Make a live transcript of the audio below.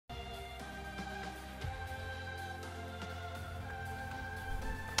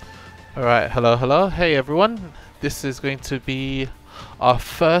Alright, hello. Hey everyone. This is going to be our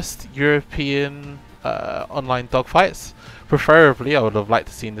first European online dogfights. Preferably, I would have liked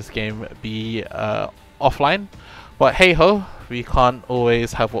to seen this game be offline. But hey ho, we can't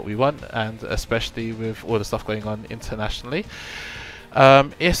always have what we want, and especially with all the stuff going on internationally.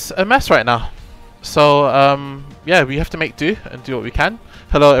 It's a mess right now. So, yeah, we have to make do and do what we can.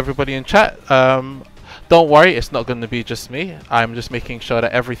 Hello everybody in chat. Don't worry, it's not going to be just me. I'm just making sure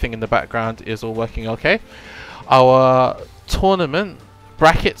that everything in the background is all working okay. Our tournament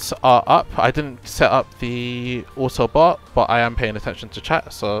brackets are up. I didn't set up the auto bot, but I am paying attention to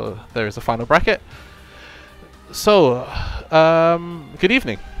chat, so there is a final bracket. So, good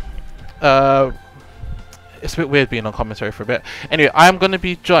evening. It's a bit weird being on commentary for a bit. Anyway, I am going to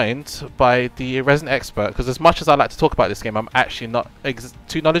be joined by the resident expert, because as much as I like to talk about this game, I'm actually not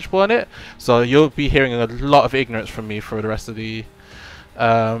too knowledgeable on it. So you'll be hearing a lot of ignorance from me for the rest of the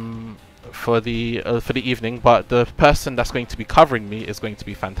for the evening. But the person that's going to be covering me is going to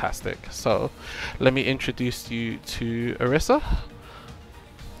be fantastic. So let me introduce you to Arissa.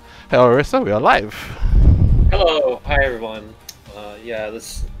 Hello, Arissa. We are live. Hello, hi everyone. Yeah,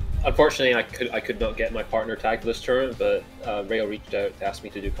 this. Unfortunately, I could not get my partner tagged for this tournament, but Rayo reached out to ask me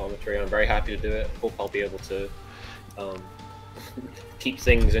to do commentary. I'm very happy to do it. Hope I'll be able to keep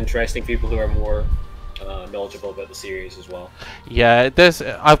things interesting for people who are more knowledgeable about the series as well. Yeah,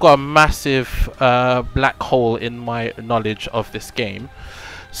 I've got a massive black hole in my knowledge of this game.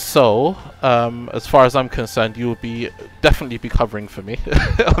 So, as far as I'm concerned, you will definitely be covering for me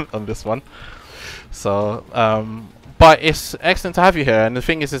on this one. So, but it's excellent to have you here. And the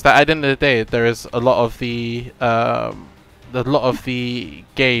thing is that at the end of the day, there is a lot of the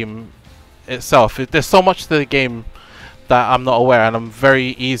game itself. There's so much to the game that I'm not aware, and it's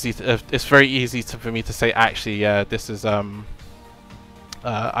very easy for me to say, actually, yeah, this is I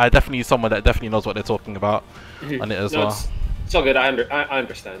definitely need someone that definitely knows what they're talking about on it as well. It's all good. I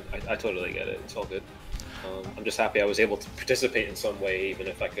understand. I totally get it. It's all good. I'm just happy I was able to participate in some way, even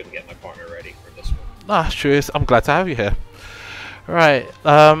if I couldn't get my partner ready for this one. That's true. I'm glad to have you here. Right,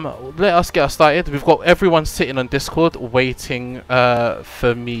 let us get started. We've got everyone sitting on Discord waiting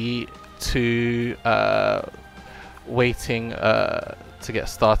for me to get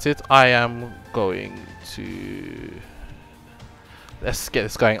started. I am going to let's get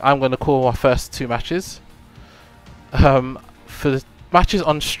this going. I'm going to call our first two matches. For the matches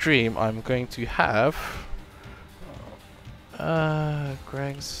on stream, I'm going to have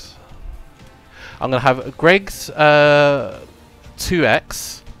Greg's. I'm going to have Greg's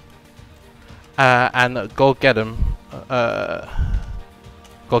 2x and go get him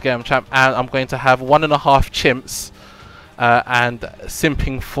champ, and I'm going to have 1.5 chimps and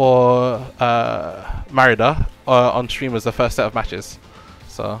simping for Marida on stream as the first set of matches.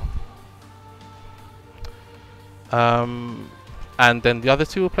 So and then the other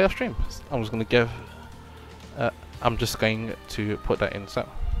two will play off stream. I'm just going to put that in. So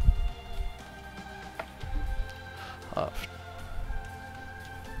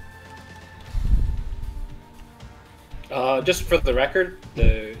just for the record,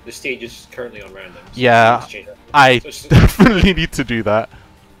 the stage is currently on random. So yeah, I definitely need to do that.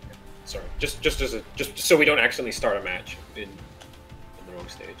 Sorry, just so we don't accidentally start a match in the wrong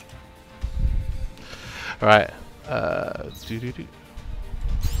stage. All right.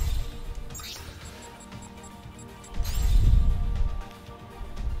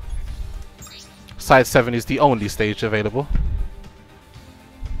 Side 7 is the only stage available.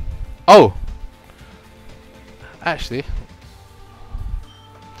 Oh! Actually.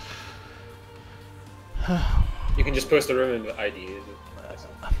 You can just post the room in ID.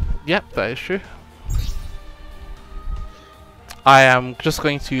 Yep, that is true. I am just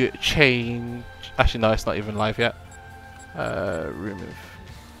going to change... Actually, no, it's not even live yet. Remove.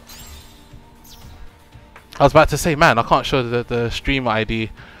 I was about to say, man, I can't show the stream ID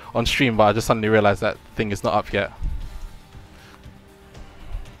on stream, but I just suddenly realized that thing is not up yet.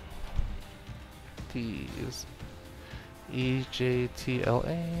 These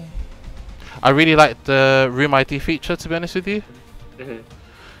EJTLA. I really like the room ID feature, to be honest with you.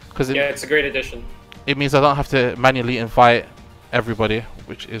 Because yeah, it's a great addition. It means I don't have to manually invite everybody,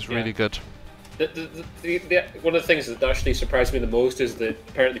 which is really good. One of the things that actually surprised me the most is that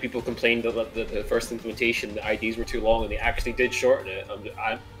apparently people complained that the first implementation, the IDs were too long, and they actually did shorten it.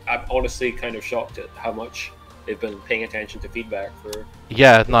 I'm honestly kind of shocked at how much they've been paying attention to feedback for.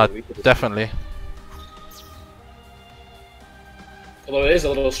 Yeah, no, definitely. Although it is a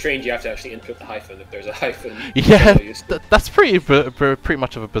little strange, you have to actually input the hyphen if there's a hyphen. Yeah, that's pretty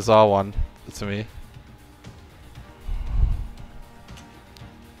much of a bizarre one to me.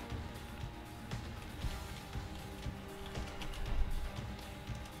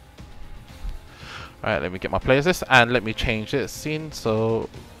 Alright, let me get my players list and let me change this scene. So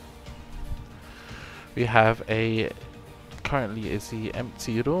we have a currently is the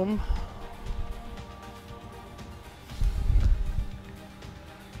empty room.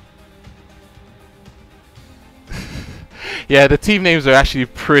 Yeah, the team names are actually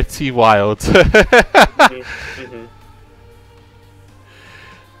pretty wild. Mm-hmm.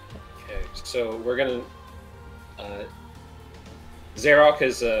 Okay, so we're gonna. Xerox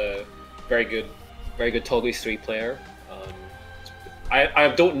is a very good Totally 3 player.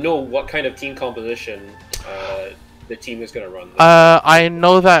 I don't know what kind of team composition the team is gonna run. I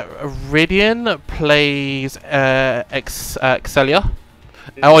know that Ridian plays Excelia.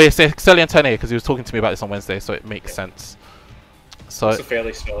 Oh yes, Excelia and Tone, because he was talking to me about this on Wednesday, so it makes sense. So it's a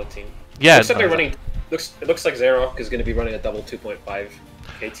fairly solid team. Yeah, looks like they're running. It looks like Xerox is going to be running a double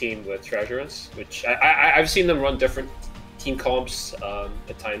 2.5k team with Treasurance, which I've seen them run different team comps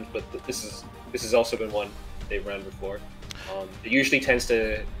at times, but this has also been one they've ran before. It usually tends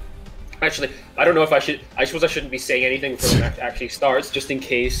to. Actually, I don't know if I should. I suppose I shouldn't be saying anything before it actually starts, just in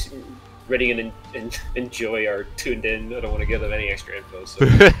case Ridian and Joey are tuned in. I don't want to give them any extra info, so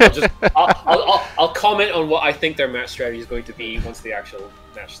I'll comment on what I think their match strategy is going to be once the actual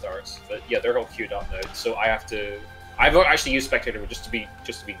match starts. But yeah, they're all queued up now, so I have to. I've actually used Spectator just to be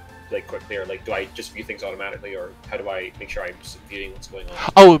like quick clear. Like, do I just view things automatically, or how do I make sure I'm viewing what's going on?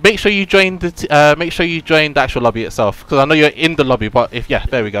 Oh, make sure you join the make sure you join the actual lobby itself, because I know you're in the lobby. But if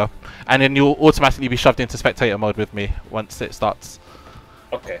there we go, and then you'll automatically be shoved into spectator mode with me once it starts.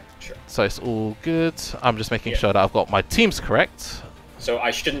 Okay, sure. So it's all good. I'm just making sure that I've got my teams correct. So I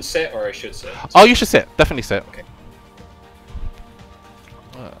shouldn't sit, or I should sit? Oh, you should sit. Definitely sit. Okay.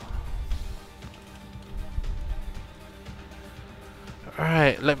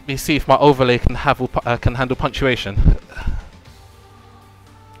 Alright, let me see if my overlay can handle punctuation.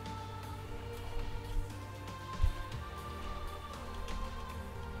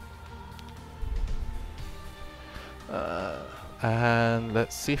 And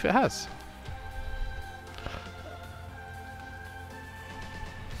let's see if it has.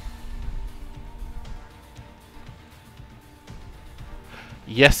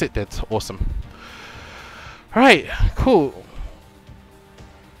 Yes, it did. Awesome. Alright, cool.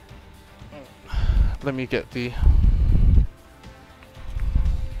 Let me get the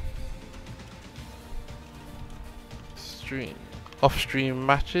off-stream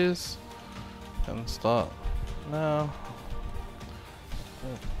matches and start now.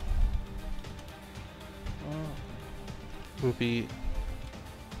 We'll be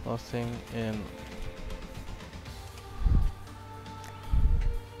starting in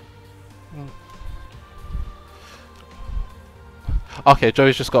okay,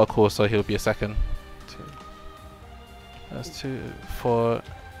 Joey's just got a call, so he'll be a second. That's 2 for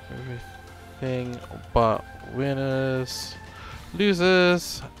everything but winners,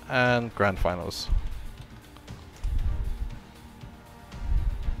 losers, and grand finals.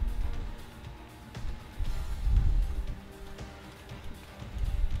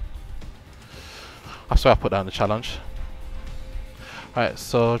 I swear I put down the challenge. Alright,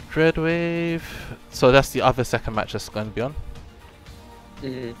 so Dreadwave. So that's the other second match that's going to be on.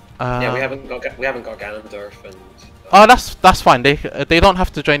 Mm-hmm. Yeah, we haven't got Ganondorf and. Oh, that's fine. They don't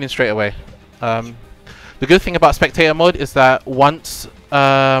have to join in straight away. The good thing about spectator mode is that once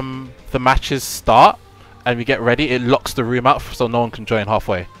the matches start and we get ready, it locks the room out so no one can join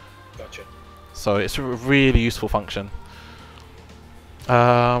halfway. Gotcha. So it's a really useful function.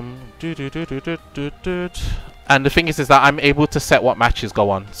 And the thing is that I'm able to set what matches go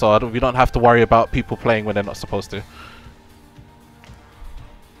on, so we don't have to worry about people playing when they're not supposed to.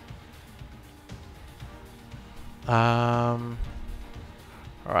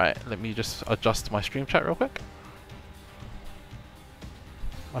 Alright, let me just adjust my stream chat real quick.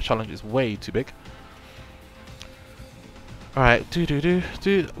 My challenge is way too big. Alright,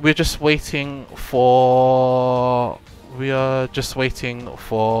 we're just waiting for... We are just waiting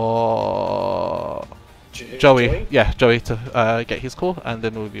for... Joey? Yeah, Joey to get his call, and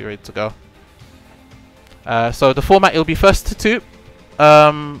then we'll be ready to go. So the format, it'll be first to two.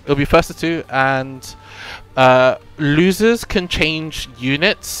 And losers can change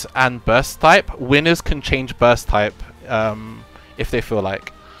units and burst type. Winners can change burst type if they feel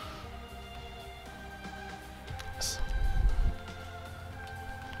like.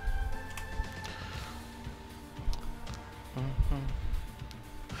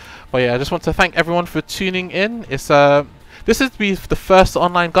 But yeah, I just want to thank everyone for tuning in. It's this is the first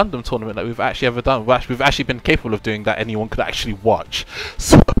online Gundam tournament that we've actually ever done. We've actually been capable of doing that anyone could actually watch.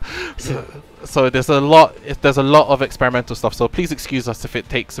 So So there's a lot of experimental stuff. So please excuse us if it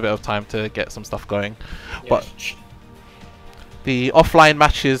takes a bit of time to get some stuff going. Yeah, But the offline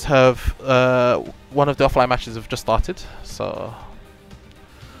matches have one of the offline matches have just started. So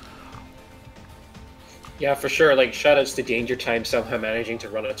yeah, for sure. Like shoutouts to Danger Time somehow managing to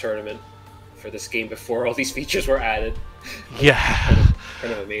run a tournament for this game before all these features were added. yeah.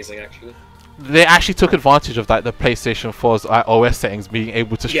 Kind of amazing, actually. They actually took advantage of that, the PlayStation 4's OS settings being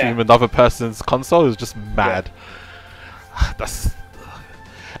able to stream another person's console is just mad. That's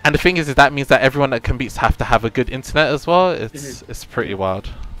and the thing is that means that everyone that competes have to have a good internet as well. It's pretty wild.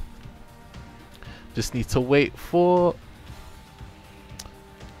 Just need to wait for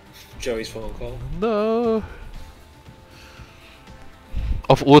Joey's phone call. No.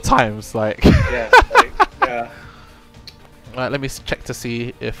 Of all times, like. Yeah. Yeah. Alright, let me check to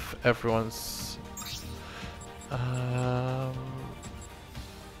see if everyone's. Remember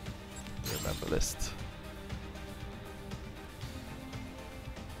list.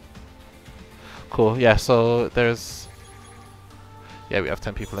 Cool. Yeah. So there's. Yeah, we have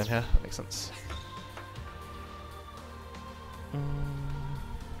 10 people in here. That makes sense.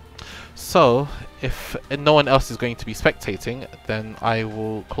 So, if no one else is going to be spectating, then I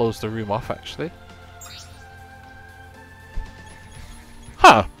will close the room off. Actually.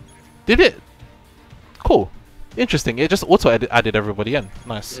 Huh. Did it? Cool. Interesting. It just added everybody in.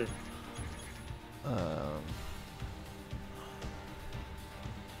 Nice.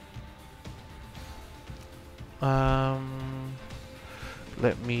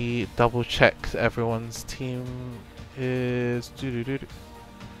 Let me double check everyone's team is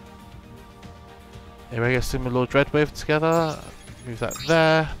Anyway, assume a little Dreadwave together. Move that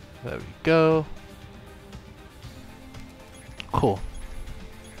there. There we go. Cool.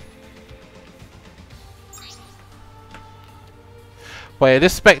 But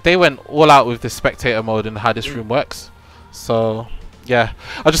yeah, they went all out with this spectator mode and how this room works. So yeah,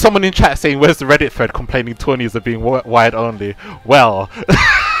 I just someone in chat saying, "Where's the Reddit thread complaining tourneys are being wired only?" Well,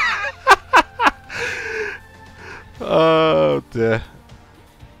 oh dear.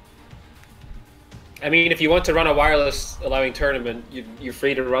 I mean, if you want to run a wireless allowing tournament, you're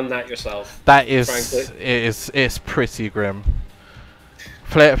free to run that yourself. That is pretty grim.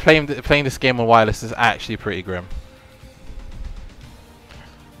 Playing this game on wireless is actually pretty grim.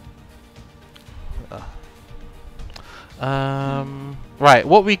 Right,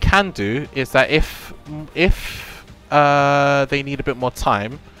 what we can do is that if they need a bit more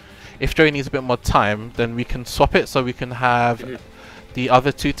time, if Joey needs a bit more time, then we can swap it so we can have the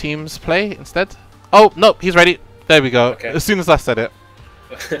other two teams play instead. Oh, no, he's ready. There we go. Okay. As soon as I said it.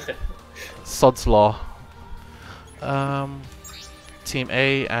 Sod's Law. Team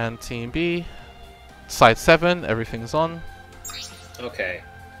A and Team B. Side 7, everything's on. Okay.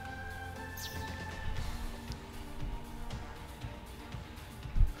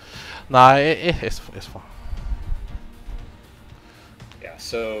 Nah, it's fine. Yeah,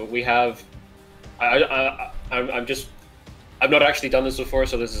 so we have... I've not actually done this before,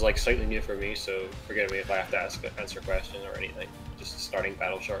 so this is like slightly new for me, so forgive me if I have to answer a question or anything. Just starting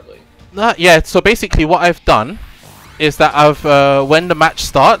battle shortly. Yeah, so basically what I've done is that when the match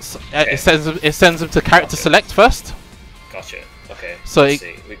starts, it sends them to character select first. Gotcha. Okay. So let's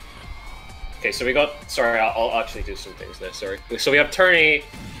see. Okay, so we got... Sorry, I'll actually do some things now, sorry. So we have turn A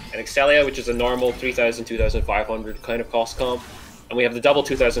and Excelia, which is a normal 3,000, 2,500 kind of cost comp. And we have the double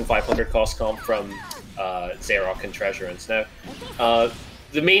 2,500 cost comp from Xerox and Treasurance. Now,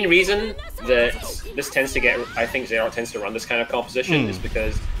 the main reason that this tends to get... I think Xerox tends to run this kind of composition is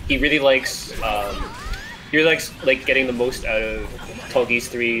because he really likes... like getting the most out of Toggy's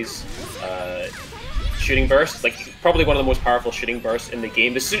 3's shooting burst. Like, probably one of the most powerful shooting bursts in the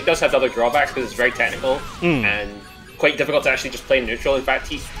game. This suit does have other drawbacks because it's very technical and quite difficult to actually just play neutral. In fact,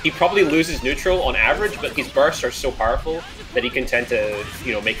 he probably loses neutral on average, but his bursts are so powerful that he can tend to,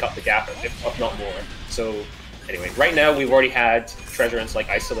 you know, make up the gap, if not more. So, anyway, right now we've already had Treasurance like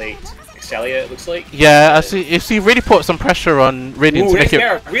isolate Excelia, it looks like. Yeah, I see. If he really put some pressure on Radiant to make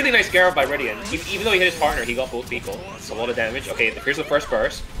it... Really nice Garrett by Radiant. Even though he hit his partner, he got both people. It's a lot of damage. Okay, here's the first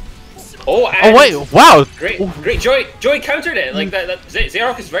burst. Oh, and wait, wow! Great. Joy countered it. Like that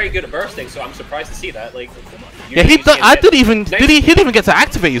Xerox is very good at bursting, so I'm surprised to see that. Like, yeah, he didn't even get to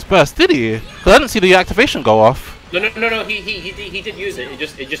activate his burst, did he? Because I didn't see the activation go off. No. He did use it.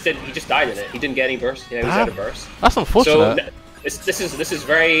 He just died in it. He didn't get any burst. Yeah, he was out of burst. That's unfortunate. So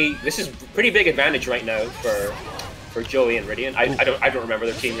this is pretty big advantage right now for Joey and Radiant. I don't remember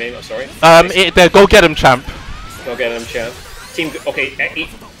their team name. I'm sorry. Go get him, champ. Go get him, champ. Team. Okay.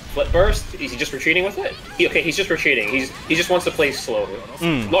 flip burst? Is he just retreating with it? Okay, he's just retreating. He just wants to play slow.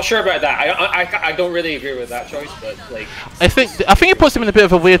 Not sure about that. I don't really agree with that choice, but like I think it puts him in a bit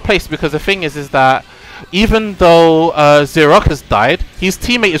of a weird place because the thing is that even though Xerox has died, his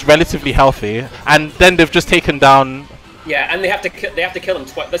teammate is relatively healthy, and then they've just taken down. Yeah, and they have to kill him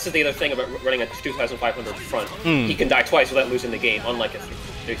twice. This is the other thing about running a 2,500 front. He can die twice without losing the game, unlike a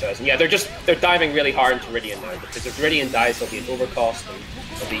 3,000. Yeah, they're diving really hard into Ridian now because if Ridian dies, there'll be an overcost and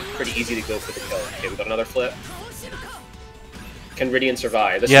it'll be pretty easy to go for the kill. Okay, we got another flip. Can Ridian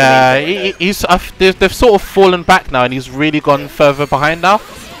survive? This is they've sort of fallen back now, and he's really gone further behind now.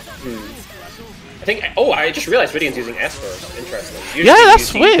 I think. Oh, I just realized Ridian's using S-Burst. Interesting. Usually Yeah,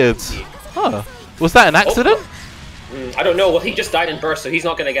 that's weird. Huh? Was that an accident? I don't know. Well, he just died in burst, so he's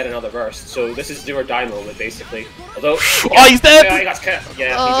not going to get another burst. So this is do or die moment, basically. Although, oh, he's dead! Yeah, he got cut.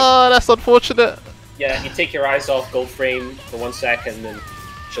 Yeah. Oh, that's unfortunate. Yeah, you take your eyes off Gold Frame for 1 second, and then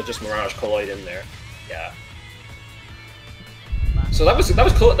she'll just Mirage Colloid in there. Yeah. So that was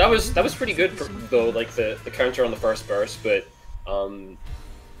cool. That was pretty good though. Like the counter on the first burst, but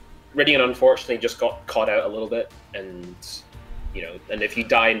Ridian unfortunately just got caught out a little bit, and and if you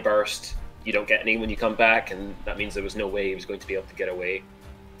die in burst, you don't get any when you come back, and that means there was no way he was going to be able to get away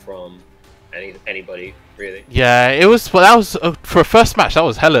from anybody, really. Yeah, it was. Well, that was for a first match. That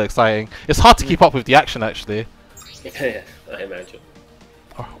was hella exciting. It's hard to keep up with the action, actually. Yeah, I imagine.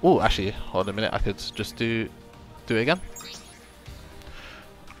 Oh, actually, hold on a minute. I could just do it again.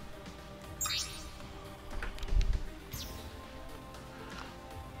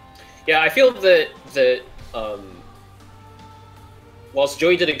 Yeah, I feel that whilst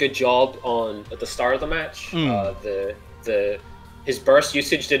Joey did a good job at the start of the match, his burst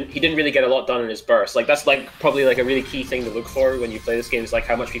usage he didn't really get a lot done in his burst. Like that's probably a really key thing to look for when you play this game is like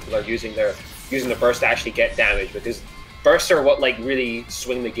how much people are using the burst to actually get damage, because bursts are what really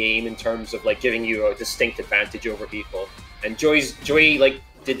swing the game in terms of giving you a distinct advantage over people. And Joey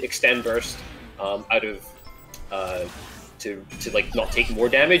did extend burst out of to not take more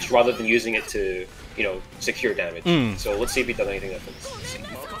damage rather than using it to secure damage. So let's see if he does anything different.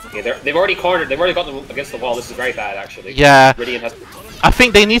 Yeah, they've already cornered. They've already got them against the wall. This is very bad, actually. Yeah. Ridian has. I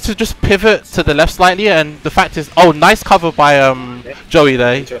think they need to just pivot to the left slightly, and the fact is, oh, nice cover by Joey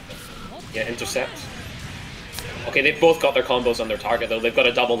there. Intercept. Okay, they've both got their combos on their target though. They've got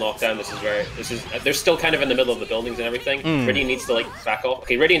a double knockdown. They're still kind of in the middle of the buildings and everything. Ridian needs to back off.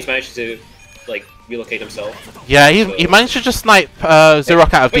 Okay, Ridian's managed to relocate himself. Yeah, he managed to just snipe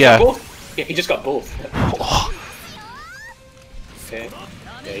Xerox out of the air. Yeah, he just got both. Okay.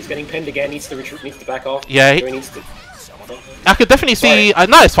 Yeah, he's getting pinned again. Needs to back off. Yeah. I could definitely see.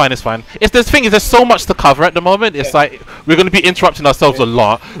 No, it's fine. It's fine. The thing is, there's so much to cover at the moment. It's like we're going to be interrupting ourselves a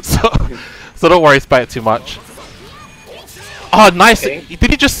lot. So don't worry about it too much. Oh, nice. Okay.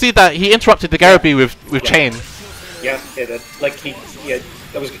 Did you just see that he interrupted the Garabi with chain? Yeah,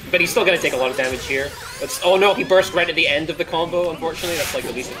 that was, but he's still gonna take a lot of damage here. Oh no, he burst right at the end of the combo. Unfortunately, that's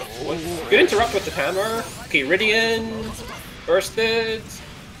the least. Good interrupt with the hammer. Okay, Ridian bursted.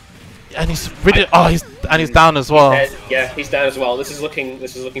 And he's he's down as well. He's down as well. This is looking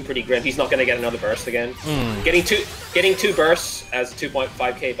pretty grim. He's not gonna get another burst again. Getting two bursts as a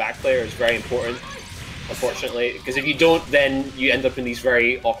 2.5k back player is very important. Unfortunately, because if you don't, then you end up in these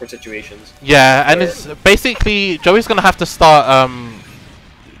very awkward situations. Yeah, and it's basically Joey's gonna have to start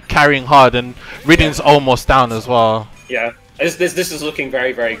carrying hard, and Ridian's almost down as well. Yeah, this is looking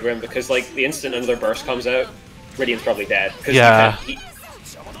very, very grim because the instant another burst comes out, Ridian's probably dead. Yeah.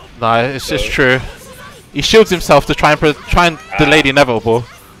 No, it's just true. He shields himself to try and delay the inevitable.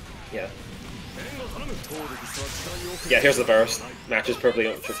 Yeah. Yeah, here's the burst. Match is pretty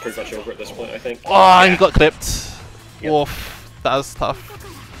much over at this point, I think. Oh, he got clipped. Yep. Oof, that was tough.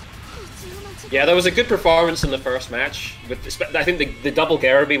 Yeah, that was a good performance in the first match. I think the double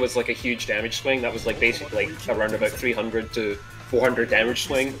Garabi was a huge damage swing. That was basically around about 300 to 400 damage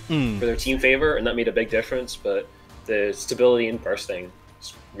swing for their team favor, and that made a big difference. But the stability in bursting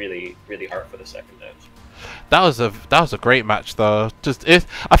was really, really hard for the second match. That was a great match though.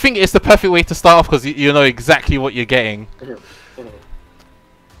 I think it's the perfect way to start off because you know exactly what you're getting.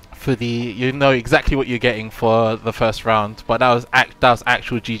 You know exactly what you're getting for the first round, but that was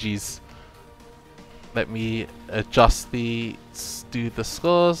actual GG's. Let me adjust do the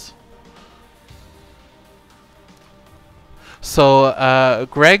scores. So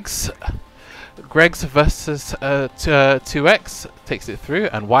Greg's versus 2x takes it through,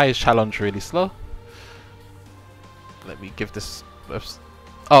 and Y's challenge really slow. Let me give this.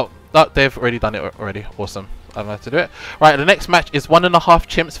 Oh, they've already done it already. Awesome. I don't have to do it. Right, the next match is 1.5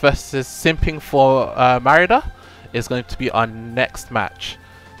 Chimps versus Simping for Marida. Is going to be our next match.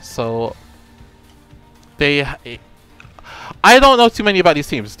 So they. I don't know too many about these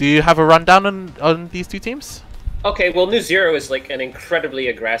teams. Do you have a rundown on these two teams? Okay, well, New Zero is like an incredibly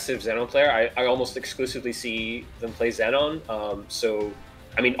aggressive Xenon player. I almost exclusively see them play Xenon. So,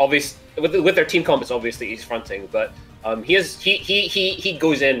 I mean, obviously, with their team comp, it's obviously he's fronting, but he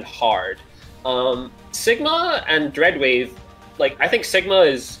goes in hard. Sigma and Dreadwave, like I think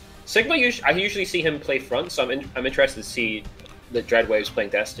Sigma. I usually see him play front, so I'm interested to see the Dreadwave's playing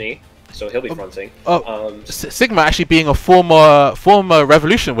Destiny. So he'll be fronting. Sigma actually being a former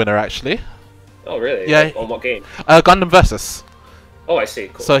Revolution winner, actually. Oh really? Yeah. Like, on what game? Gundam Versus. Oh, I see.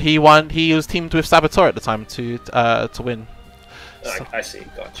 Cool. So he won. He was teamed with Saboteur at the time to win. So. I see.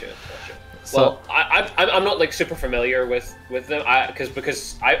 Gotcha. So, well, I'm not like super familiar with them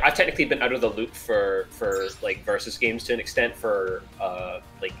because I've technically been out of the loop for like Versus games to an extent for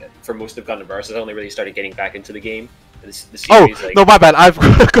most of Gundam Versus. I only really started getting back into the game. The series, no, my bad. I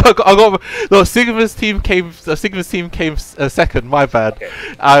got no. Sigma's team came second. My bad. Okay.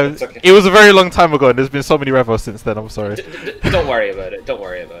 Okay. It was a very long time ago, and there's been so many revos since then. I'm sorry. Don't worry about it. Don't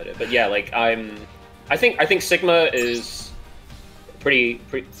worry about it. But yeah, like I think Sigma is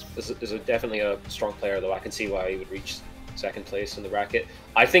definitely a strong player, though. I can see why he would reach second place in the bracket.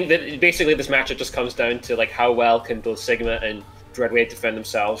 I think that basically this matchup just comes down to like how well can both Sigma and Dreadwave defend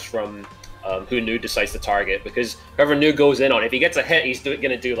themselves from who Nu decides to target, because whoever Nu goes in on, if he gets a hit, he's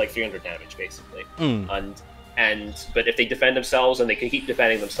gonna do like 300 damage basically. But if they defend themselves and they can keep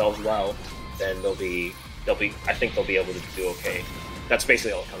defending themselves well, then I think they'll be able to do okay. That's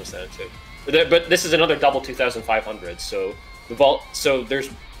basically all it comes down to. But this is another double 2,500, so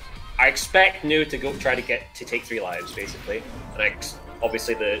I expect Nu to try to take 3 lives basically, and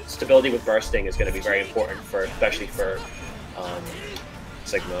obviously the stability with bursting is going to be very important especially for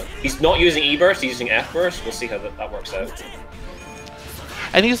Sigma. He's not using E-burst, he's using F-burst. We'll see how that works out.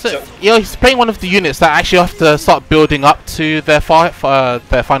 And he's he's playing one of the units that actually have to start building up to their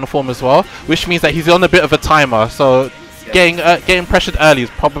final form as well, which means that he's on a bit of a timer. So getting pressured early is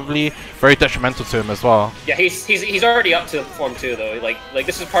probably very detrimental to him as well. Yeah, he's already up to form 2 though. Like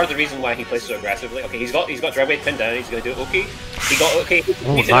this is part of the reason why he plays so aggressively. Okay, he's got Dreadwave pinned down. He's gonna do Oki. He got Oki.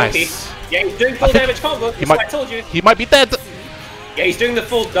 He's nice. Oki. Yeah, he's doing full damage combo. I told you. He might be dead. Yeah, he's doing the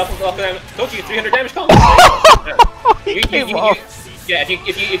full double damage. Told you, 300 damage combo. Yeah,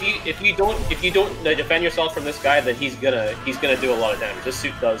 if you don't defend yourself from this guy, then he's gonna do a lot of damage. This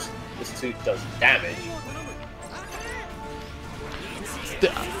suit does damage.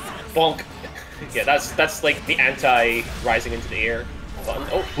 Bonk. Yeah, that's like the anti-rising into the air button.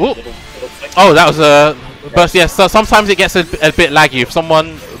 Oh, that was a burst. Yeah, so sometimes it gets a bit laggy. If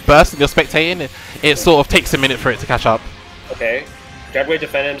someone bursts and you're spectating, it sort of takes a minute for it to catch up. Okay. Dreadwave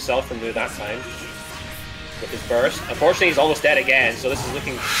defended himself from Nu that time with his burst. Unfortunately, he's almost dead again, so this is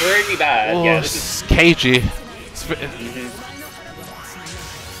looking pretty bad. Oh, yeah, this is cagey.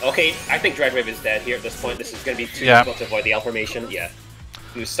 Okay, I think Dreadwave is dead here at this point. This is going to be too difficult to avoid the L formation. Yeah,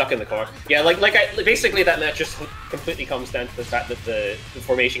 he was stuck in the corner. Yeah, basically that match just completely comes down to the fact that the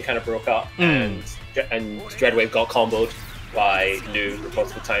formation kind of broke up and Dreadwave got comboed by Nu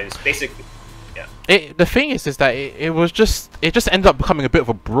multiple times. Basically. Yeah. The thing is that it just ended up becoming a bit of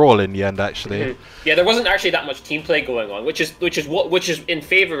a brawl in the end, actually. Yeah, there wasn't actually that much team play going on, which is in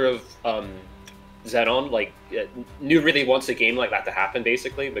favor of Xenon. Like Nu really wants a game like that to happen,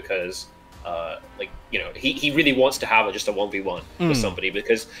 basically, because he really wants to have just a 1v1 with somebody,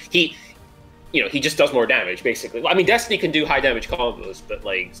 because he just does more damage, basically. I mean, Destiny can do high damage combos, but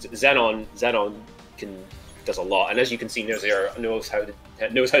like Xenon does a lot, and as you can see, Nozir knows how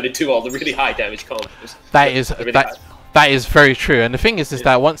to do all the really high damage combos. That is very true. And the thing is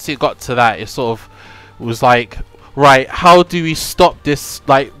that once it got to that, it sort of was like, right, how do we stop this?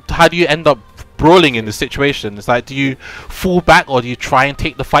 Like, how do you end up brawling in this situation? It's like, do you fall back or do you try and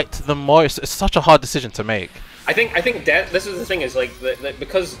take the fight to them more? It's such a hard decision to make. I think this is the thing, is like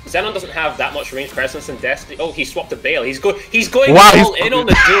because Xenon doesn't have that much range presence in Destiny. Oh, he swapped to Bale. He's going all in on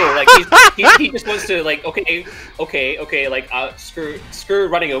the duel. Like he just wants to like okay, like screw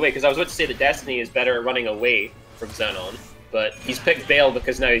running away, because I was about to say that Destiny is better at running away from Xenon, but he's picked Bale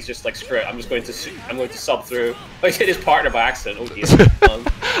because now he's just like, screw it, I'm going to sub through. Oh, he hit his partner by accident. Oh dear.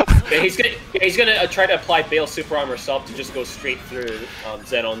 He's gonna try to apply Bale's super armor sub to just go straight through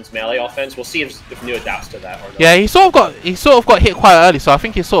Xenon's melee offense. We'll see if Nu adapts to that or not. Yeah, he sort of got hit quite early, so I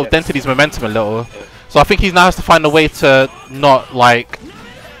think he sort of dented his momentum a little. Yeah. So I think he now has to find a way to not like.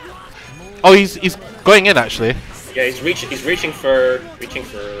 Oh, he's going in actually. Yeah, he's reaching for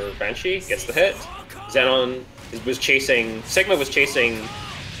Banshee. Gets the hit. Xenon was chasing. Sigma was chasing.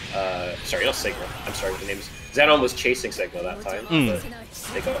 Sorry, not Sigma. I'm sorry, the name's Xenon was chasing Sigma that time, but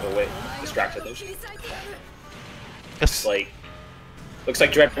they got away, distracted them. It's Like, looks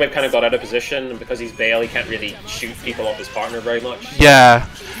like Dreadwave kind of got out of position, and because he's Bale, he can't really shoot people off his partner very much. yeah,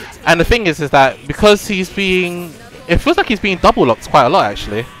 and the thing is that because he's being, it feels like he's being double locked quite a lot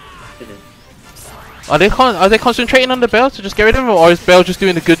actually. Are they concentrating on the Bale to just get rid of him, or is Bale just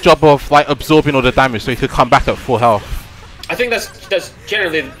doing a good job of like absorbing all the damage so he could come back at full health? I think that's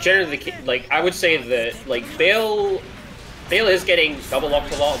generally like I would say that like Bale is getting double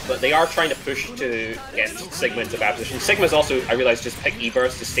locked a lot, but they are trying to push to get Sigma into bad position. Sigma's also, I realized, just pick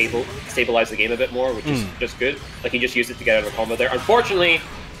E-burst to stabilize the game a bit more, which is just good. Like he just used it to get out of a combo there. Unfortunately,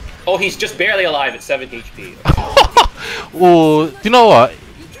 oh, he's just barely alive at 7 HP. Oh, do you know what?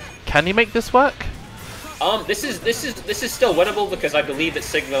 Can he make this work? This is still winnable because I believe that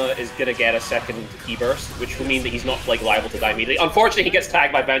Sigma is gonna get a second E-burst, which will mean that he's not like liable to die immediately. Unfortunately, he gets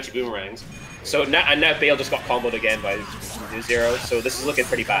tagged by Banshee Boomerangs, so now Bale just got comboed again by Zero. So this is looking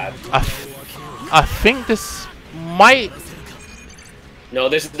pretty bad. I think this might. No,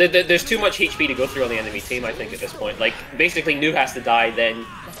 there's too much HP to go through on the enemy team. I think at this point, like basically Nu has to die, then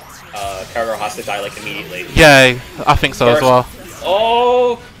Cargo has to die like immediately. Yeah, I think so as well.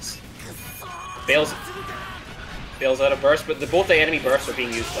 Oh, Bale's out of burst, but both the enemy bursts are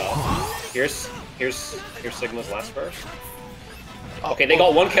being used up. Here's Sigma's last burst. Okay, they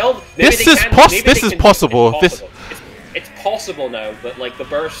got one kill. Maybe This is possible. It's possible now, but like the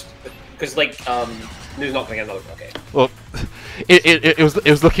burst, because like Nu's not gonna get another. Okay. Well, it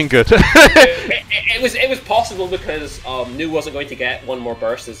was looking good. it was possible because Nu wasn't going to get one more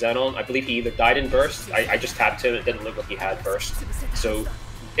burst as Xenon. I believe he either died in burst. I just tapped him. It didn't look like he had burst. So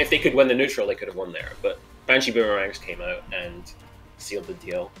if they could win the neutral, they could have won there. But Banshee Boomerangs came out and sealed the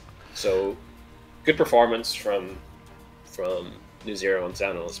deal. So good performance from Nu Zero and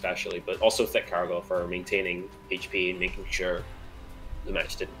Xenon especially, but also Thick Cargo for maintaining HP and making sure the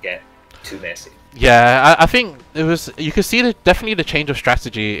match didn't get too messy. Yeah, I think it was. You could see definitely the change of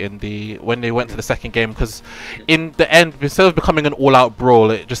strategy in when they went to the second game, because in the end, instead of becoming an all-out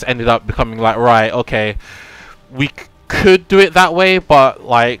brawl, it just ended up becoming like, right, okay, we could do it that way, but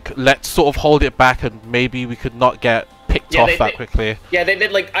like let's sort of hold it back, and maybe we could not get picked off that quickly. Yeah, they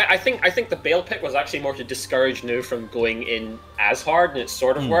did. Like I think the Bale pick was actually more to discourage Nu from going in as hard, and it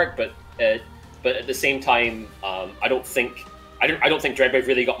sort of worked. But at the same time, I don't think Dreadwave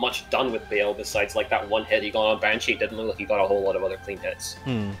really got much done with Bale besides like that one hit he got on Banshee. It didn't look like he got a whole lot of other clean hits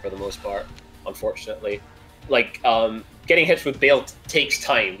for the most part, unfortunately. Like getting hits with Bale takes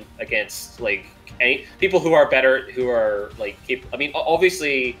time against like any people who are better, who are like I mean,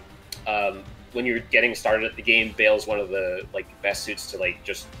 obviously. When you're getting started at the game, Bale's one of the like best suits to like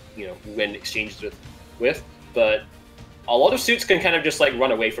just win exchanges with. But a lot of suits can kind of just like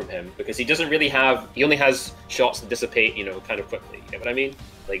run away from him because he doesn't really he only has shots that dissipate kind of quickly. You know what I mean?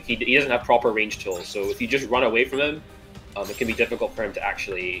 Like he doesn't have proper range tools. So if you just run away from him, it can be difficult for him to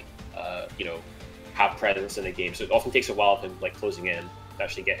actually have presence in a game. So it often takes a while of him like closing in to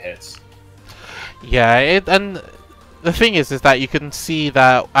actually get hits. Yeah, and the thing is that you can see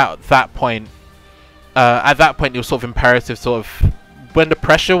that at that point it was sort of imperative, sort of when the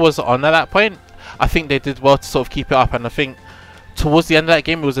pressure was on at that point. I think they did well to sort of keep it up, and I think towards the end of that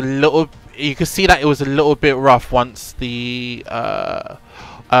game it was you could see that it was a little bit rough once Nu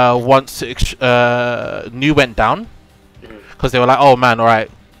went down, because they were like, oh man, all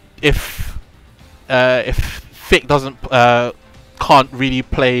right, if Thick can't really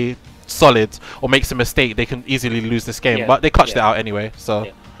play solid or makes a mistake, they can easily lose this game. But they clutched it out anyway. So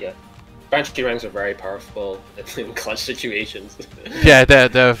yeah. Banshee ranks are very powerful in clutch situations. Yeah,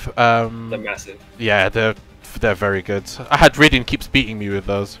 they're massive. Yeah, they're very good. I had Ridden keeps beating me with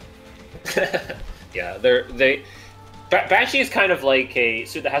those. Yeah, Banshee is kind of like a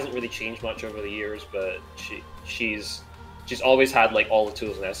suit that hasn't really changed much over the years, but she's always had like all the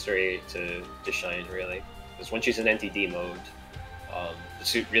tools necessary to shine, really. Because when she's in NTD mode, the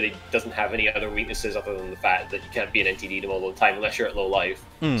suit really doesn't have any other weaknesses other than the fact that you can't be in NTD mode all the time unless you're at low life.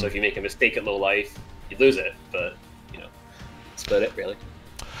 So if you make a mistake at low life, you lose it. But that's about it, really.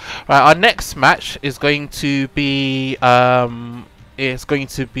 Right, our next match is going to be Greg's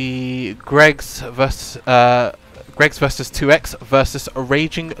versus 2X versus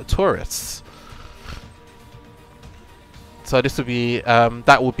Raging Taurus. So this will be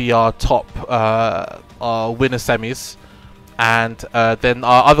that will be our top our winner semis, and then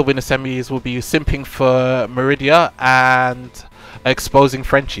our other winner semis will be Simping for Meridia and Exposing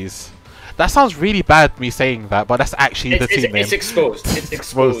Frenchies. That sounds really bad, me saying that, but that's actually the team name. It's exposed. It's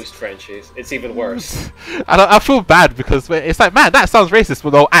exposed Frenchies. It's even worse. And I feel bad because it's like, man, that sounds racist,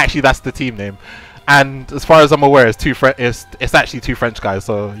 but no, actually that's the team name. And as far as I'm aware, it's actually two French guys.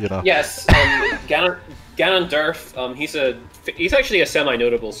 So you know. Yes, Ganondorf. He's actually a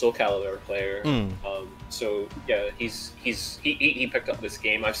semi-notable Soul Calibur player. So yeah, he picked up this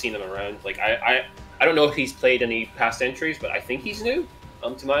game. I've seen him around. Like I don't know if he's played any past entries, but I think he's new,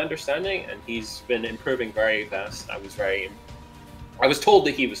 to my understanding, and he's been improving very fast. I was told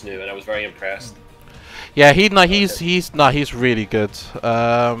that he was new, and I was very impressed. Yeah, he's really good.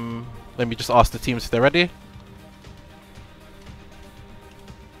 Let me just ask the teams if they're ready.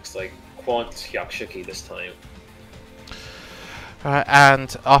 Looks like Quant Hyakushiki this time.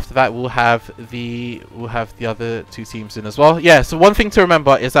 And after that, we'll have the other two teams in as well. Yeah. So one thing to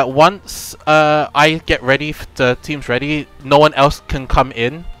remember is that once I get ready, the team's ready, no one else can come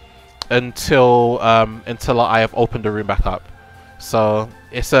in until I have opened the room back up. So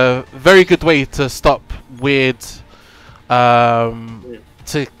it's a very good way to stop weird.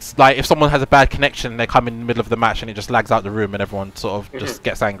 To like if someone has a bad connection, they come in the middle of the match and it just lags out the room and everyone sort of just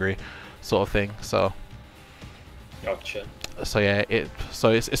gets angry, sort of thing. So. Gotcha. So yeah,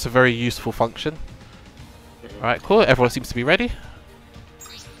 it's a very useful function. Alright, cool. Everyone seems to be ready.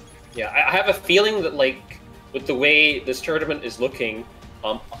 Yeah, I have a feeling that like with the way this tournament is looking,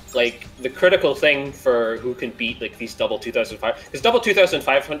 like the critical thing for who can beat like these double 2005, because double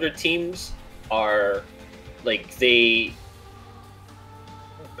 2500 teams are like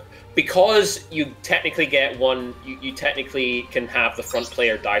because you technically get one, you technically can have the front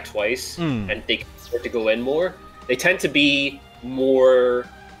player die twice, and they can afford to go in more. They tend to be more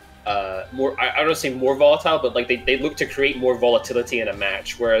I don't want to say more volatile, but like they look to create more volatility in a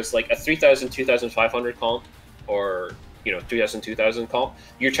match. Whereas like a 3000, 2500 comp, or 2000 comp,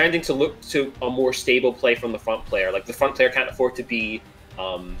 you're tending to look to a more stable play from the front player. Like the front player can't afford to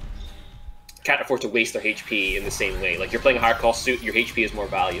waste their HP in the same way. Like you're playing a higher cost suit, your HP is more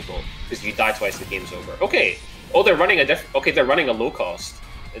valuable because you die twice, the game's over. Okay. Oh, they're running they're running a low cost.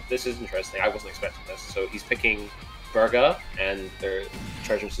 This is interesting. I wasn't expecting this. So he's picking Virga, and their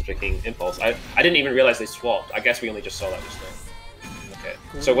Treasures is picking Impulse. I didn't even realize they swapped. I guess we only just saw that just now. Okay.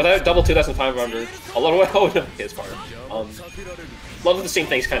 So without double 2500, a lot of his part. A lot of the same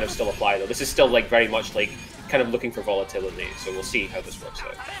things kind of still apply though. This is still like very much like kind of looking for volatility. So we'll see how this works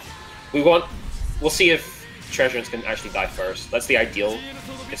out. We'll see if Treasures can actually die first. That's the ideal.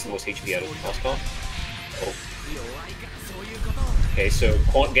 Gets the most HP out of the boss comp. Oh. Okay, so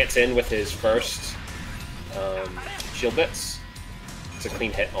Quant gets in with his first shield bits. It's a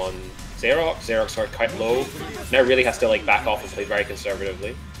clean hit on Xerox. Xerox are quite low. Now really has to like back off and play very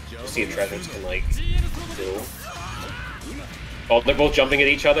conservatively. We'll see if Treasures can like go. Oh, they're both jumping at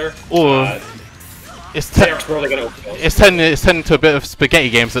each other. Xerox probably gonna. It's turning to a bit of spaghetti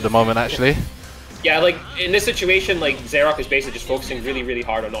games at the moment, actually. Yeah, like in this situation, like Xerox is basically just focusing really, really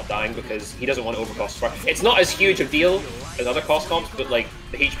hard on not dying because he doesn't want to overcost Spark. It's not as huge a deal as other cost comps, but like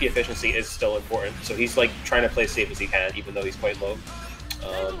the HP efficiency is still important. So he's like trying to play as safe as he can, even though he's quite low.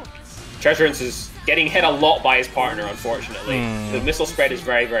 Treasurance is getting hit a lot by his partner, unfortunately. The missile spread is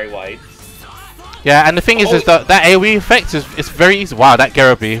very, very wide. Yeah, and the thing is that AoE effect is very easy. Wow, that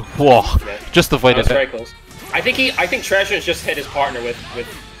Garaby, whoa, yeah. Just avoided it. Very close. I think Treasurance just hit his partner with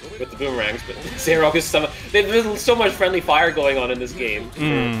the boomerangs, but Xerox is there's so much friendly fire going on in this game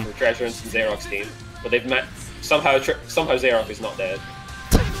for Treasurance and Xerox team, but they've met somehow Xerox is not dead.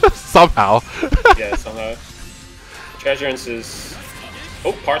 Somehow. Yeah, somehow. Treasurance is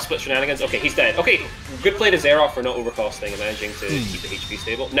part split shenanigans. Okay, he's dead. Okay, good play to Xerox for not overcosting and managing to keep the HP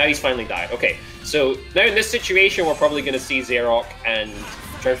stable. Now he's finally died. Okay, so now in this situation we're probably going to see Xerox and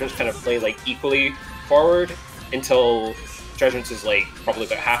Treasurance kind of play like equally forward until Treasurance is like probably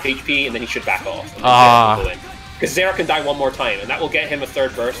about half HP, and then he should back off. And then go in. Because Xerox can die one more time, and that will get him a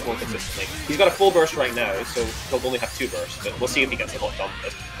third burst more consistently. He's got a full burst right now, so he'll only have 2 bursts, but we'll see if he gets a lot done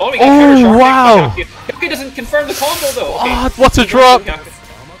with this. Oh, wow! Hyaku doesn't confirm the combo though! Okay. What a drop!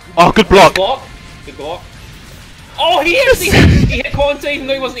 Oh, good block! Good block. Oh, he hit Quanta even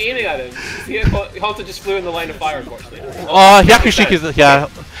though he wasn't aiming at him. Quanta just flew in the line of fire, unfortunately. Oh, Hyakushiki is, yeah.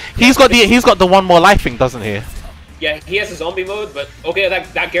 He's got the one more life thing, doesn't he? Yeah, he has a zombie mode, but okay,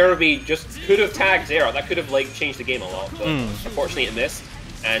 that Garaby just could have tagged Xerox. That could have like changed the game a lot, but unfortunately it missed.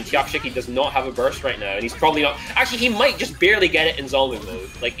 And Hyakushiki does not have a burst right now, and he's probably not. Actually, he might just barely get it in zombie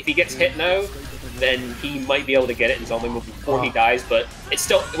mode. Like if he gets hit now, then he might be able to get it in zombie mode before he dies. But it's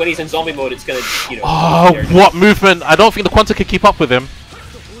still when he's in zombie mode, it's gonna Oh, what movement! I don't think the Quanta could keep up with him.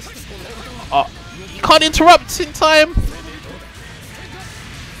 You can't interrupt in time.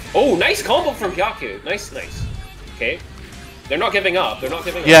 Oh, nice combo from Hyaku. Nice. Okay. They're not giving up.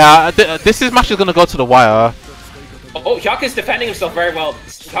 Yeah, this match is going to go to the wire. Oh, Hyaku's defending himself very well.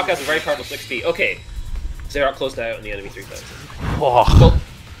 Puck has a very powerful 6P. Okay, Xerox closed out on the enemy 3000. Oh.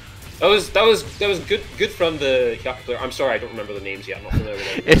 Well, that was good from the Hyaku player. I'm sorry, I don't remember the names yet. I'm not familiar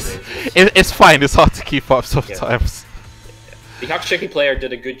with them. It's fine. It's hard to keep up sometimes. Yeah. The Hyaku player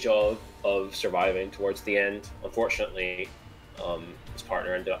did a good job of surviving towards the end. Unfortunately, his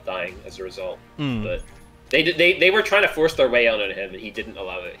partner ended up dying as a result. But they were trying to force their way on him, and he didn't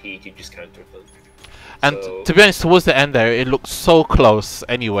allow it. He just countered them. And so, to be honest, towards the end there, it looked so close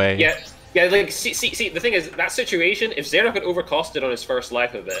anyway. Yeah, like, see, the thing is, that situation, if Xerox had overcosted on his first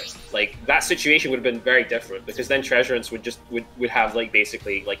life a bit, like, that situation would have been very different, because then Treasurance would have, like,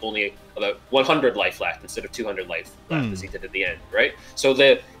 basically, like, only about 100 life left instead of 200 life left, as he did at the end, right? So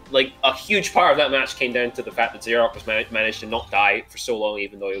like, a huge part of that match came down to the fact that Xerox was managed to not die for so long,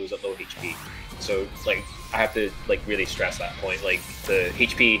 even though he was at low HP. So, like, I have to, like, really stress that point. Like, the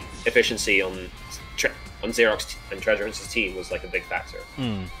HP efficiency on Xerox and Treasurance's team was, like, a big factor.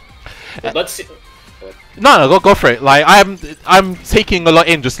 Let's see. No, go for it. Like I'm taking a lot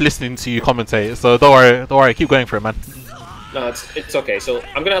in just listening to you commentate. So don't worry, keep going for it, man. No, it's okay. So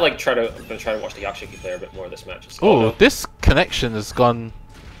I'm gonna try to watch the Yakshiki player a bit more this match. Oh, this connection has gone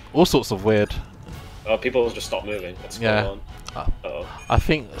all sorts of weird. Oh, people just stopped moving. What's going on? Uh-oh. I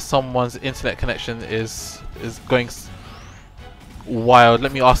think someone's internet connection is going wild.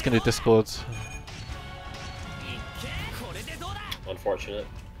 Let me ask in the Discord. Unfortunate.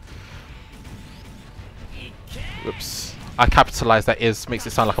 Oops. I capitalized that is, makes it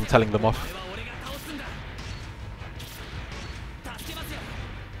sound like I'm telling them off.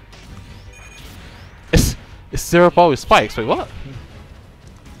 It's Zero Ball with spikes, wait, what?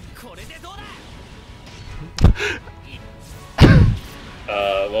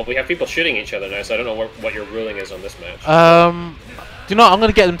 Well, we have people shooting each other now, so I don't know what your ruling is on this match. Do you know what? I'm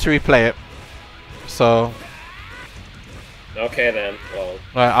gonna get them to replay it. So. Okay then, well.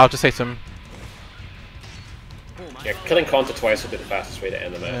 Right, I'll just say to him. Yeah, killing Konta twice would be the fastest way to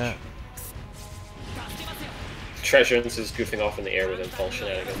end the match. Treasurance is goofing off in the air with impulse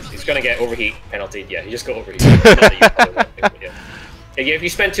shenanigans. He's gonna get overheat penalty. Yeah, he just got overheat. If you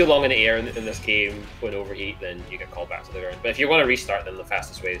spend too long in the air in this game when overheat, then you get called back to the ground. But if you want to restart, then the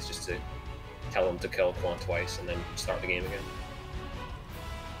fastest way is just to tell him to kill Quan twice and then start the game again.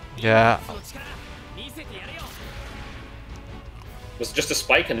 Yeah. Was it just a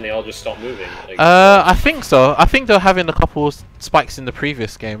spike and they all just stopped moving? Like, I think so. I think they were having a couple spikes in the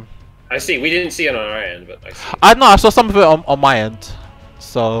previous game. I see. We didn't see it on our end, but I see. I know. I saw some of it on my end.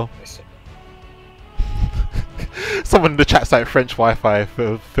 So. I see. Someone in the chat's like French Wi-Fi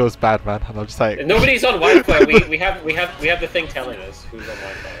feels bad, man, and I'm just like. Nobody's on Wi-Fi. we have the thing telling us who's on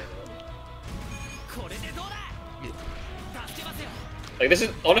Wi-Fi. Like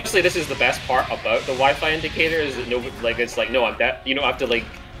this is the best part about the Wi-Fi indicator is that no, I'm dead. You don't have to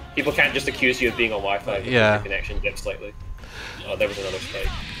people can't just accuse you of being on Wi-Fi because your connection dips slightly. Oh, there was another spike.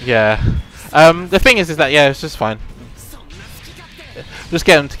 Yeah. The thing is that it's just fine. Just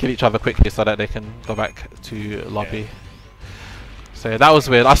get them to kill each other quickly so that they can go back to lobby. Yeah. So yeah, that was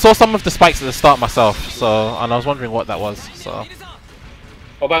weird. I saw some of the spikes at the start myself, and I was wondering what that was. So.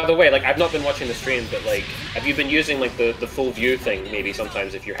 Oh, by the way, I've not been watching the stream, but have you been using the full view thing maybe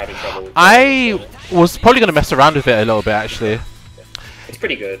sometimes if you're having trouble? I was probably gonna mess around with it a little bit actually. Yeah. It's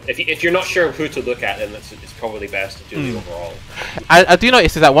pretty good. If you're not sure who to look at, then it's probably best to do the overall. I do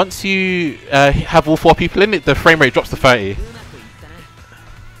notice is that once you have all 4 people in it, the frame rate drops to 30.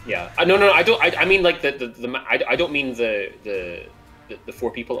 Yeah. No. I don't. I mean I don't mean the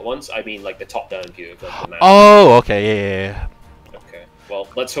 4 people at once. I mean the top-down view of the map. Oh, okay, yeah. Okay. Well,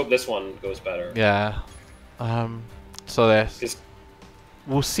 let's hope this one goes better. Yeah. So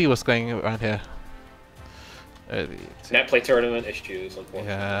we'll see what's going around here. Net play tournament issues, unfortunately.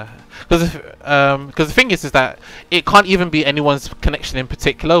 Yeah. Because the thing is that it can't even be anyone's connection in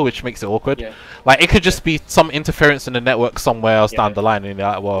particular, which makes it awkward. Yeah. It could just be some interference in the network somewhere else down the line, and you're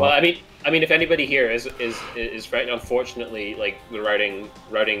like, well. Well, I mean, if anybody here is right, unfortunately, the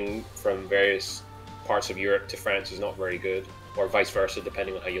routing from various parts of Europe to France is not very good, or vice versa,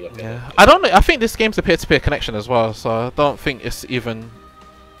 depending on how you look at it. I don't know. I think this game's a peer-to-peer connection as well, so I don't think it's even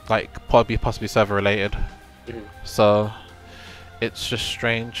possibly server related. So it's just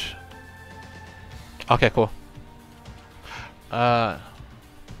strange. Okay, cool. Oh,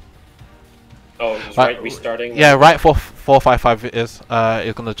 it's right restarting. Yeah, right. 455 is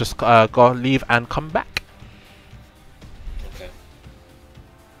gonna just go leave and come back. Okay.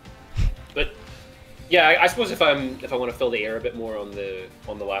 But yeah, I suppose if I want to fill the air a bit more on the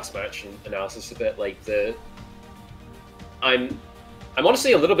last match and analysis a bit, I'm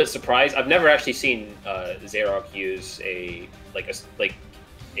honestly a little bit surprised. I've never actually seen Xerox use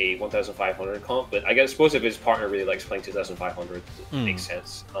a 1500 comp, but I suppose if his partner really likes playing 2500, it makes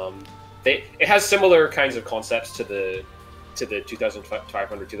sense. It has similar kinds of concepts to the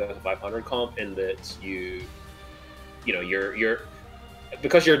 2500 comp in that you're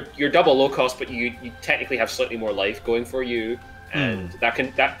because you're double low cost, but you technically have slightly more life going for you, and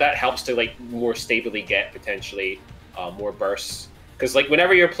that helps to like more stably get potentially more bursts, because like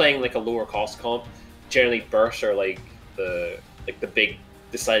whenever you're playing like a lower cost comp, generally bursts are like the big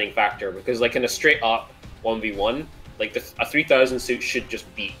deciding factor, because like in a straight up 1v1, like a 3000 suit should just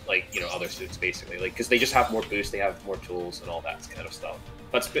beat like other suits basically, like because they just have more boost, they have more tools and all that kind of stuff.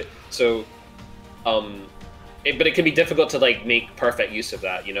 So but it can be difficult to like make perfect use of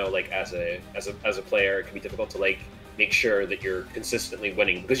that, like as a player, it can be difficult to like make sure that you're consistently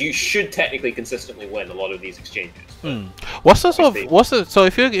winning, because you should technically consistently win a lot of these exchanges. So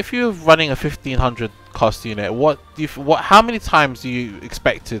if you're running a 1500 cost unit, how many times do you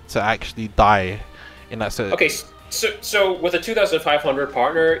expect it to actually die in that set? Okay, so with a 2500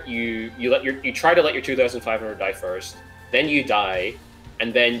 partner, you try to let your 2500 die first, then you die,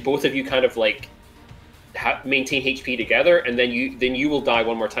 and then both of you kind of like maintain HP together, and then you will die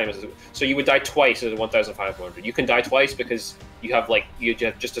one more time. So you would die twice as a 1500. You can die twice because you have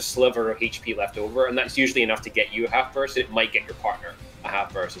just a sliver of HP left over, and that's usually enough to get you a half burst. It might get your partner a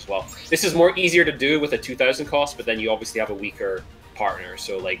half burst as well. This is more easier to do with a 2000 cost, but then you obviously have a weaker partner.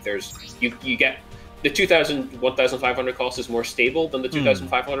 So like you get the 2000 1500 cost is more stable than the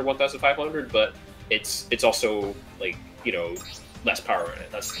 2500 1500, but it's also like less power in it.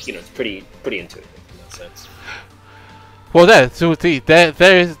 That's it's pretty intuitive. Sense. Well, there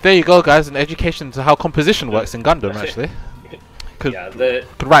you go, guys. An education to how composition works in Gundam. Actually, could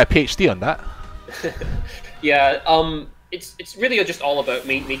write a PhD on that. Yeah, it's really just all about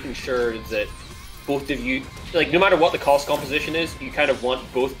making sure that both of you, like no matter what the cost composition is, you kind of want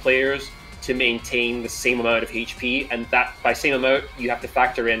both players to maintain the same amount of HP, and that by same amount you have to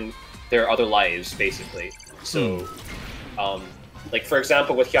factor in their other lives basically. So, like for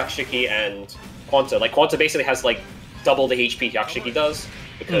example, with Hyakushiki and Quanta, like Quanta basically has like double the HP Hyakushiki does,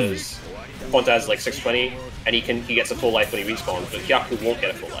 because Quanta has like 620 and he gets a full life when he respawns, but Hyaku won't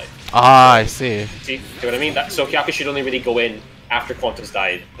get a full life. Ah, I see. See what I mean? So Hyaku should only really go in after Quanta's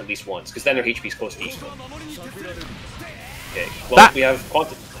died at least once, because then their HP is close to equal. Okay, well we have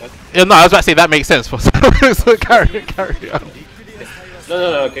Quanta. Yeah, no, I was about to say that makes sense. So carry on.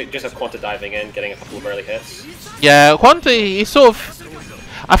 No. Okay, just have Quanta diving in, getting a couple of early hits. Yeah, Quanta, he's sort of.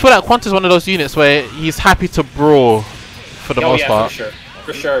 I feel like Quanta's one of those units where he's happy to brawl for the most part.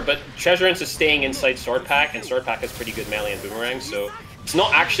 For sure. But Treasurance is staying inside Sword Pack, and Sword Pack has pretty good melee and boomerang, so it's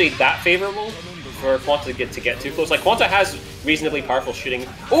not actually that favorable for Quanta to get too close. Like Quanta has reasonably powerful shooting.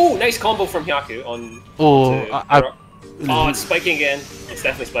 Oh, nice combo from Hyaku on. Oh, it's spiking again. It's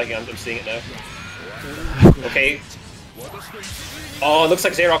definitely spiking. I'm seeing it now. Okay. Oh, it looks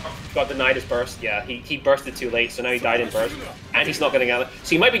like Xerox got denied his burst. Yeah, he bursted too late, so now he died in burst, and he's not getting out.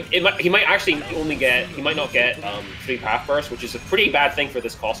 So he might actually only get, he might not get 3 half bursts, which is a pretty bad thing for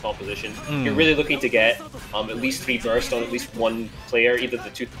this cost composition. You're really looking to get at least 3 bursts on at least one player, either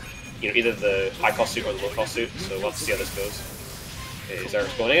either the high cost suit or the low cost suit. So we'll have to see how this goes. Okay,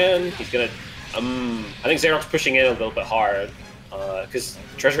 Xerox going in. He's gonna. I think Xerox pushing in a little bit hard because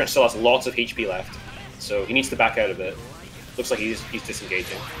Treasure still has lots of HP left, so he needs to back out a bit. Looks like he's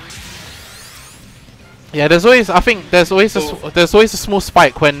disengaging. Yeah, there's always a small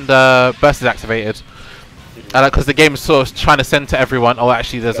spike when the burst is activated, because the game is sort of trying to send to everyone, oh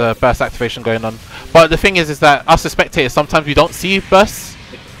actually there's a burst activation going on. But the thing is that us as spectators, sometimes we don't see bursts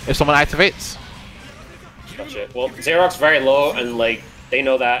if someone activates. Gotcha. Well, Xerox very low, and like they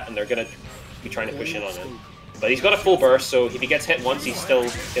know that, and they're gonna be trying to push in on him. But he's got a full burst, so if he gets hit once, he's still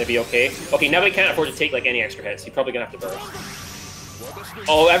gonna be okay. Okay, now he can't afford to take like any extra hits. He's probably gonna have to burst.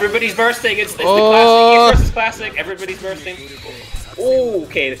 Oh, everybody's bursting! It's the classic versus classic. Everybody's bursting. Oh,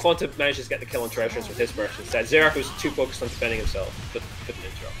 okay. The Quanta manages to get the kill on Treasures with his burst instead. Xerox was too focused on defending himself, but couldn't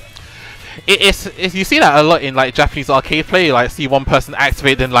interrupt that. You see that a lot in like Japanese arcade play. You like see one person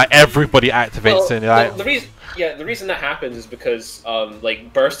activate, and like everybody activates, and like. The reason that happens is because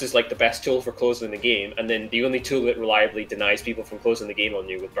like burst is like the best tool for closing the game, and then the only tool that reliably denies people from closing the game on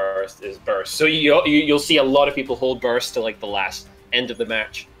you with burst is burst. So you'll see a lot of people hold burst to like the last end of the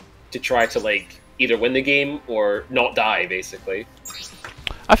match to try to like either win the game or not die, basically.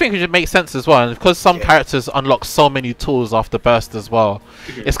 I think it makes sense as well, and because some characters unlock so many tools after burst as well,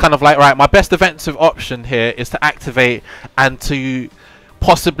 it's kind of like, right, my best defensive option here is to activate and to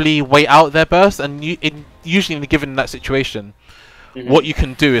possibly wait out their burst, and usually given that situation, what you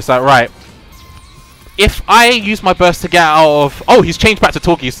can do is like, right, if I use my burst to get out of... Oh, he's changed back to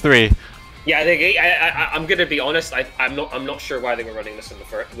Torgi's 3. Yeah, I think I'm gonna be honest. I'm not sure why they were running this in the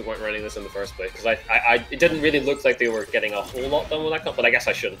first. They weren't running this in the first place because it didn't really look like they were getting a whole lot done with that. But I guess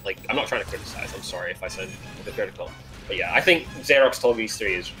I shouldn't. Like, I'm not trying to criticize. I'm sorry if I sound critical. But yeah, I think Xerox Tolgi's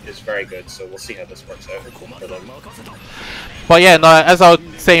 3 is very good. So we'll see how this works out for them. But yeah, no. As I was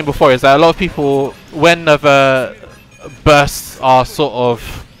saying before, is that a lot of people, whenever bursts are sort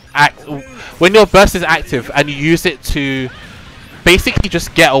of when your burst is active and you use it to basically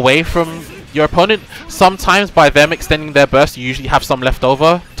just get away from your opponent, sometimes by them extending their burst, you usually have some left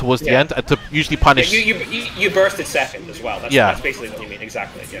over towards the end to usually punish. Yeah, you bursted second as well. That's basically what you mean.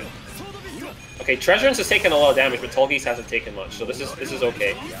 Exactly. Yeah. Okay, Treasurance has taken a lot of damage, but Tolgi's hasn't taken much, so this is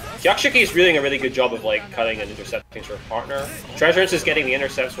okay. Hyakushiki is doing a really good job of like cutting and intercepting her partner. Treasurance is getting the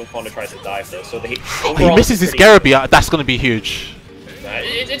intercepts when Konda tries to dive though, so he misses his Garabi. That's going to be huge.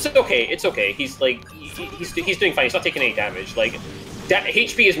 It's okay. It's okay. He's like he's doing fine. He's not taking any damage. Like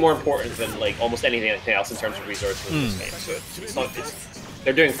HP is more important than like almost anything else in terms of resources in this game. So it's not.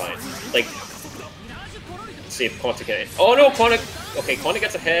 They're doing fine. Like, let's see if Konda can. Oh no, Konda. Okay, Konda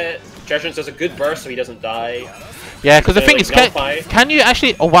gets a hit. Treasurance does a good burst, so he doesn't die. Yeah, because the thing is, can you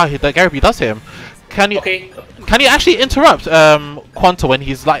actually? Oh wow, the Garabi does hit him. Can you? Okay. Can you actually interrupt Quanta when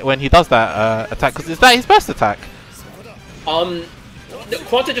he does that attack? Because is that his best attack?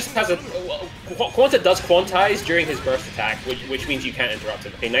 Quanta just has a... Quanta does quantize during his burst attack, which means you can't interrupt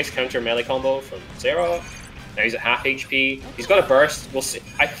him. Okay, nice counter melee combo from Zero. Now he's at half HP. He's got a burst. We'll see.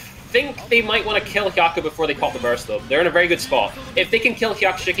 I think they might want to kill Hyaku before they pop the burst, though. They're in a very good spot. If they can kill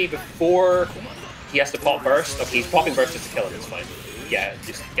Hyakushiki before he has to pop burst... Okay, he's popping burst just to kill him. It's fine. Yeah,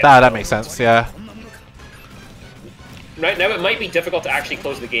 just... That makes sense, yeah. Right now, it might be difficult to actually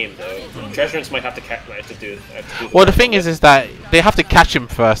close the game, though. Treasurance might have to do well, the thing is that they have to catch him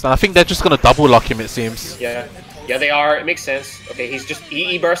first, and I think they're just going to double lock him, it seems. Yeah, they are. It makes sense. Okay, he's just...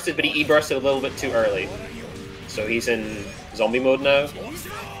 He E-bursted, but he E-bursted a little bit too early. So he's in zombie mode now.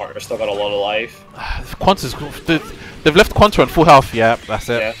 Partner's still got a lot of life. They've left Quanta on full health, yeah, that's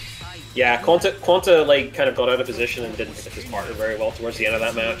it. Yeah, Quanta like kind of got out of position and didn't hit his partner very well towards the end of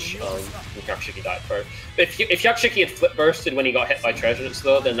that match. Hyakushiki died first. If Hyakushiki had flip bursted when he got hit by Treasurance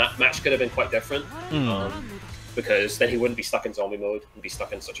though, then that match could have been quite different. Because then he wouldn't be stuck in zombie mode and be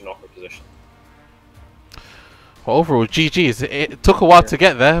stuck in such an awkward position. Well, overall, GG's. It took a while to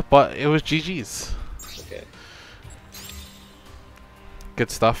get there, but it was GG's. Okay. Good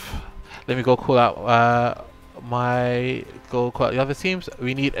stuff. Let me go call out the other teams.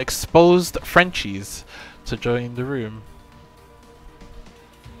 We need exposed Frenchies to join the room.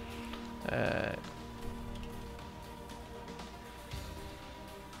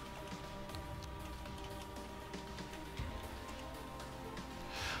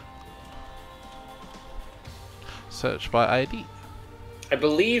 Search by ID. I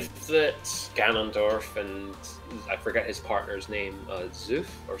believe that Ganondorf and I forget his partner's name, Zuf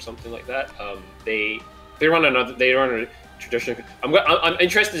or something like that. They run a traditional. I'm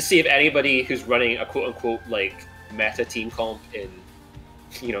interested to see if anybody who's running a quote unquote like meta team comp in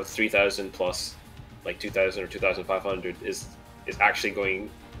 3,000 plus like 2,000 or 2,500 is actually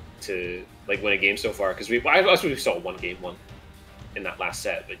going to like win a game so far, because we saw one game won in that last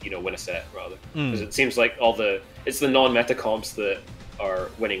set, but win a set rather, because it seems like it's the non-meta comps that are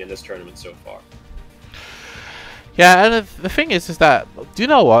winning in this tournament so far. Yeah, and the thing is that, do you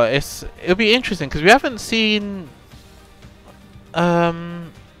know what? It'll be interesting because we haven't seen.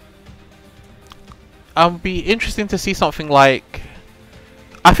 It'll be interesting to see something like.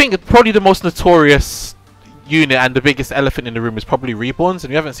 I think probably the most notorious unit and the biggest elephant in the room is probably Reborns, and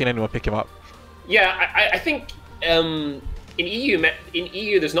we haven't seen anyone pick him up. Yeah, I think in EU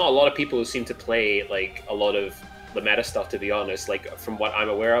there's not a lot of people who seem to play like a lot of the meta stuff, to be honest. Like, from what I'm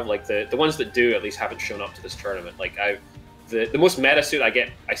aware of, like the ones that do at least haven't shown up to this tournament. Like the most meta suit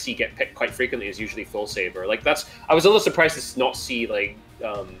I see get picked quite frequently is usually Full Saber. Like I was a little surprised to not see like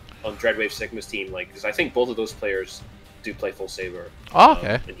on Dreadwave Sigma's team, like, because I think both of those players do play Full Saber. Oh,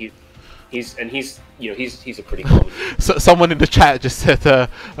 okay. And he's a pretty common. So someone in the chat just said the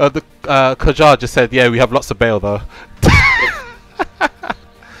Kajar just said, yeah, we have lots of bail though.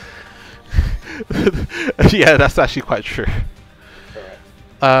 Yeah, that's actually quite true.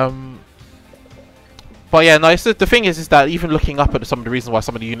 But yeah, no. The thing is that even looking up at some of the reasons why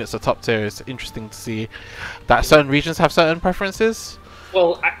some of the units are top tier, is interesting to see that certain regions have certain preferences.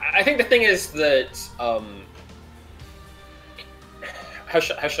 Well, I think the thing is that how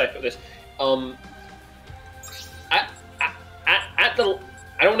should I put this? At the,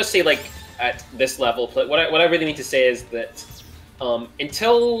 I don't want to say like at this level, but what I really mean to say is that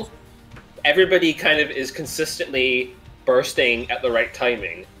until everybody kind of is consistently bursting at the right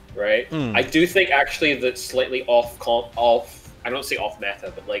timing, right? I do think actually that slightly off I don't say off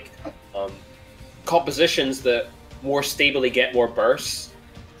meta, but like compositions that more stably get more bursts,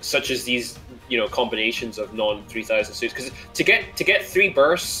 such as these, you know, combinations of non 3000 suits, because to get 3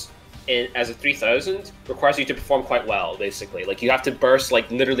 bursts in as a 3000 requires you to perform quite well, basically. Like, you have to burst like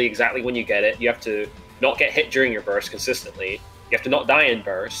literally exactly when you get it. You have to not get hit during your burst consistently. You have to not die in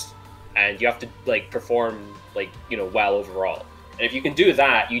burst, and you have to like perform like, you know, well overall. And if you can do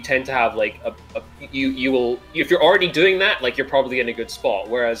that, you tend to have like you will, if you're already doing that, like, you're probably in a good spot.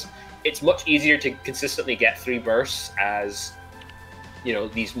 Whereas it's much easier to consistently get 3 bursts as, you know,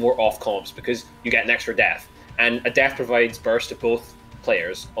 these more off comps, because you get an extra death, and a death provides burst to both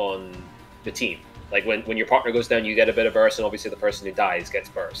players on the team. Like, when your partner goes down, you get a bit of burst, and obviously the person who dies gets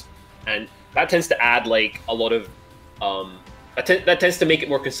burst, and that tends to add like a lot of that tends to make it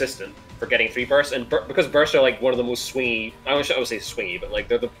more consistent for getting 3 bursts. And because bursts are like one of the most swingy, I would say swingy, but like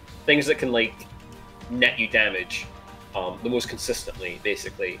they're the things that can like net you damage the most consistently,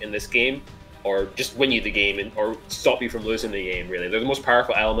 basically, in this game, or just win you the game or stop you from losing the game. Really, they're the most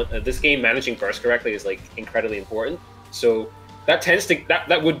powerful element of this game. Managing burst correctly is like incredibly important. So that tends to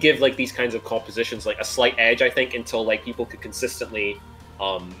that would give like these kinds of compositions like a slight edge, I think, until like people could consistently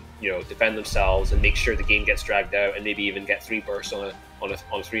you know, defend themselves and make sure the game gets dragged out, and maybe even get 3 bursts on a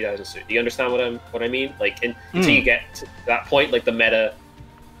 3000 suit. Do you understand what I mean? Like, until you get to that point, like, the meta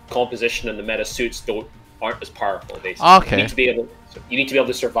composition and the meta suits aren't as powerful, basically. Okay. You need to be able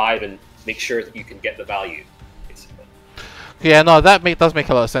to survive and make sure that you can get the value, basically. Yeah, no, that does make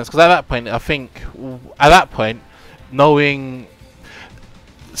a lot of sense, because at that point, I think, knowing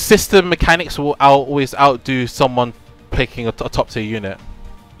system mechanics will always outdo someone picking a top tier unit.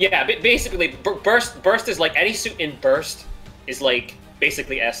 Yeah, basically, burst is like any suit in burst is like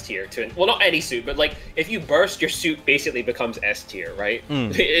basically S tier. Well, not any suit, but like if you burst, your suit basically becomes S tier, right?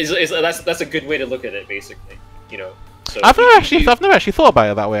 That's a good way to look at it, basically. You know. So I've never actually thought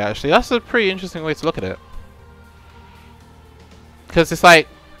about it that way. Actually, that's a pretty interesting way to look at it. Because it's like,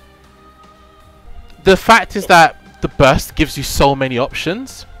 the fact is that the burst gives you so many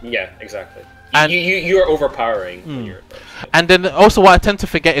options. Yeah, exactly. And you are overpowering when you're. And then also what I tend to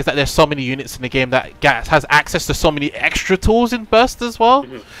forget is that there's so many units in the game that has access to so many extra tools in burst as well.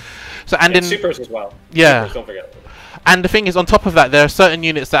 So and then supers as well. Yeah. Supers, don't forget. And the thing is, on top of that, there are certain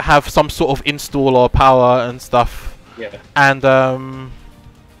units that have some sort of install or power and stuff. Yeah. And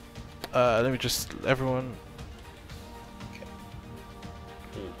let me just everyone.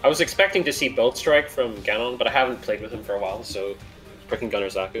 I was expecting to see Build Strike from Ganon, but I haven't played with him for a while, so freaking Gunner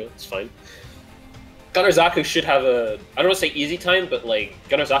Zaku, it's fine. Gunner Zaku should have I don't want to say easy time, but like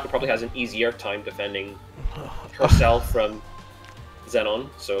Gunner Zaku probably has an easier time defending herself from Zenon,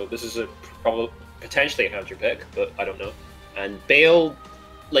 so this is probably potentially a counter pick, but I don't know. And Bale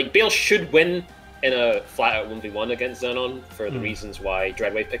should win in a flat-out 1v1 against Zenon for the reasons why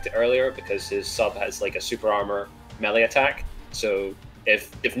Dreadwave picked it earlier, because his sub has like a super armor melee attack, so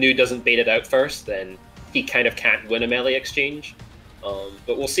if Nu doesn't bait it out first, then he kind of can't win a melee exchange.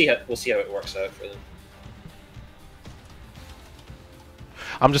 But we'll see how it works out for them.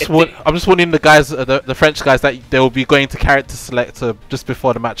 I'm just warning the guys, the French guys, that they will be going to character select just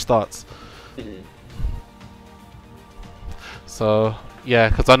before the match starts. So yeah,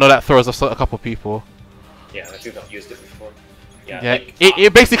 because I know that throws off a couple of people. Yeah, I've not used it before. Yeah, yeah, like,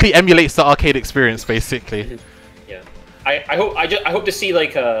 it basically emulates the arcade experience, basically. Yeah, I hope to see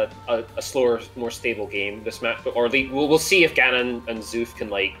like a slower, more stable game this match, or we'll see if Ganon and Zoof can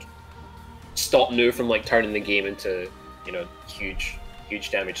like stop Nu from like turning the game into, you know, huge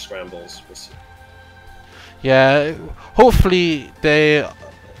damage scrambles. We'll see. Yeah, hopefully it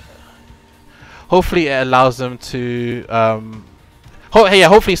allows them to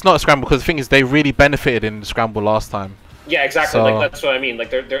hopefully it's not a scramble, because the thing is, they really benefited in the scramble last time. Yeah, exactly. So, like that's what I mean. Like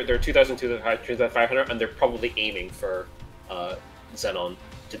they're 2,500, and they're probably aiming for Zenon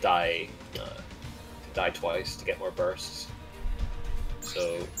to die twice to get more bursts.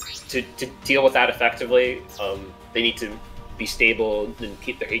 So to deal with that effectively, they need to be stable and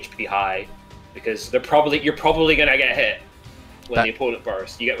keep their HP high, because you're probably gonna get hit when the opponent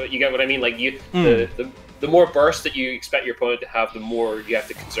bursts. You get what I mean? Like the more bursts that you expect your opponent to have, the more you have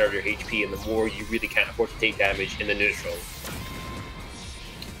to conserve your HP, and the more you really can't afford to take damage in the neutral.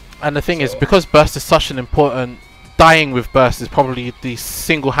 And the thing is, because burst is such an important, dying with burst is probably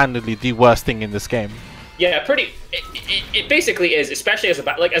single-handedly the worst thing in this game. Yeah, it basically is, especially as a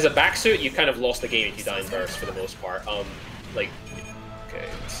backsuit, you kind of lost the game if you die in burst for the most part. Okay,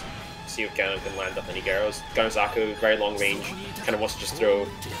 let's See if Ganon can land up any Gyros. Ganazaku, very long range, kind of wants to just throw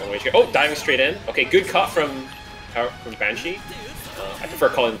long range. Oh, diving straight in. Okay, good cut from Banshee. I prefer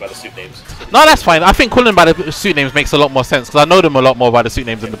calling them by the suit names. No, that's fine. I think calling them by the suit names makes a lot more sense because I know them a lot more by the suit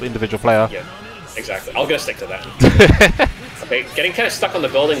names than the individual player. Yeah, exactly. I'm gonna stick to that. Okay, getting kind of stuck on the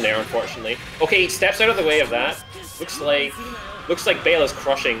building there, unfortunately. Okay, he steps out of the way of that. Looks like Bale is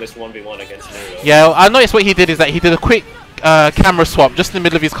crushing this 1v1 against Nero. Yeah, I noticed what he did is that he did a quick camera swap just in the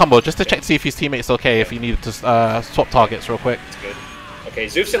middle of his combo, just to check to see if his teammate's okay, if he needed to swap targets real quick. That's good. Okay,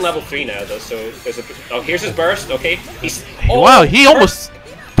 Zoof's in level 3 now, though, so there's a... Oh, here's his burst, okay. Wow, he almost...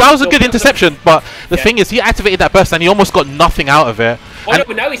 That was a good interception, but the thing is, he activated that burst and he almost got nothing out of it. Oh no,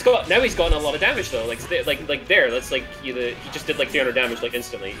 but now he's gotten a lot of damage though. Like there, that's like he just did like 300 damage like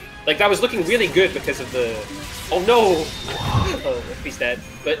instantly. Like that was looking really good because of the. Oh no! Oh, he's dead.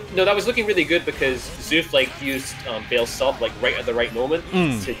 But no, that was looking really good because Zoof like used Bale's sub like right at the right moment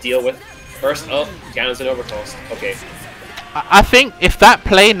to deal with burst. Oh, Ganon's an overcost. Okay. I think if that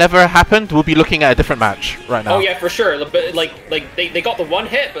play never happened, we'll be looking at a different match right now. Oh yeah, for sure. But like they got the one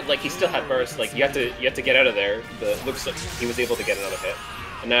hit, but like he still had burst. Like you have to get out of there. But looks like he was able to get another hit.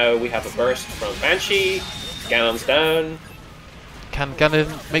 And now we have a burst from Banshee. Ganon's down. Can Ganon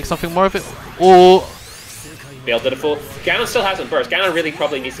make something more of it? Or Bale did a full. Ganon still hasn't burst. Ganon really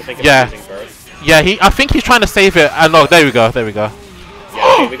probably needs to think about using burst. Yeah, I think he's trying to save it. No, there we go. There we go.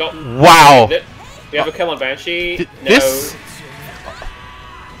 Yeah, okay, we got. Wow. We have a kill on Banshee. This...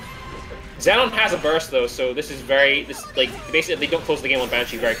 Xenon has a burst though, so this is like basically if they don't close the game on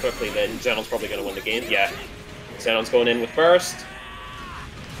Banshee very quickly, then Xenon's probably going to win the game. Yeah, Xenon's going in with burst.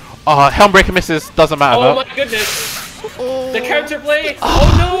 Helmbreaker misses, doesn't matter. Oh my goodness! The counterplay!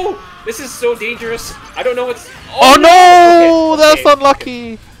 Oh no! This is so dangerous. I don't know what's. Oh no! Okay, That's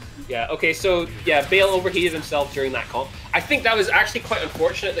unlucky. Yeah. Okay. So yeah, Bale overheated himself during that comp. I think that was actually quite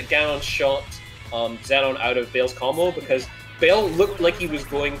unfortunate that Ganon shot Xenon out of Bale's combo because Bale looked like he was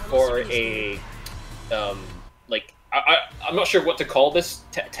going for a like I'm not sure what to call this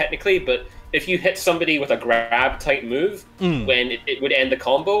technically, but if you hit somebody with a grab type move when it would end the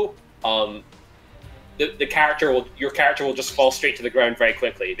combo, your character will just fall straight to the ground very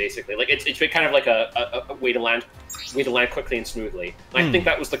quickly. Basically, like it's kind of like a way to land quickly and smoothly. And I think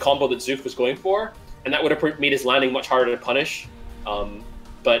that was the combo that Zoof was going for, and that would have made his landing much harder to punish.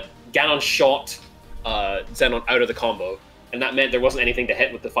 But Ganon shot Xenon out of the combo, and that meant there wasn't anything to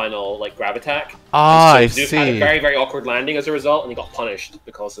hit with the final like grab attack. I Zoof see. had a very, very awkward landing as a result, and he got punished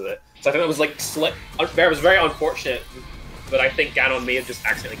because of it. So I think that was like that was very unfortunate, but I think Ganon may have just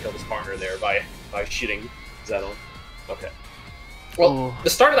accidentally killed his partner there by shooting Xenon. Okay. Well, the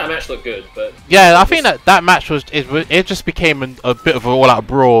start of that match looked good, but yeah, I think that match was it just became a bit of an all-out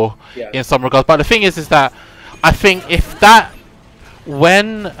brawl in some regards. But the thing is that I think if that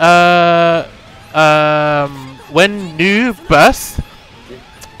when New burst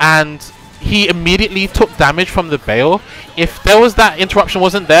and he immediately took damage from the Bale, if there was that interruption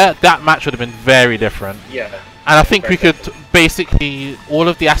wasn't there, that match would have been very different. Yeah. And I think we could basically all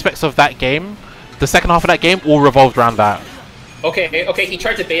of the aspects of that game, the second half of that game, all revolved around that. Okay, he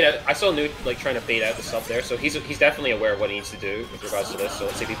tried to bait out. I saw New like trying to bait out the sub there, so he's definitely aware of what he needs to do with regards to this. So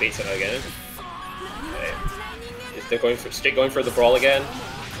let's see if he baits it out again. Okay. If they're going for the brawl again.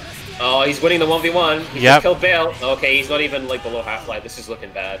 Oh, he's winning the 1v1. He just killed Bale. Okay, he's not even like below half-life. This is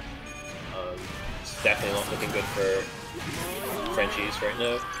looking bad. It's definitely not looking good for Frenchies right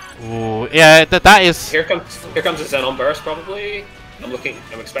now. Ooh, yeah, that is. Here comes a Xenon burst probably. I'm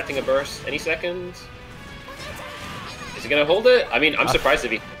expecting a burst any second. Is he gonna hold it? I mean, I'm surprised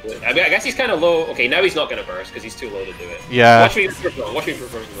if he. I mean, I guess he's kind of low. Okay, now he's not gonna burst because he's too low to do it. Yeah. Watch me prove wrong. Watch me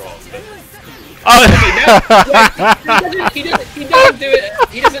prove wrong. Oh. Okay, now, he doesn't do it.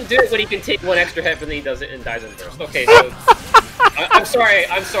 He doesn't do it when he can take one extra hit, and then he does it and dies in burst. Okay, so I'm sorry.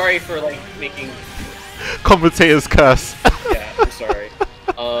 I'm sorry for like making commentator's curse. Yeah, I'm sorry.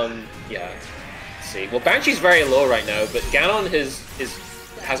 Yeah. Let's see. Well, Banshee's very low right now, but Ganon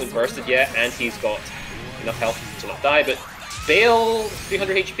hasn't bursted yet, and he's got enough health to not die. But Bale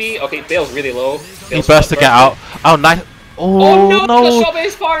 300 HP. Okay, Bale's really low. He burst to get out. Oh, nice. Oh no! The shot by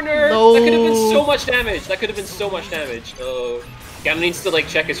his partner. No. That could have been so much damage. That could have been so much damage. Oh, Ganon needs to like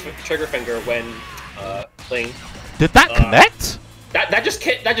check his trigger finger when playing. Did that connect? That just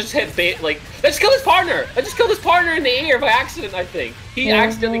hit like that just killed his partner. That just killed his partner in the air by accident. I think he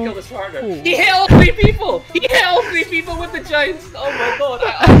accidentally killed his partner. He hit all three people. He hit all three people with the giants. Oh my god!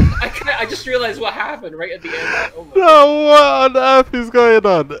 I just realized what happened right at the end. Oh my no, what on earth is going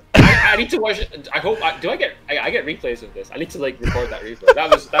on? I need to watch. I hope. I get replays of this. I need to like record that replay.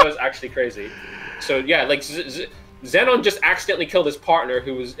 That was actually crazy. So yeah, like Xenon just accidentally killed his partner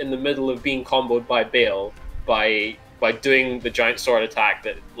who was in the middle of being comboed by Bale by doing the giant sword attack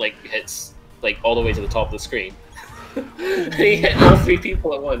that like hits like all the way to the top of the screen. And he hit all 3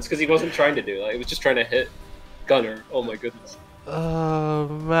 people at once because he wasn't trying to do that. He was just trying to hit Gunner. Oh my goodness. Oh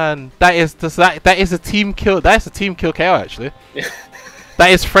man, that is a team kill. That is a team kill KO actually.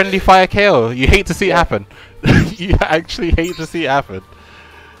 That is friendly fire KO. You hate to see it happen. You actually hate to see it happen.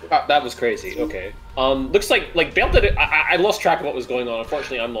 That was crazy. Okay. Looks like Bale did it. I lost track of what was going on.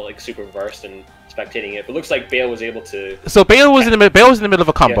 Unfortunately, I'm not like super versed in spectating it. But it looks like Bale was able to. So Bale was in the middle of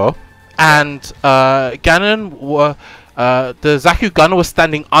a combo, and Ganon the Zaku Gunner was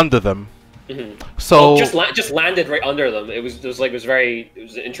standing under them. So well, just landed right under them. It was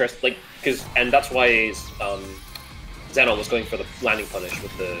interesting, like and that's why Xenon was going for the landing punish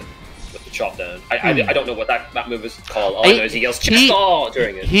with the chop down. I don't know what that move is called. All I know is he yells "Chest!"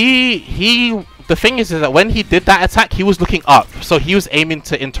 during it. The thing is that when he did that attack, he was looking up, so he was aiming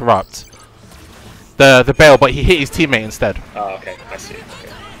to interrupt the Bale, but he hit his teammate instead. Oh, okay, I see. Okay.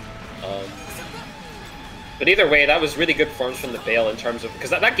 But either way, that was really good performance from the Bale in terms of because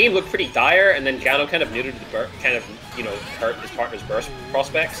that game looked pretty dire, and then Gano kind of neutered hurt his partner's burst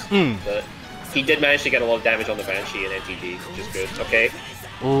prospects. But he did manage to get a lot of damage on the Banshee and NTD, which is good. Okay.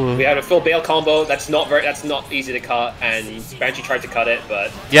 Ooh. We had a full Bale combo. That's not easy to cut, and Banshee tried to cut it,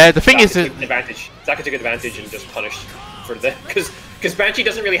 but yeah, the thing is, Zaka took advantage and just punished for the because Banshee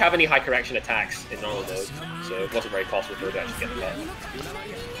doesn't really have any high correction attacks in normal mode, so it wasn't very possible for her to actually get the cut.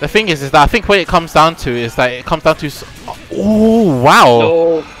 The thing is that I think what it comes down to is that it comes down to oh wow.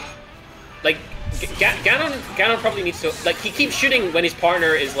 So, like Ganon probably needs to he keeps shooting when his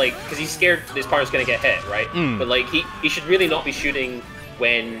partner is like because he's scared his partner's gonna get hit, right? But like he should really not be shooting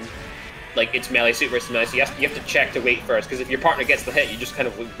when like it's melee suit versus melee. So you have to check to wait first because if your partner gets the hit, you just kind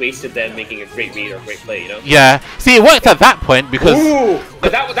of wasted them making a great read or a great play, you know? Yeah. See, it worked at that point because. Ooh!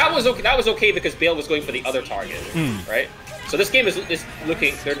 But that was okay. That was okay because Bale was going for the other target, right? So this game is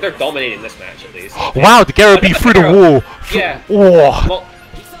looking. They're dominating this match at least. Wow, the Gyro beat through the wall. Yeah. Oh. Well,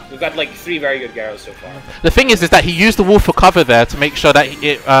 we've got like 3 very good Gyros so far. The thing is that he used the wall for cover there to make sure that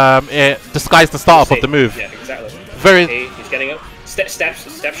it disguised the startup of the move. Yeah, exactly. Very. Okay, he's getting up. Step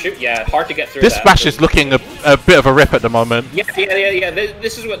shoot. Yeah, hard to get through. This match is looking a bit of a rip at the moment. Yeah.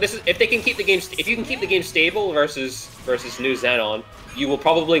 This is if they can keep the game. If you can keep the game stable versus New Xenon, you will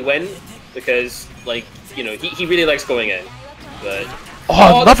probably win because like he really likes going in. But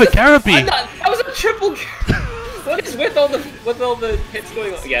another Garaby! That was a triple. What is with all the hits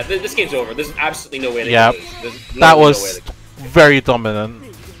going on? Yeah, this game's over. There's absolutely no way to lose. That was very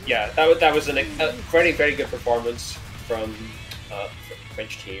dominant. Yeah, that was a very very good performance from the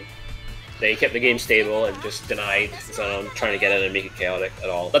French team. They kept the game stable and just denied Xenon trying to get in and make it chaotic at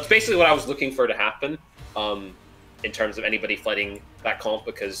all. That's basically what I was looking for to happen in terms of anybody fighting that comp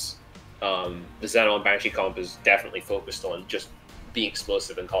because the Xenon Banshee comp is definitely focused on just being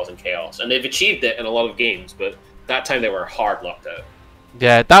explosive and causing chaos. And they've achieved it in a lot of games, but that time they were hard locked out.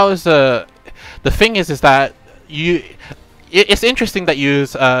 Yeah, that was the thing is that it's interesting that you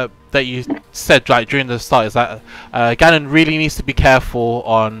said like during the start is that Ganon really needs to be careful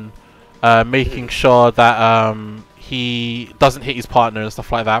on making sure that he doesn't hit his partner and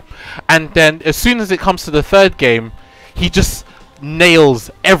stuff like that. And then as soon as it comes to the third game, he just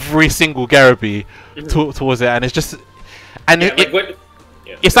nails every single Garaby towards it, and it's just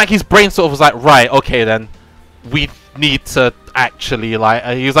it's like his brain sort of was like, right, okay, then we need to actually he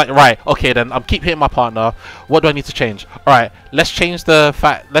was like, right, okay, then I'm keep hitting my partner. What do I need to change? All right, let's change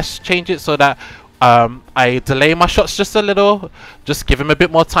it so that I delay my shots just a little, just give him a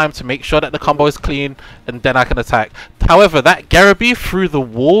bit more time to make sure that the combo is clean, and then I can attack. However, that Garaby through the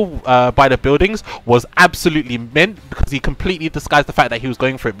wall by the buildings was absolutely mint because he completely disguised the fact that he was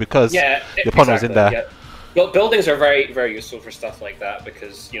going for it because the opponent was in there. Yeah. Well, buildings are very, very useful for stuff like that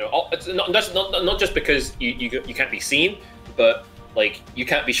because it's not just because you can't be seen, but like you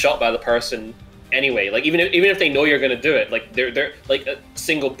can't be shot by the person anyway. Like even if they know you're going to do it, like they're like a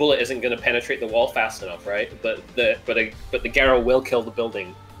single bullet isn't going to penetrate the wall fast enough, right? But the Garo will kill the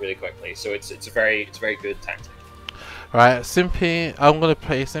building really quickly. So it's a very good tactic. All right, Simping. I'm going to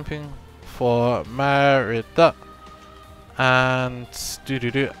play Simping for Merida. And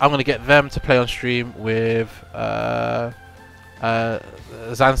I'm gonna get them to play on stream with Zans.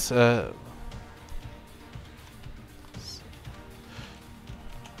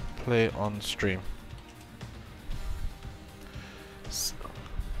 Play on stream.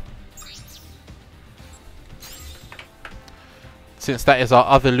 Since that is our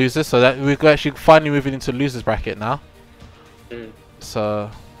other loser, so that we're actually finally moving into losers bracket now.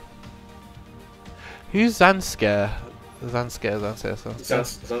 So. Who's Zanskar? Zanskar.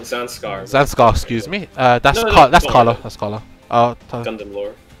 Zanskar. Zanskar, excuse me. That's No, That's don't Carlo. worry. That's Carlo. Oh, Gundam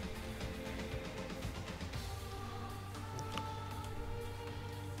lore.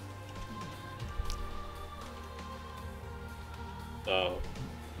 Oh,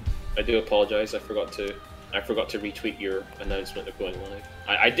 I do apologize. I forgot to retweet your announcement of going live.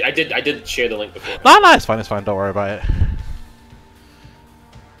 I did share the link before. no, it's fine. It's fine. Don't worry about it.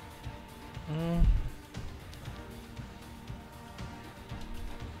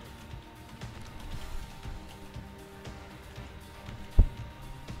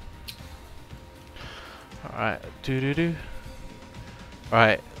 Alright,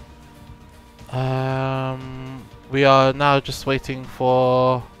 Right. We are now just waiting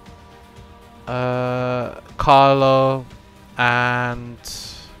for Carlo and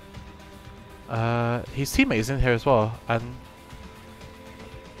his teammate is in here as well, and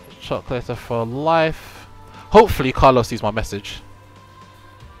Chocolator for life. Hopefully Carlo sees my message.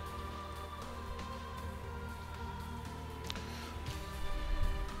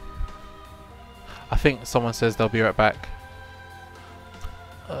 I think someone says they'll be right back.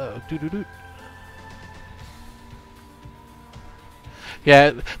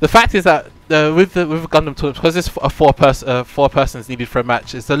 Yeah, the fact is that with Gundam tournaments, because it's a four persons needed for a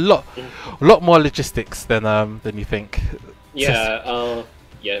match, it's a lot more logistics than you think. Yeah,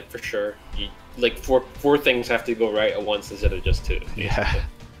 yeah, for sure. Like four things have to go right at once instead of just two. Yeah,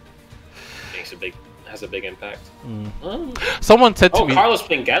 has a big impact. Someone said to me, Carlos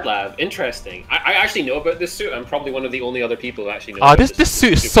playing Gadlav. Interesting. I actually know about this suit. I'm probably one of the only other people who actually know. Oh, this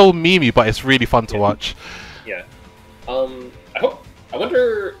suit is so memey, but it's really fun to watch. Yeah. I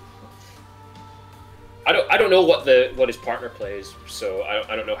wonder. I don't know what his partner plays, so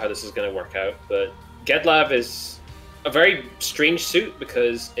I don't know how this is going to work out. But Gadlav is a very strange suit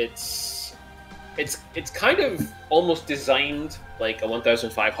because it's kind of almost designed like a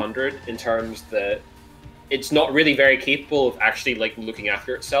 1500 in terms that it's not really very capable of actually like looking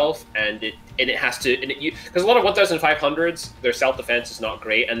after itself, and it has to, because a lot of 1500s, their self-defense is not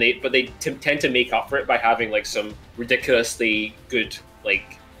great, and they tend to make up for it by having like some ridiculously good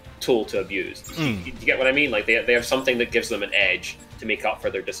like tool to abuse. Do you get what I mean? Like they have something that gives them an edge to make up for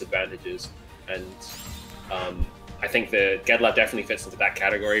their disadvantages, and I think the Gadlav definitely fits into that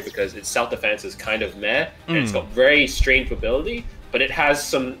category because its self-defense is kind of meh, and it's got very strange mobility, but it has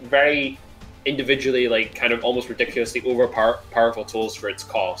some very individually like kind of almost ridiculously powerful tools for its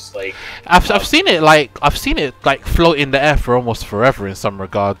cost. Like I've seen it like float in the air for almost forever in some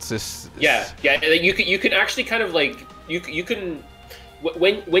regards. Yeah. You can actually kind of like you can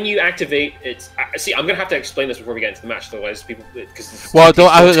when you activate it. See, I'm gonna have to explain this before we get into the match, otherwise people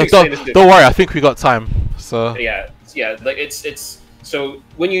don't worry. I think we got time. So yeah. Like it's so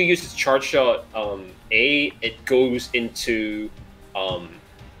when you use its charge shot, it goes into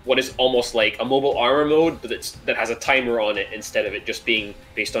what is almost like a mobile armor mode, but that has a timer on it instead of it just being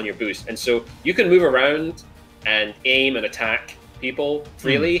based on your boost. And so you can move around and aim and attack people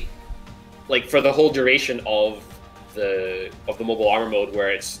freely, like for the whole duration of the mobile armor mode,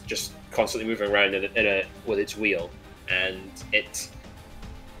 where it's just constantly moving around with its wheel, and it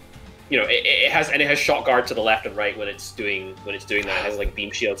has shot guard to the left and right when it's doing that. It has like beam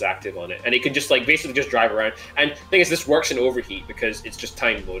shields active on it, and it can just like basically just drive around. And the thing is, this works in overheat because it's just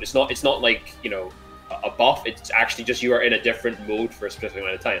time mode. It's not like a buff. It's actually just you are in a different mode for a specific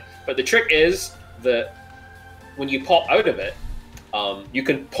amount of time. But the trick is that when you pop out of it, you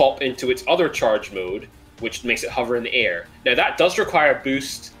can pop into its other charge mode, which makes it hover in the air. Now that does require a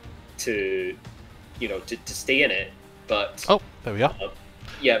boost to stay in it, but there we are.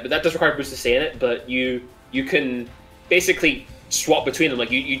 Yeah, but that does require a boost to stay in it. But you can basically swap between them. Like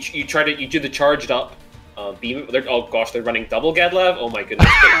you do the charged up B move. Oh gosh, they're running double Gadlav. Oh my goodness!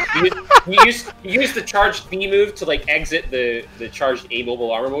 you use the charged B move to like exit the charged A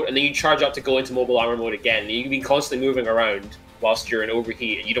mobile armor mode, and then you charge up to go into mobile armor mode again. And you can be constantly moving around whilst you're in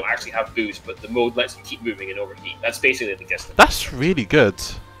overheat, and you don't actually have boost, but the mode lets you keep moving in overheat. That's basically the gist of it. That's really good.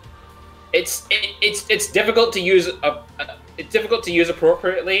 It's difficult to use it's difficult to use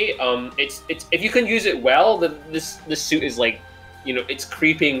appropriately. It's if you can use it well, then this suit is like, it's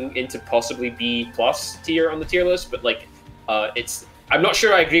creeping into possibly B+ tier on the tier list. But like, I'm not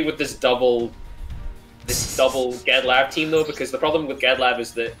sure I agree with this double Gadlav team though, because the problem with Gadlav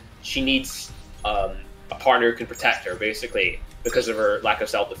is that she needs a partner who can protect her basically because of her lack of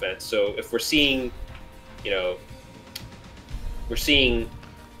self-defense. So if we're seeing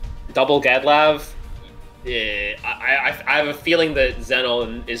double Gadlav, I have a feeling that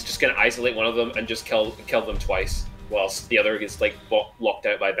Xenon is just going to isolate one of them and just kill them twice, whilst the other gets like locked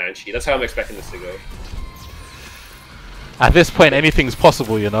out by Banshee. That's how I'm expecting this to go. At this point, anything's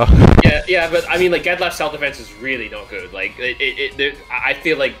possible, you know. Yeah, but I mean, like Gedlav's self defense is really not good. Like, I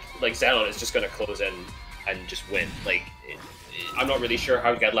feel like Xenon is just gonna close in and just win. Like, I'm not really sure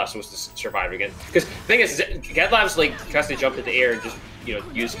how Gedlav's supposed to survive again. Because the thing is, Gedlav's like has to jump into the air and just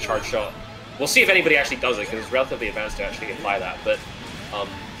use charge shot. We'll see if anybody actually does it because it's relatively advanced to actually apply that. But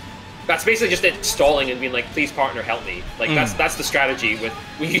that's basically just it stalling and being like, please partner, help me. Like that's the strategy with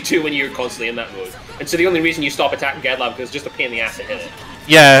you two when you're constantly in that mode. And so the only reason you stop attacking Gedlav because it's just a pain in the ass to hit it.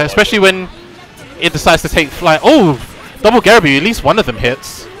 Yeah, especially when it decides to take flight. Oh, double Garaby, at least one of them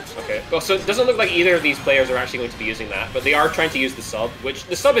hits. Okay. Well, so it doesn't look like either of these players are actually going to be using that, but they are trying to use the sub, which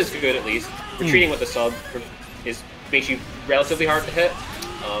the sub is good at least. Retreating with the sub makes you relatively hard to hit.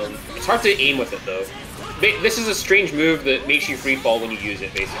 It's hard to aim with it though. This is a strange move that makes you free fall when you use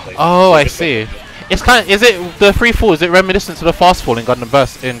it, basically. Oh, I see. It's kind of, is it the free fall? Is it reminiscent to the fast fall in Gundam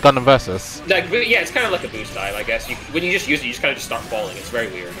Versus? Like, yeah, it's kind of like a boost dive, I guess. When you just use it, you just kind of just start falling. It's very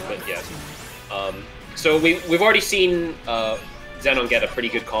weird, but yes. So we've already seen Xenon get a pretty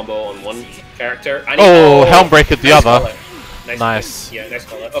good combo on one character. Oh, Helmbreaker the other. Nice. Yeah, nice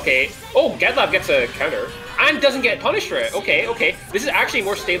call. Okay. Oh, Gedlav gets a counter and doesn't get punished for it. Okay. This is actually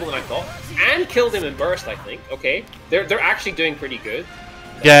more stable than I thought. And killed him in burst, I think. Okay. They're actually doing pretty good.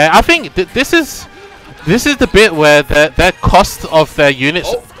 Yeah, I think this is the bit where their cost of their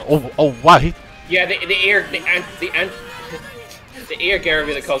units. Oh wow. Yeah, the air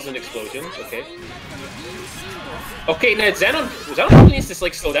Garaby that causes an explosion. Okay. Okay, now Xenon probably needs to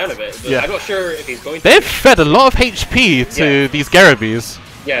like slow down a bit, but I'm not sure if he's going to. They've fed a lot of HP to these Garabys.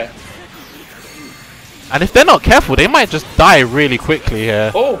 Yeah. And if they're not careful, they might just die really quickly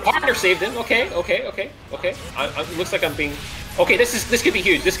here. Oh, partner saved him. Okay. Looks like I'm being. Okay, this could be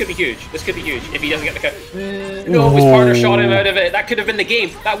huge. This could be huge if he doesn't get the cut. No, his partner shot him out of it. That could have been the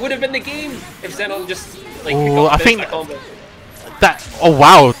game. That would have been the game if Xenon just like. I think that. Oh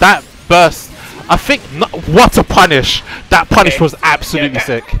wow, that burst. I think what a punish! That punish was absolutely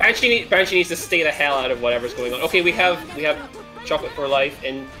sick. Banshee needs to stay the hell out of whatever's going on. Okay, we have Chocolate for Life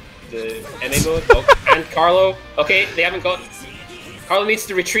in the MA mode, and Carlo. Okay, they haven't got. Carlo needs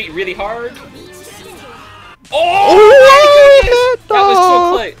to retreat really hard. Oh my goodness! That was so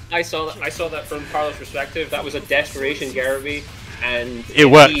close. I saw that from Carlo's perspective. That was a desperation Garaby, and it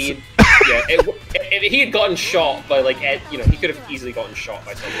worked. If he had gotten shot by like he could have easily gotten shot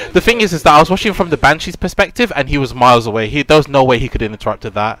by someone. The thing is that I was watching from the Banshee's perspective, and he was miles away. There was no way he could have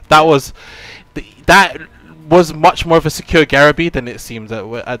interrupted that. That was much more of a secure Garaby than it seemed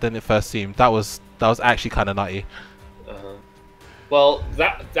than it first seemed. That was actually kind of nutty. Well,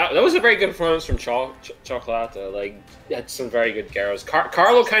 that was a very good performance from Chocolata. Like, had some very good Garros.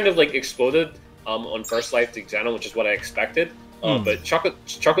 Carlo kind of like exploded on first life to Xenon, which is what I expected. But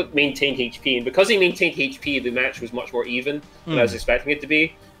Chocolate maintained HP, and because he maintained HP, the match was much more even than I was expecting it to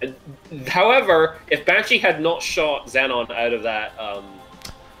be. And, however, if Banshee had not shot Xenon out of that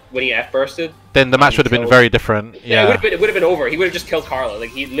when he F-bursted, then the match would have been very different. Yeah, it would have been over. He would have just killed Carlo.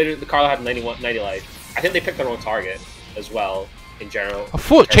 Like Carlo had 90 life. I think they picked the wrong target as well in general. I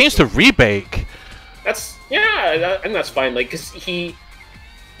thought it changed to Rebake. I think that's fine. Like, because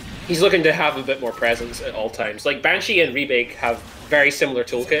he's looking to have a bit more presence at all times. Like, Banshee and Rebake have very similar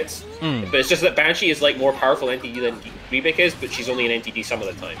toolkits, but it's just that Banshee is like more powerful NTD than Rebake is, but she's only an NTD some of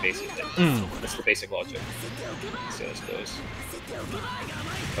the time, basically. That's the basic logic. So this goes.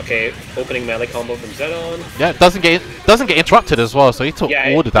 Okay, opening melee combo from Xenon. Yeah, it doesn't get interrupted as well, so he took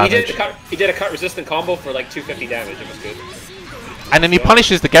all the damage. He did a cut resistant combo for like 250 damage. It was good. And then he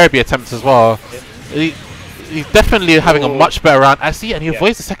punishes the Garaby attempts as well. Yeah. He's definitely having a much better round. I see, and he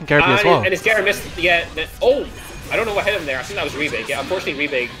avoids the second Garaby as well. And his Garaby missed. I don't know what hit him there. I think that was Rebake. Yeah, unfortunately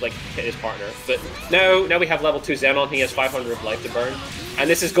Rebake like hit his partner. But now we have level 2 Xenon. He has 500 life to burn, and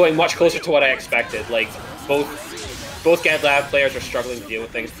this is going much closer to what I expected. Like both Gedlav players are struggling to deal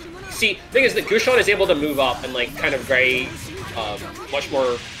with things. See, the thing is that Gushon is able to move up and like kind of very much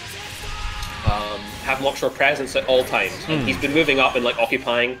more. Have much more presence at all times. He's been moving up and like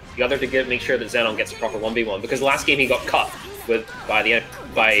occupying the other to make sure that Xenon gets a proper 1v1, because last game he got cut by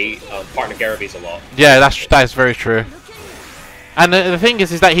partner Garabys a lot. Yeah, that is very true. And the thing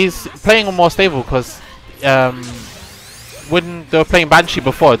is that he's playing more stable because when they were playing Banshee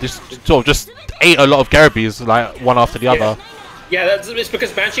before, they sort of just ate a lot of Garabys like one after the other. Yeah, it's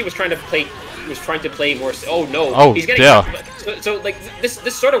because Banshee was trying to play more. Oh no! Oh, he's getting yeah. So like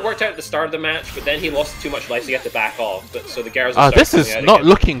this sort of worked out at the start of the match, but then he lost too much life, so he had to back off. But so the Garros. This is not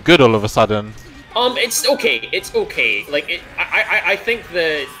looking good all of a sudden. It's okay. It's okay. Like I think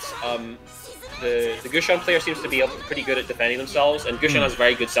that the Gushon player seems to be pretty good at defending themselves, and Gushon has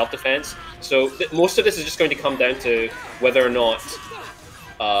very good self-defense. So most of this is just going to come down to whether or not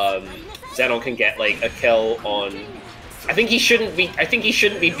Xenon can get like a kill on. I think he shouldn't be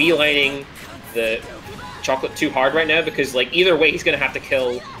beelining the chocolate too hard right now, because like either way he's going to have to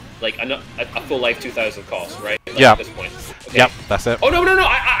kill like a full life 2000 cost, right? Like, yeah. At this point. Okay. Yep, that's it. Oh no!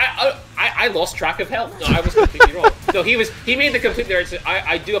 I lost track of health. No, I was completely wrong. No, he made the complete right.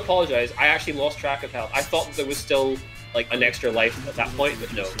 I do apologize. I actually lost track of health. I thought there was still like an extra life at that point,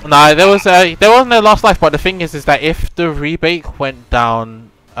 but no. No, there wasn't no last life. But the thing is that if the rebake went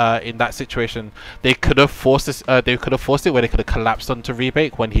down in that situation, they could have forced this. They could have forced it where they could have collapsed onto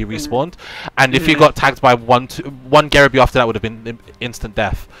rebake when he respawned, and if he got tagged by one Garaby after that, would have been instant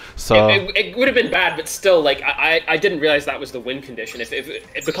death. So it would have been bad, but still, like I didn't realize that was the win condition.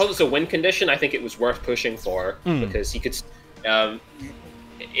 If because it's a win condition, I think it was worth pushing for, because he could,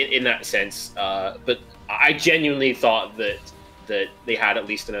 in that sense. But I genuinely thought that they had at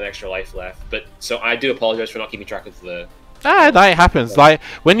least an extra life left. But so I do apologize for not keeping track of the. That happens. Like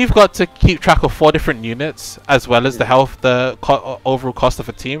when you've got to keep track of 4 different units as well as the health, the overall cost of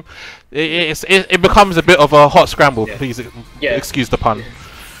a team, it becomes a bit of a hot scramble. Yeah. Please excuse the pun.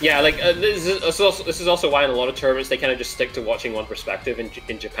 Yeah, like this is also why in a lot of tournaments they kind of just stick to watching one perspective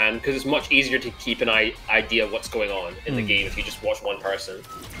in Japan, because it's much easier to keep an idea of what's going on in the game if you just watch one person.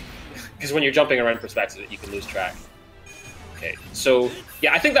 Because when you're jumping around perspective, you can lose track. Okay, so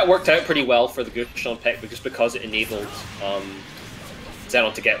yeah, I think that worked out pretty well for the Gushon pick, just because it enabled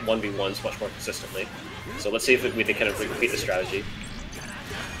Xenon to get 1v1s much more consistently. So let's see if they kind of repeat the strategy.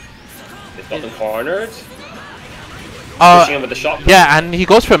 They've got them cornered. Pushing him with the shotgun. Yeah, and he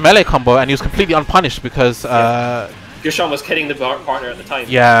goes for a melee combo, and he was completely unpunished because Gushon was hitting the partner at the time.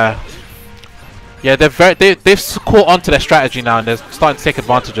 Yeah, yeah, they've caught on to their strategy now, and they're starting to take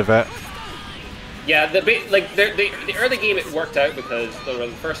advantage of it. Yeah, the early game it worked out because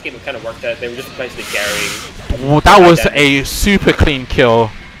the first game it kind of worked out. They were just basically carrying. Well, that was a super clean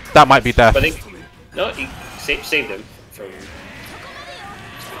kill. That might be death. But no, he saved him from.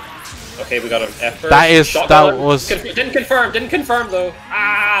 Okay, we got an effort. That was. Didn't confirm though.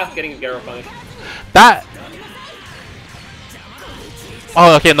 Getting Garo punished. That.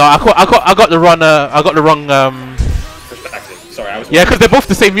 Oh, okay. No, I got the wrong. Perspective. Sorry, I was. Yeah, because they're both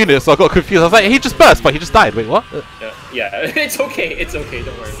the same unit, so I got confused. I was like, he just burst, but he just died. Wait, what? Yeah, it's okay. It's okay.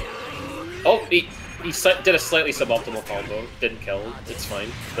 Don't worry. Oh, he did a slightly suboptimal combo. Didn't kill. It's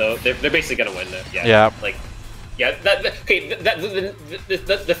fine. So they're basically gonna win it. Yeah. Yeah. Like. Yeah,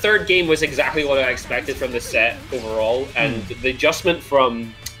 the third game was exactly what I expected from the set overall, and the adjustment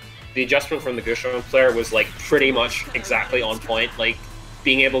from the Gushon player was like pretty much exactly on point. Like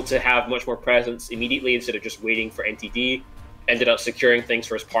being able to have much more presence immediately instead of just waiting for NTD, ended up securing things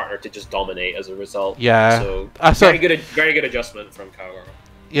for his partner to just dominate as a result. Yeah, so very good adjustment from Kawara.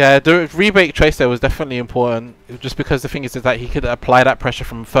 Yeah, the rebake trace there was definitely important, just because the thing is that he could apply that pressure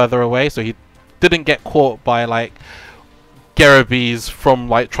from further away, so he didn't get caught by like Garabys from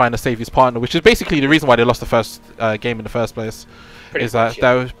like trying to save his partner, which is basically the reason why they lost the first game in the first place.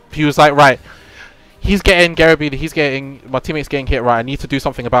 He was like, right, he's getting Garaby, my teammate's getting hit, right, I need to do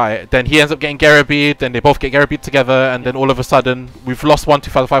something about it. Then he ends up getting Garaby, then they both get Garaby together, and then all of a sudden we've lost one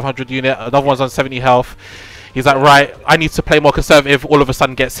 2500 unit, another one's on 70 health. He's like, right, I need to play more conservative. All of a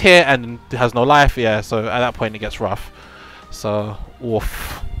sudden gets hit and has no life. Yeah, so at that point it gets rough. So,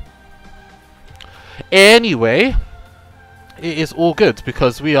 oof. Anyway, it is all good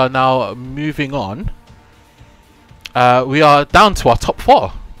because we are now moving on. We are down to our top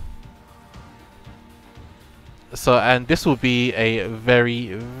 4. So, and this will be a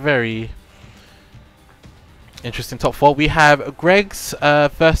very, very interesting top 4. We have Greg's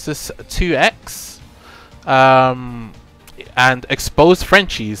versus 2X, and Exposed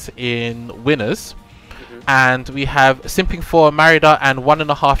Frenchies in winners. And we have Simping for Marida and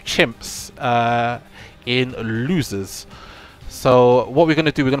 1.5 Chimps in losers. So what we're going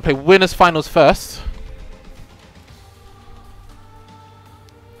to do, we're going to play winners finals first.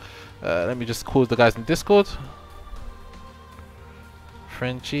 Let me just call the guys in Discord.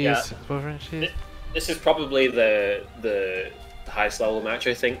 Frenchies. Yeah. Frenchies. This is probably the highest level match,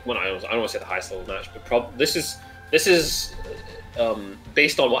 I think. Well, I don't want to say the highest level match, but this is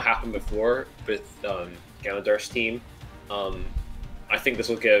based on what happened before with Ganondorf's team. I think this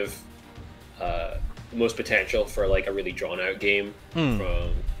will give the most potential for like a really drawn out game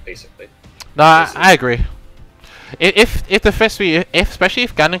from basically. No, I agree. If especially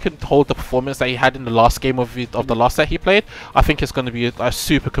if Ganon can hold the performance that he had in the last game of the last set he played, I think it's going to be a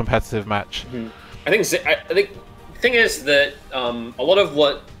super competitive match. I think the thing is that a lot of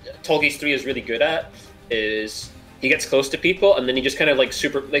what Tolgeese 3 is really good at is he gets close to people and then he just kind of like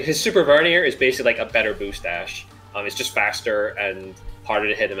his super vernier is basically like a better boost dash. It's just faster and harder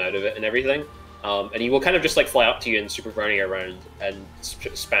to hit him out of it and everything. And he will kind of just like fly up to you and super vernier around and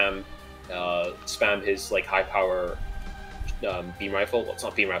spam his like high power beam rifle. Well, it's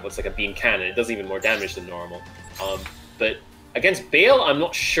not beam rifle, it's like a beam cannon. It does even more damage than normal. But against Bale, I'm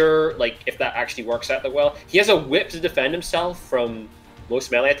not sure like if that actually works out that well. He has a whip to defend himself from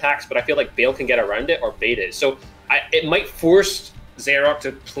most melee attacks, but I feel like Bale can get around it or bait it. So it might force Xerox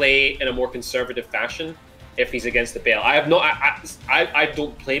to play in a more conservative fashion if he's against the Bale. I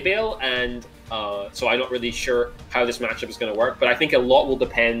don't play Bale, and so I'm not really sure how this matchup is going to work, but I think a lot will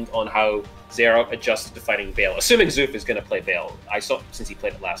depend on how Xerox adjusts to fighting Bale, assuming Zoof is going to play Bale. I saw since he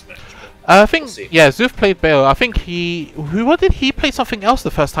played it last match. I think, yeah, Zoof played Bale. I think what did he play something else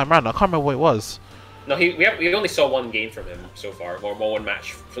the first time round? I can't remember what it was. No, we only saw one game from him so far, or one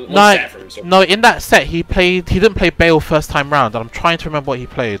match, one set from him so far. No, in that set he didn't play Bale first time round, and I'm trying to remember what he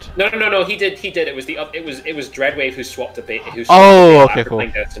played. No, he did. It was Dreadwave who swapped to Bale. Okay, cool.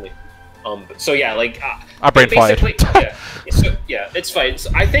 Playing Destiny. So yeah, like I brain farted. It's fine.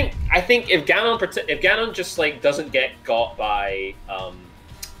 So I think if Ganon just like doesn't get got by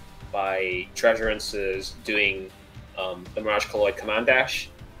Treasurance's doing the Mirage Colloid command dash.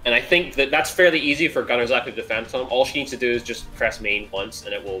 And I think that's fairly easy for Gunnerzaku to defend him. All she needs to do is just press main once,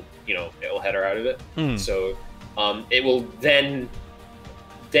 and it will head her out of it. So, it will then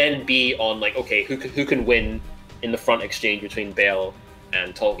be on like, okay, who can win in the front exchange between Bale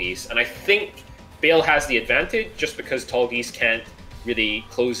and Tolgeese? And I think Bale has the advantage just because Tolgeese can't really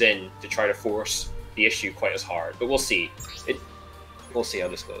close in to try to force the issue quite as hard. But we'll see. We'll see how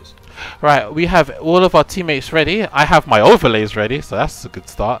this goes. Right, we have all of our teammates ready. I have my overlays ready, so that's a good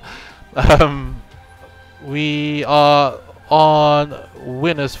start. We are on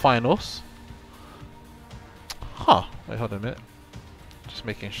winners finals. Huh. Wait, hold on a minute. Just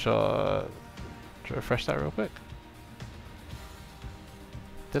making sure to refresh that real quick.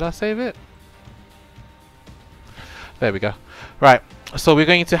 Did I save it? There we go. Right. So we're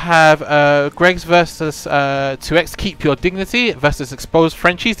going to have Greg's versus 2x Keep Your Dignity versus Exposed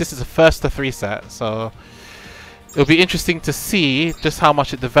Frenchies. This is a 1st to 3 set, so it'll be interesting to see just how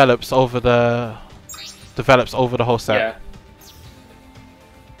much it develops over the whole set.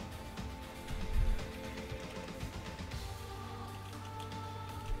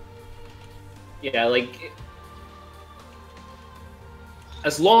 Yeah, like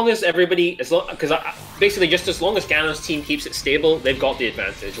as long as basically just as long as Ganon's team keeps it stable, they've got the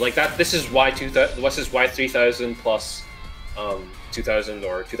advantage. Like that, this is why 3000 plus 2000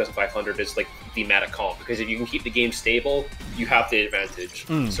 or 2500 is like the meta comp, because if you can keep the game stable, you have the advantage.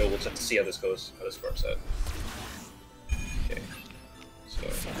 So we'll have to see how this goes, how this works out. Okay, so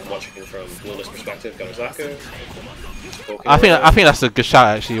I'm watching it from Luna's perspective, Gunnerzaku. I think that's a good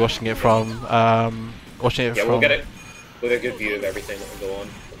shout actually. Watching it from we'll get it. With a good view of everything that will go on.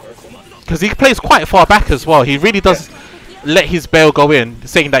 Because he plays quite far back as well. He really does let his Bale go in,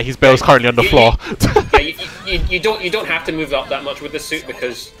 saying that his Bale is currently on the floor. You don't have to move up that much with this suit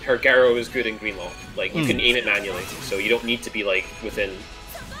because her Garo is good in green lock. Like you can aim it manually, so you don't need to be like within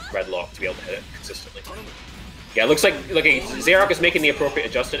red lock to be able to hit it consistently. Yeah, it looks like Xerox is making the appropriate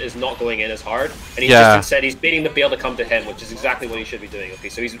adjustment, is not going in as hard, and he's just instead he's baiting the Bale to come to him, which is exactly what he should be doing. Okay,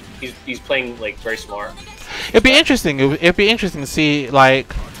 so he's playing like very smart. It'd be interesting. It'd be interesting to see like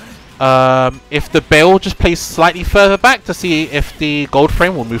if the Bale just plays slightly further back to see if the gold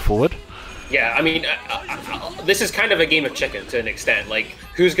frame will move forward. Yeah, I mean, this is kind of a game of chicken to an extent. Like,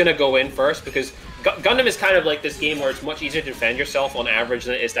 who's gonna go in first? Because Gundam is kind of like this game where it's much easier to defend yourself on average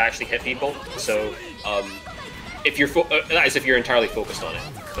than it is to actually hit people. So, if you're entirely focused on it.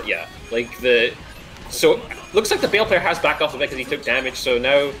 But yeah, like looks like the Bale player has backed off a bit because he took damage. So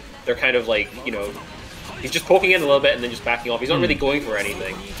now they're kind of like, he's just poking in a little bit and then just backing off. He's not really going for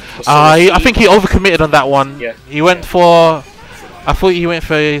anything. So I think he overcommitted on that one. Yeah. He went for. I thought he went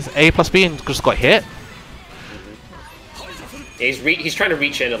for his A plus B and just got hit. Yeah, he's trying to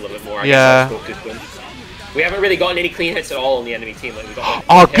reach in a little bit more. I guess we haven't really gotten any clean hits at all on the enemy team. Like, we got,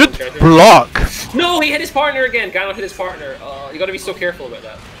 like, good block! No, he hit his partner again! Ganon hit his partner. You gotta be so careful about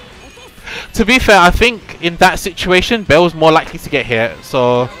that. To be fair, I think in that situation, Bale's more likely to get hit,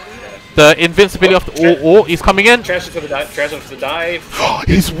 so... The invincibility of the... he's coming in! Treasure for the dive.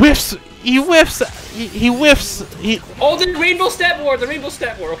 He whiffs! He whiffs! He whiffs! Oh, the Rainbow Step War! The Rainbow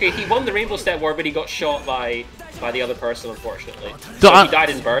Step War! Okay, he won the Rainbow Step War, but he got shot by the other person, unfortunately. So he died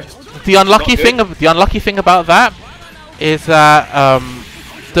in burst. The unlucky thing about that is that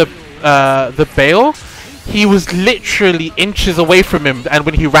the Bale he was literally inches away from him, and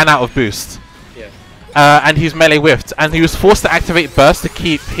when he ran out of boost. Yeah. And he's melee whiffed, and he was forced to activate burst to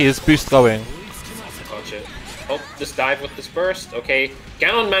keep his boost going. Gotcha. Oh, this dive with this burst. Okay,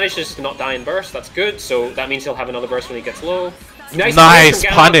 Ganon manages to not die in burst. That's good. So that means he'll have another burst when he gets low. Nice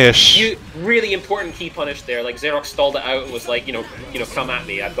punish. Really important key punish there. Like Xerox stalled it out and was like, you know, come at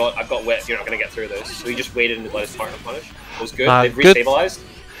me. I've got whip. You're not gonna get through this. So he just waited and let his partner punish. It was good. They've restabilized.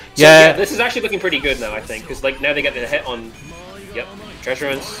 So, yeah, this is actually looking pretty good now, I think, because like now they get the hit on. Yep,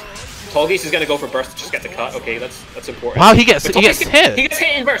 Treasurance. Tallgeese is gonna go for burst to just get the cut. Okay, that's important. Wow, he gets hit. He gets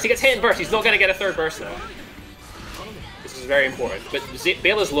hit in burst. He gets hit in burst. He's not gonna get a third burst now. This is very important. But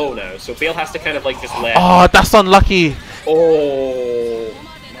Bale is low now, so Bale has to kind of like just let. Oh, that's unlucky. Oh,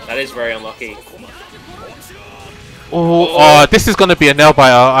 that is very unlucky. Oh, this is gonna be a nail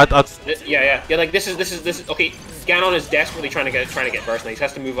biter. Yeah. Like this is okay. Ganon is desperately trying to get burst now. He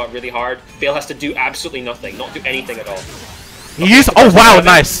has to move up really hard. Bale has to do absolutely nothing, not do anything at all. He used. Oh wow,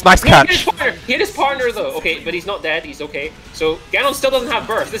 nice catch. He hit his partner though. Okay, but he's not dead. He's okay. So Ganon still doesn't have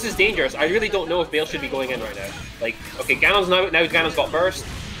burst. This is dangerous. I really don't know if Bale should be going in right now. Like, okay, Ganon's now Ganon's got burst.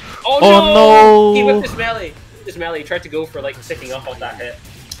 Oh no! He whipped his melee. His melee tried to go for like sticking up on that hit.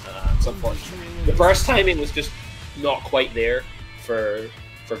 It's unfortunate. The burst timing was just not quite there for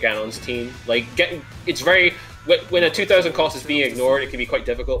Ganon's team. Like, it's very when a 2000 cost is being ignored, it can be quite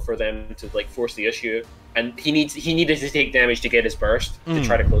difficult for them to like force the issue. And he needed to take damage to get his burst to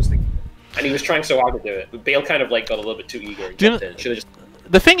try to close the game. And he was trying so hard to do it. But Bale kind of like got a little bit too eager and jumped in. Should have just.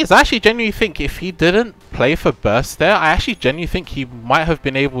 The thing is, I actually genuinely think if he didn't play for burst there, I actually genuinely think he might have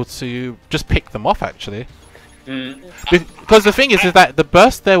been able to just pick them off actually. Because the thing is that the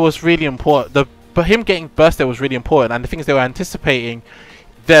burst there was really important. But him getting burst there was really important, and the thing is they were anticipating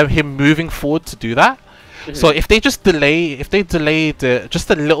him moving forward to do that. So if they delayed it just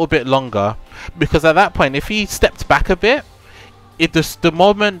a little bit longer, because at that point, if he stepped back a bit, the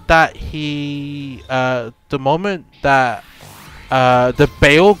moment that the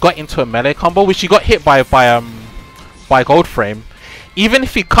Bale got into a melee combo, which he got hit by Goldframe, even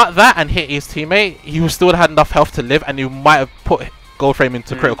if he cut that and hit his teammate, he still would have had enough health to live, and he might have put Goldframe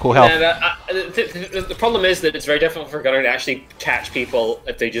into critical health. The problem is that it's very difficult for Gunnar to actually catch people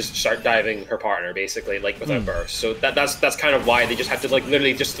if they just start diving her partner, basically, like without burst. So that's kind of why they just have to like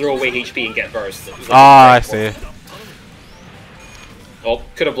literally just throw away HP and get burst. I see. Well,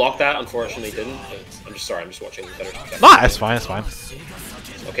 could have blocked that, unfortunately didn't. I'm just sorry, I'm just watching better. Nah, it's fine, it's fine.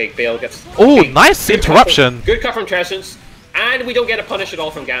 Okay, Bale gets. Oh, nice interruption. Good cut from Trescence. And we don't get a punish at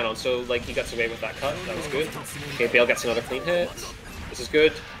all from Ganon, so like he gets away with that cut. That was good. Okay, Bale gets another clean hit. This is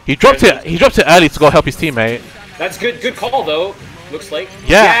good. He dropped it. He dropped it early to go help his teammate. That's good. Good call though. Looks like.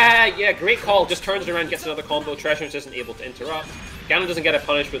 Yeah. Great call. Just turns around, gets another combo. Treasurance isn't able to interrupt. Ganon doesn't get a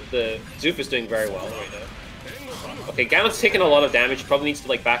punish, but the Zoof is doing very well right now. Okay, Ganon's taking a lot of damage. He probably needs to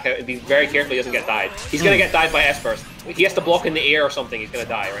like back out and be very careful he doesn't get died. He's gonna get died by S-Burst. He has to block in the air or something. He's gonna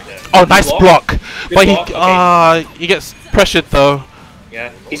die right now. Oh, nice block. But he gets pressured though.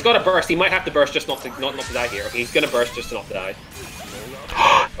 Yeah, he's got a burst. He might have to burst just not to die here. Okay, he's gonna burst just to not die.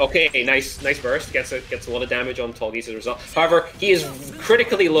 Okay, nice burst. Gets a lot of damage on Tallgeese as a result. However, he is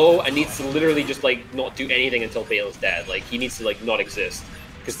critically low and needs to literally just like not do anything until Bale is dead. Like he needs to like not exist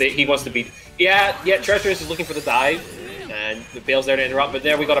because he wants to beat. Yeah. Treacherous is looking for the dive, and the Bale's there to interrupt. But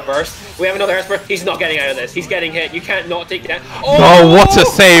there we got a burst. We have another burst. He's not getting out of this. He's getting hit. You can't not take that. Oh, no, what a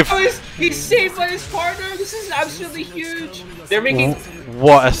save! He's saved by his partner. This is absolutely huge. They're making.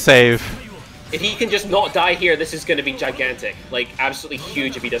 What a save! If he can just not die here, this is going to be gigantic. Like, absolutely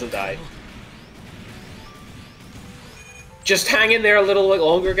huge if he doesn't die. Just hang in there a little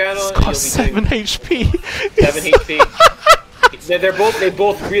longer, Ganon. He's got 7 HP. 7 HP. They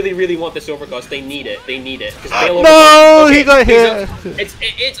both really want this overcost. They need it. No, he got hit.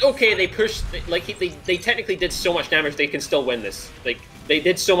 It's okay. They pushed. They technically did so much damage. They can still win this. Like they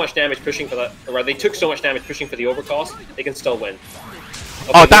did so much damage pushing for that, or they took so much damage pushing for the overcost. They can still win.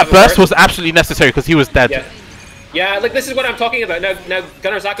 Okay, oh, that burst was absolutely necessary because he was dead. Yeah, like this is what I'm talking about. Now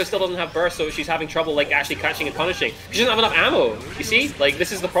Gunnar Zako still doesn't have burst, so she's having trouble like actually catching and punishing. She doesn't have enough ammo. You see? Like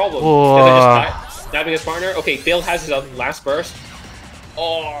this is the problem. Just stabbing his partner. Okay, Bale has his last burst.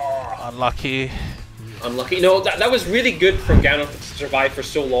 Oh, unlucky. No, that was really good from Ganon to survive for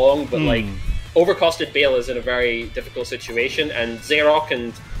so long, but like overcosted Bale is in a very difficult situation, and Xerox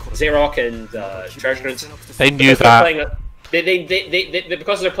and Treasurance. They knew that. They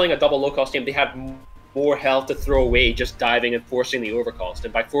because they're playing a double low cost game, they had more health to throw away just diving and forcing the overcost.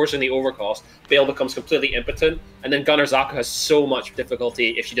 And by forcing the overcost, Bale becomes completely impotent, and then Gunnar Zaka has so much difficulty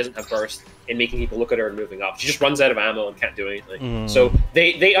if she doesn't have burst in making people look at her and moving up. She just runs out of ammo and can't do anything. So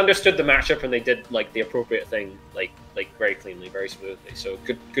they understood the matchup and they did like the appropriate thing, like very cleanly, very smoothly. So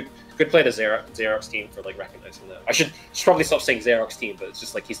good play to Xerox team for like recognizing that. I should probably stop saying Xerox team, but it's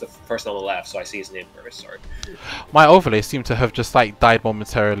just like he's the first on the left, so I see his name first. Sorry. My overlay seemed to have just like died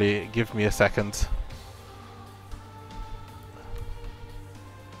momentarily. Give me a second.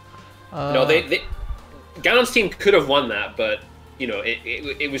 No, Gundam's team could have won that, but you know,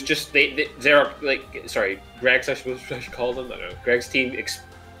 it was just Xerox, like, sorry, Greg's, I should call them. I don't know. Greg's team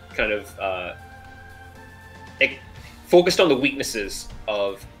kind of focused on the weaknesses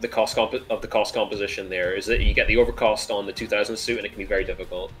of the cost composition. There is that you get the overcost on the 2000 suit, and it can be very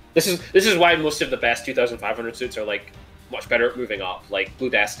difficult. This is why most of the best 2500 suits are like much better at moving up, like Blue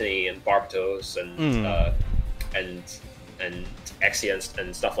Destiny and Barbatos and Exia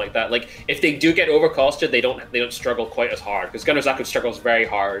and stuff like that. Like if they do get overcosted, they don't struggle quite as hard, because Gunnar Zaku struggles very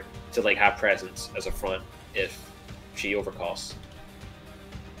hard to like have presence as a front if she overcosts.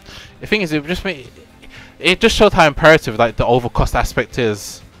 The thing is, it just showed how imperative like the overcost aspect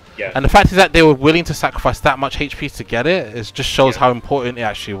is. Yeah. And the fact is that they were willing to sacrifice that much HP to get it. It just shows how important it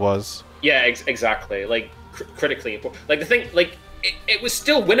actually was. Yeah, exactly. Like critically important. Like the thing, like it was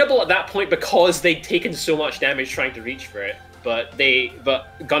still winnable at that point because they'd taken so much damage trying to reach for it. But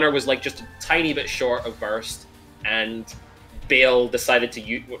Gunnar was like just a tiny bit short of burst, and Bale was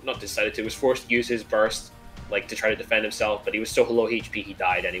forced to use his burst like to try to defend himself, but he was so low HP he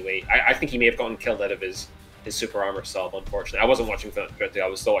died anyway. I think he may have gotten killed out of his super armor sub, unfortunately. I wasn't watching from I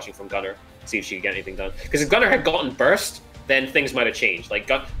was still watching from Gunnar, see if she could get anything done. Because if Gunnar had gotten burst, then things might have changed.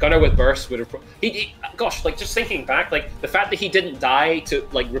 Like Gunnar with burst would have gosh, like just thinking back, like the fact that he didn't die to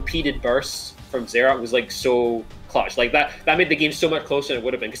like repeated bursts from Xerath was like so clutch. Like that made the game so much closer than it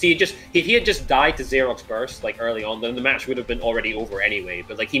would have been. Because if he had just died to Xerox burst like early on, then the match would have been already over anyway.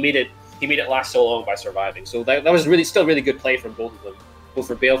 But like he made it last so long by surviving. So that was still really good play from both of them. Both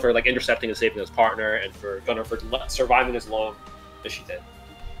for Bale for like intercepting and saving his partner, and for Gunnar for surviving as long as she did.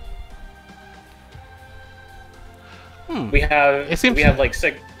 We have like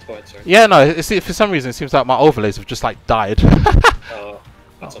six. Go ahead, sorry. Yeah, no. For some reason, it seems like my overlays have just like died. Oh,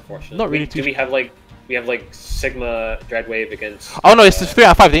 that's unfortunate. Not really. Do we have like Sigma Dreadwave against? Oh no, it's 3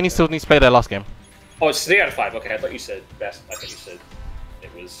 out of 5. They still need to play their last game. Oh, it's 3 out of 5. Okay, I thought you said best. I thought you said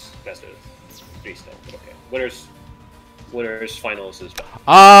it was best of 3 still. But okay, winners finals is.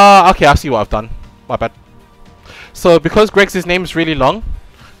 Okay, I see what I've done. My bad. So because Greg's name is really long,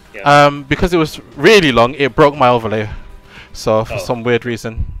 because it was really long, it broke my overlay. So for some weird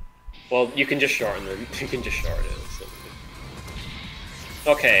reason. Well, you can just shorten them. You can just shorten it.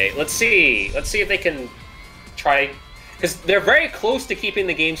 Okay, let's see if they can try, because they're very close to keeping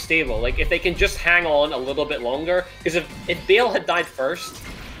the game stable. Like if they can just hang on a little bit longer, because if Bale had died first,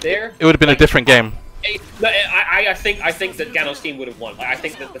 it would have been a different game. I think that Gano's team would have won. I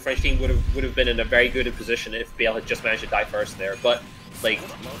think that the French team would have been in a very good position if Bale had just managed to die first there. But like,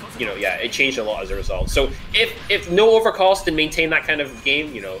 you know, yeah, it changed a lot as a result. So if no overcost and maintain that kind of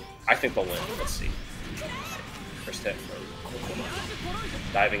game, you know, I think they'll win. Let's see. First hit.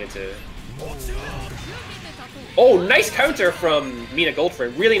 Diving into. Oh, nice counter from Mina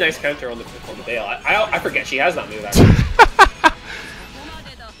Goldfriend. Really nice counter on the Bale. I forget she has that move.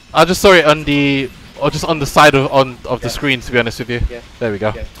 I just saw it on the side of the screen. To be honest with you. Yeah. There we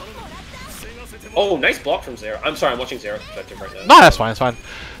go. Yeah. Oh, nice block from Zero. I'm sorry, I'm watching Zero's perspective right now. No, that's fine. It's fine.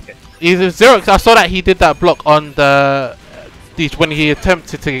 Okay. Either Zero. I saw that he did that block on when he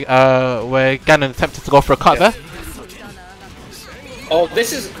attempted to where Ganon attempted to go for a cut there. Oh,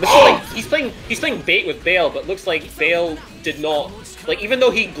 this is like he's playing bait with Bale, but looks like Bale did not, like, even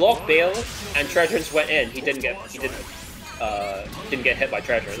though he blocked Bale and Treasurance went in, he didn't get hit by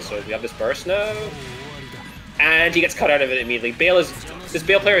Treasurance. So we have this burst now, and he gets cut out of it immediately. This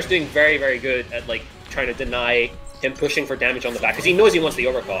Bale player is doing very, very good at like trying to deny him pushing for damage on the back, because he knows he wants the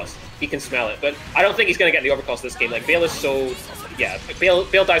overcost. He can smell it, but I don't think he's gonna get the overcost this game. Like Bale is so, yeah. Bale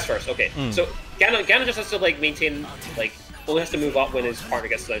dies first. Okay, so Ganon just has to like maintain, like, only has to move up when his partner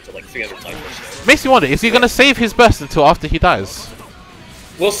gets down to like 300 life. Makes me wonder, is he gonna save his burst until after he dies?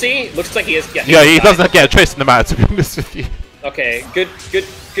 We'll see. Looks like he is. Yeah, he doesn't get a trace in the matter, to be honest with you. Okay, good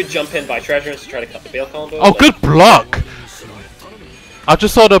jump in by Treasurance to try to cut the Bale combo. Oh, good block! I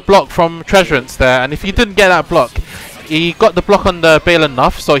just saw the block from Treasurance there, and if he didn't get that block, he got the block on the Bale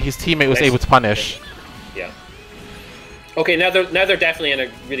enough so his teammate was able to punish. Yeah. Okay, now they're definitely in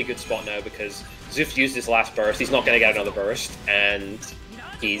a really good spot now, because Zoof used his last burst. He's not going to get another burst, and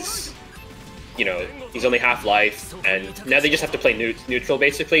he's you know, he's only half life, and now they just have to play neutral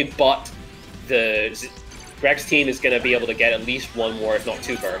basically. But Greg's team is going to be able to get at least one more, if not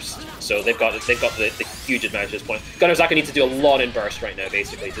two bursts. So they've got the huge advantage at this point. Gunner's not going to need to do a lot in burst right now,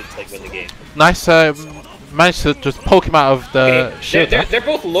 basically, to like win the game. Nice, managed to just poke him out of the shield. They're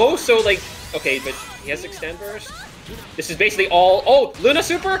both low, so like, okay, but he has extend burst. This is basically all. Oh, Luna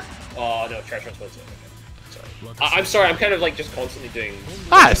super. Oh no, Trash Runs wins it. Okay. Sorry. I'm sorry. I'm kind of like just constantly doing.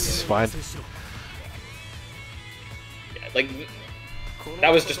 It's fine. Yeah, like.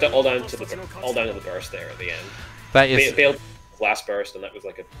 That was just all down to the burst there at the end. That is failed last burst, and that was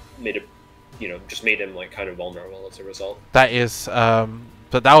like just made him like kind of vulnerable as a result. That is,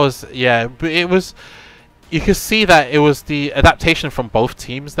 but that was but it was. You could see that it was the adaptation from both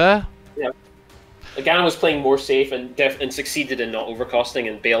teams there. Yeah, Ganon was playing more safe and succeeded in not overcosting,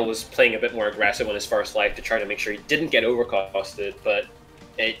 and Bale was playing a bit more aggressive on his first life to try to make sure he didn't get overcosted, but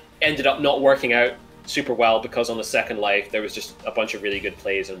it ended up not working out super well because on the second life there was just a bunch of really good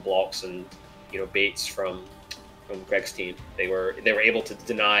plays and blocks and baits from Greg's team. They were able to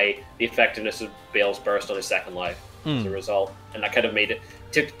deny the effectiveness of Bale's burst on his second life as a result, and that kind of made it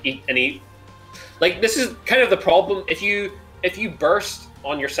this is kind of the problem. If you burst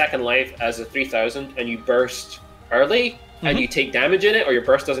on your second life as a 3000 and you burst early and you take damage in it, or your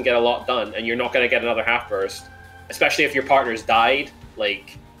burst doesn't get a lot done and you're not going to get another half burst, especially if your partner's died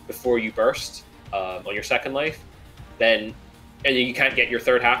like before you burst on your second life, and you can't get your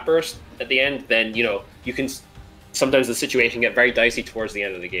third half burst at the end, then you can sometimes the situation get very dicey towards the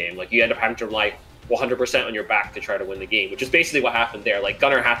end of the game. Like you end up having to rely 100% on your back to try to win the game, which is basically what happened there. Like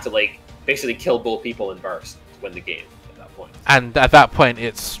Gunner had to basically kill both people in burst to win the game at that point. And at that point,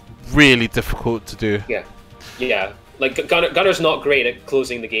 it's really difficult to do. Yeah. Like Gunner's not great at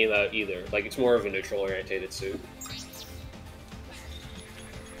closing the game out either. Like it's more of a neutral orientated suit.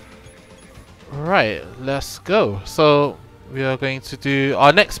 Right, let's go. So we are going to do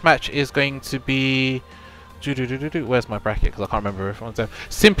our next match is going to be where's my bracket, because I can't remember if one's there.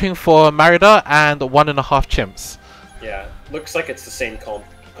 Simping for Merida and 1.5 Chimps. Yeah, looks like it's the same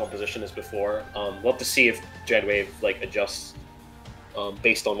composition as before. We'll have to see if Dreadwave adjusts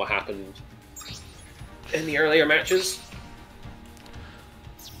based on what happened in the earlier matches.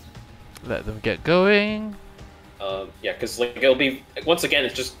 Let them get going. Yeah, because it'll be once again.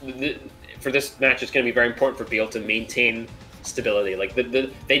 It's just for this match. It's going to be very important for Beal to maintain stability. Like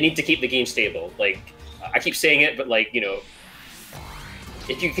they need to keep the game stable. Like I keep saying it, but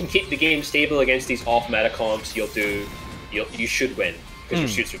if you can keep the game stable against these off meta comps, you should win, because your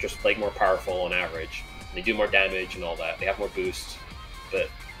suits are just more powerful on average. They do more damage and all that. They have more boost. But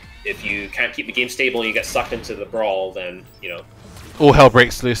if you can't keep the game stable and you get sucked into the brawl, then all hell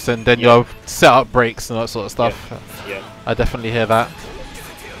breaks loose, and then your setup breaks and that sort of stuff. Yeah. I definitely hear that.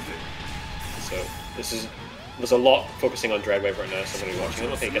 So there's a lot focusing on Dreadwave right now. Somebody watching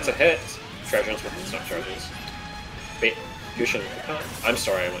it. Okay, gets a hit. Treasures, it's not treasures. Wait, Yushin. I'm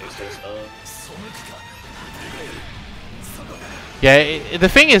sorry, I went use this. Yeah, the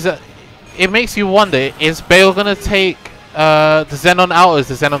thing is that it makes you wonder: is Bale gonna take the Xenon out, or is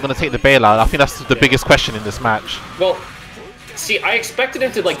the Xenon gonna take the Bale out? I think that's the biggest question in this match. Well, see, I expected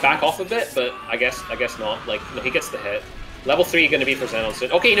him to back off a bit, but I guess not. No, he gets the hit. Level 3 going to be for Xenon. So,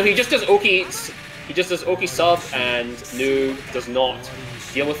 okay, no, he just does Oki. He just does Oki sub, and Nu does not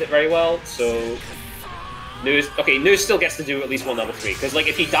deal with it very well. So Nu still gets to do at least one level 3, because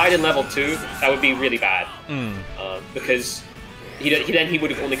if he died in level 2, that would be really bad. Because he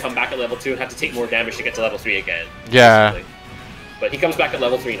would have only come back at level 2 and had to take more damage to get to level 3 again. Yeah. Basically. But he comes back at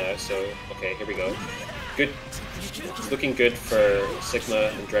level 3 now, so okay, here we go. Good. It's looking good for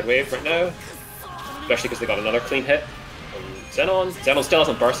Sigma and Dreadwave right now, especially because they got another clean hit on Xenon. Xenon still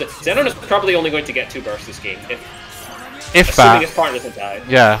hasn't bursted. Xenon is probably only going to get 2 bursts this game, assuming his partner doesn't die.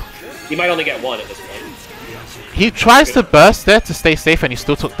 Yeah. He might only get 1 at this point. He tries to burst there to stay safe, and he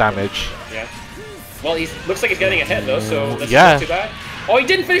still took damage. Yeah. Well, looks like he's getting a hit though, so that's not too bad. Oh, he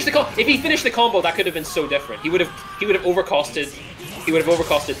didn't finish the combo. If he finished the combo, that could have been so different. He would have overcosted. He would have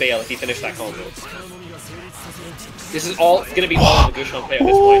overcosted Bale if he finished that combo. This is all going to be all in the Gushon play at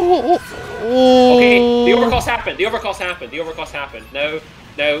this point. Okay, the overcost happened.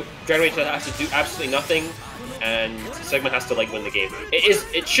 Now Dreadwave has to do absolutely nothing, and Sigma has to win the game.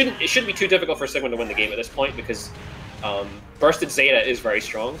 It shouldn't be too difficult for Sigma to win the game at this point, because Bursted Zeta is very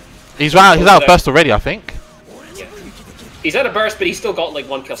strong. He's out of burst already, I think. Yeah. He's out of burst, but he's still got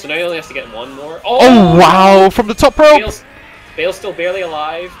 1 kill, so now he only has to get 1 more. Oh wow! From the top rope. Bale's still barely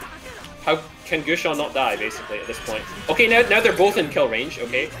alive. How can Gushon not die, basically, at this point? Okay, now they're both in kill range,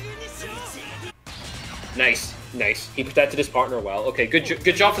 okay. Nice. Nice. He protected his partner well. Okay,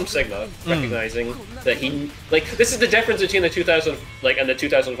 good job from Sigma, recognizing that he like this is the difference between the 2000 like and the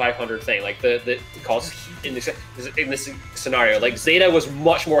 2500 thing. Like the cost in this scenario, like Zeta was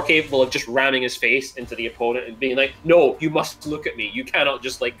much more capable of just ramming his face into the opponent and being like, "No, you must look at me. You cannot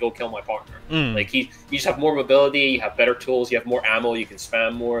just like go kill my partner." Like you just have more mobility, you have better tools, you have more ammo, you can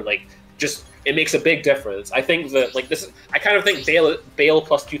spam more. Like just it makes a big difference. I think that like this, I kind of think Bale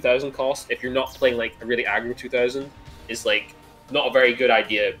plus 2000 cost if you're not playing like a really aggro 2000 is like not a very good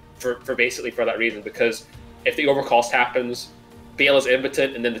idea for basically for that reason, because if the overcost happens, Bale is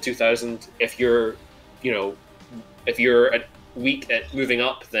impotent, and then the 2000 if you're weak at moving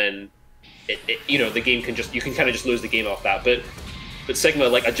up, then the game can just you can kind of just lose the game off that. But Sigma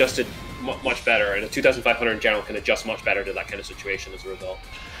like adjusted much better, and a 2500 in general can adjust much better to that kind of situation as a result.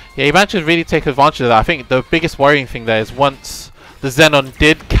 Yeah, he managed to really take advantage of that. I think the biggest worrying thing there is once the Xenon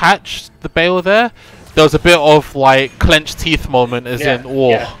did catch the Bale there was a bit of like clenched teeth moment as in, oh.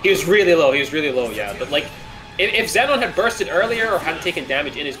 Yeah, he was really low, yeah. But like, if Xenon had bursted earlier or hadn't taken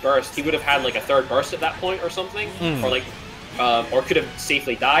damage in his burst, he would have had like a third burst at that point or something. Or like, or could have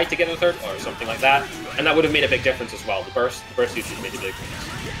safely died to get a third or something like that. And that would have made a big difference as well. The burst usage made a big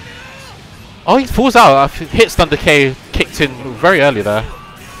difference. Oh, he falls out. Hit stun decay kicked in very early there.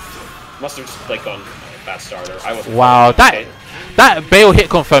 Must have just like gone bad starter. I wasn't. Wow, that Bale hit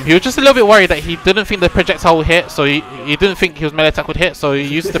confirm. He was just a little bit worried that he didn't think the projectile would hit, so he didn't think his melee attack would hit, so he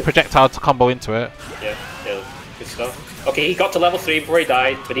used the projectile to combo into it. Yeah, good stuff. Okay, he got to level 3 before he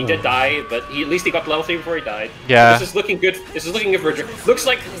died, but he did die. But at least he got to level 3 before he died. Yeah. This is looking good. This is looking good for. Looks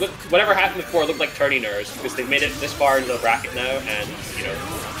like whatever happened before looked like turning nerves because they've made it this far into the bracket now, and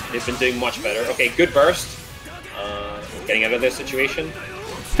they've been doing much better. Okay, good burst. Getting out of this situation.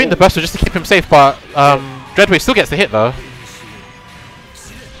 I think the burst was just to keep him safe, but Dreadwave still gets the hit though.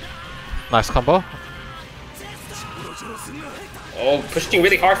 Nice combo. Oh, pushing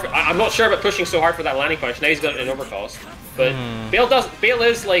really hard. I'm not sure about pushing so hard for that landing punch. Now he's got an overcost, but Bale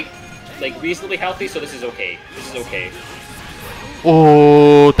is like reasonably healthy, so this is okay.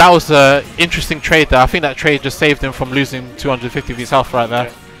 Oh, that was an interesting trade there. I think that trade just saved him from losing 250 of his health right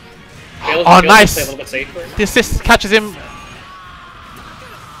there. Yeah. Oh, nice! A little bit safer. The assist catches him.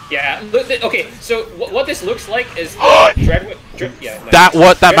 Yeah. Okay. So what this looks like is Dreadwave.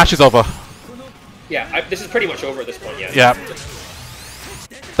 That match is over. Yeah. This is pretty much over at this point. Yeah. Yeah.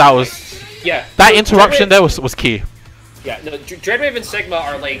 That was. Yeah. That interruption there was key. Yeah. No, Dreadwave and Sigma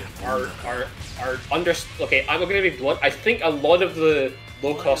are like are under. Okay, I'm gonna be blunt. I think a lot of the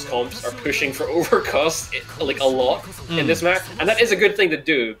low-cost comps are pushing for overcost like a lot in this match, and that is a good thing to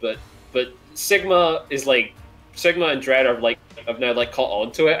do. But Sigma and Dread have now like caught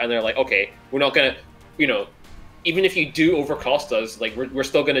on to it, and they're like, okay, we're not gonna, even if you do overcost us, like we're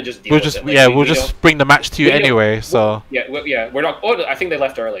still gonna just deal with it. Like, we'll just bring the match to you anyway. So we're not. Oh, I think they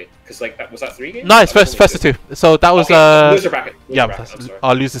left early because like was that 3 games? No, it's first to 2. So that was loser bracket.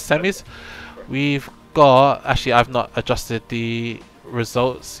 Our loser semis. We've got I've not adjusted the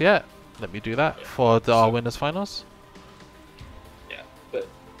results yet. Let me do that for our winners finals.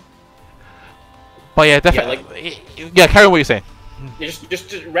 But yeah, definitely. Yeah, carry on what you're saying.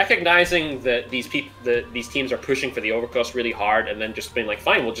 Just recognizing that these teams are pushing for the overcost really hard, and then just being like,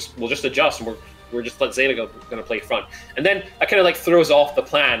 fine, we'll just adjust, and we're just let Zeta gonna play front, and then that kind of like throws off the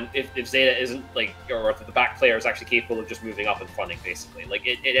plan if Zeta isn't like, or if the back player is actually capable of just moving up and fronting, basically. Like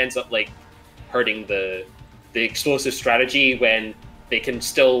it ends up like hurting the explosive strategy when they can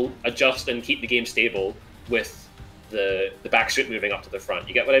still adjust and keep the game stable with the backsuit moving up to the front.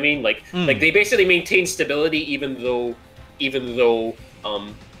 You get what I mean? Like they basically maintain stability even though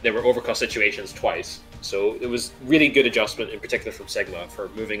there were overcost situations twice. So it was really good adjustment, in particular from Sigma, for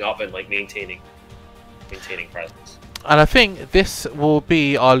moving up and like maintaining presence. And I think this will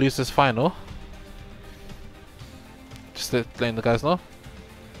be our losers final. Just letting the guys know.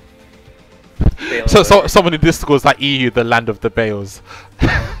 So someone in Discord was like, EU, the land of the Bales.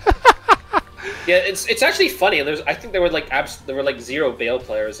 Yeah, it's actually funny. And I think there were like 0 Bale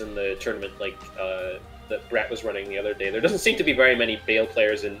players in the tournament that Brett was running the other day. There doesn't seem to be very many Bale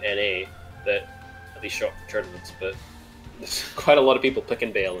players in NA that at least show up for tournaments, but there's quite a lot of people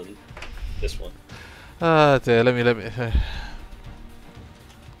picking Bale in this one. Dear, let me.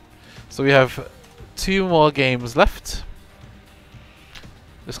 So we have 2 more games left.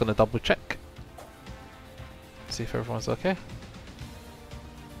 Just gonna double check. See if everyone's okay.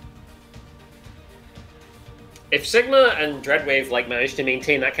 If Sigma and Dreadwave like managed to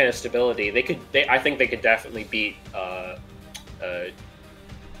maintain that kind of stability, I think they could definitely beat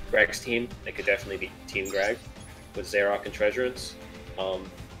Greg's team. They could definitely beat Team Greg with Xerox and Treasurance.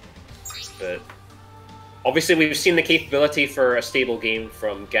 But obviously we've seen the capability for a stable game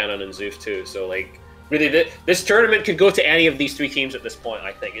from Ganon and Zeus too. So like, really, this tournament could go to any of these three teams at this point.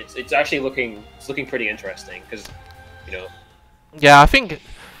 I think it's actually looking pretty interesting because, you know. Yeah, I think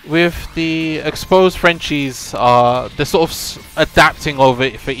with the exposed Frenchies, they're sort of adapting over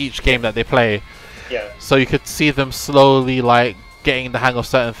it for each game that they play. Yeah. So you could see them slowly like getting the hang of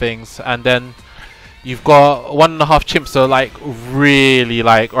certain things, and then you've got 1.5 chimps, so like really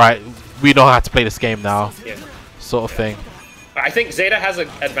like, right, we know how to play this game now. Yeah. Sort of thing. I think Zeta has an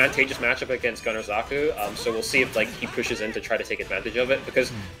advantageous matchup against Gunnar Zaku, so we'll see if like he pushes in to try to take advantage of it,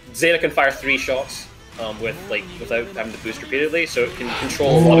 because Zeta can fire 3 shots without having to boost repeatedly, so it can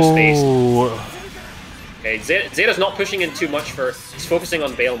control a lot of space. Okay, Zeta's not pushing in too much he's focusing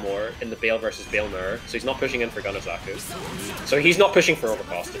on Bale more in the Bale versus Bale mirror, so he's not pushing in for Gunnar Zaku. So he's not pushing for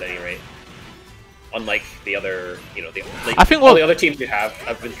overcost at any rate. Unlike the other, you know, I think all the other teams we have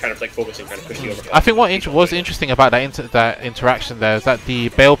been kind of like focusing, trying to push the overcost. I think what was interesting about that interaction there is that the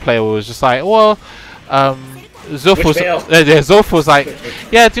Bale player was just like, well, Zulf was like,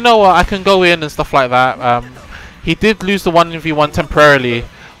 yeah, do you know what? I can go in and stuff like that. He did lose the 1v1 temporarily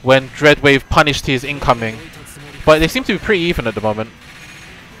when Dreadwave punished his incoming, but they seem to be pretty even at the moment.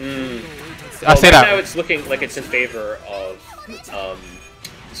 I say right that now it's looking like it's in favor of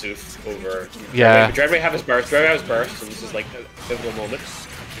Zoof over. Yeah. Dreadwave have his burst. And this is like a pivotal moment.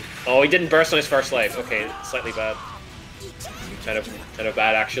 Oh, he didn't burst on his first life. Okay, slightly bad. Kind of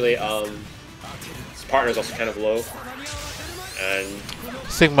bad actually. His partner is also kind of low. And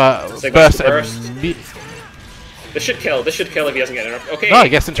Sigma burst. This should kill. This should kill if he doesn't get interrupted. Okay. No, he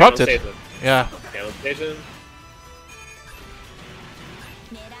gets interrupted. Yeah.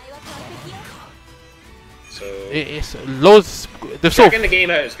 So it's loads. They've sort of, the game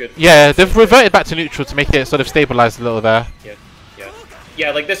out is good. Yeah, they've reverted back to neutral to make it sort of stabilized a little there.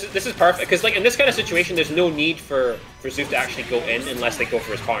 Yeah. Like this is perfect because like in this kind of situation, there's no need for Zoof to actually go in unless they go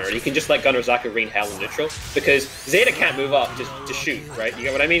for his partner. You can just let Gunnar Zaku rain hell in neutral because Zeta can't move up to shoot, right? You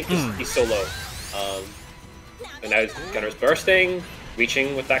get what I mean? He's so low. And now Gunnar's bursting,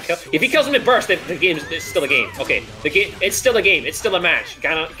 reaching with that kill. If he kills him in burst, the game is still a game. Okay, it's still a game. It's still a match.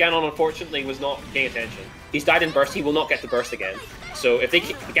 Ganon unfortunately was not paying attention. He's died in burst. He will not get the burst again. So if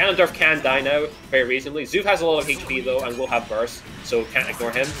Ganondorf can die now very reasonably. Zoof has a lot of HP though and will have burst, so can't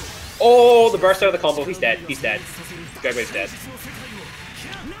ignore him. Oh, the burst out of the combo. He's dead. He's dead. Dreadwave's dead.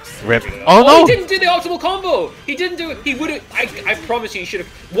 Rip. Oh no! He didn't do the optimal combo! He didn't do it. He would have. I promise you, he should have.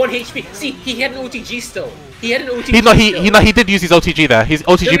 1 HP. See, he had an OTG still. He had an OTG. He did use his OTG there. His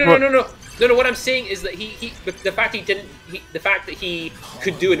OTG. No. What I'm saying is that the fact that he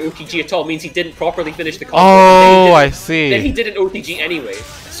could do an OTG at all means he didn't properly finish the combo. Oh, I see. Then he did an OTG anyway.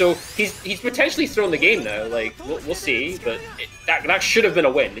 So he's potentially thrown the game now. Like we'll see, but that should have been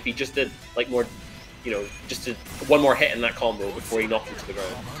a win if he just did like more, you know, just did 1 more hit in that combo before he knocked him to the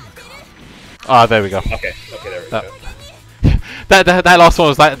ground. Ah, there we go. Okay, there we go. That last one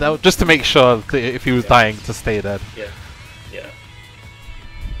was like just to make sure if he was dying to stay dead. Yeah.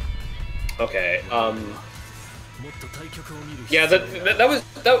 Okay. Yeah, that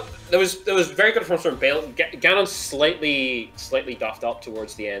was very good from Bale. Ganon slightly duffed up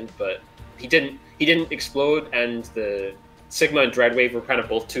towards the end, but he didn't explode, and the Sigma and Dreadwave were kind of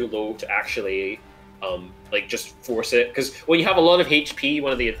both too low to actually like just force it. Because when you have a lot of HP,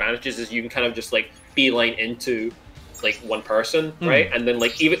 one of the advantages is you can kind of just like beeline into like one person, right? And then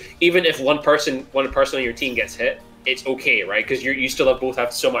like even if one person on your team gets hit, it's okay, right? Because you still both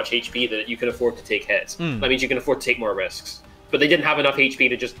have so much HP that you can afford to take hits. That means you can afford to take more risks. But they didn't have enough HP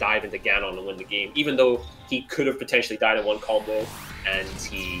to just dive into Ganon and win the game, even though he could have potentially died in 1 combo, and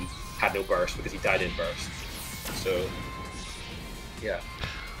he had no burst because he died in burst. So, yeah.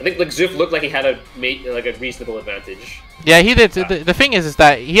 I think like Zoof looked like he had a reasonable advantage. Yeah, he did. The thing is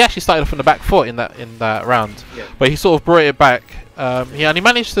that he actually started off on the back foot in that round, but he sort of brought it back. And he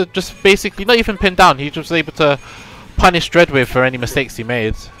managed to just basically not even pin down. He just was able to punish Dreadwave for any mistakes he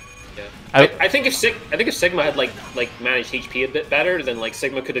made. Yeah. I think if Sigma had like managed HP a bit better, then like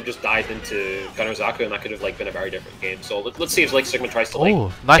Sigma could have just dived into Gunnar Zaku, and that could have like been a very different game. So let's see if like Sigma tries to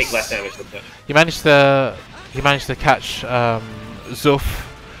like take less damage than that. He managed to catch Zoof.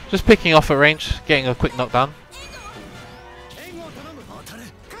 Just picking off at range, getting a quick knockdown.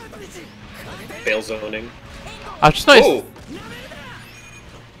 Fail zoning. I've just noticed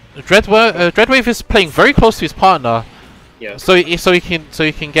Dreadwave is playing very close to his partner. Yeah. So he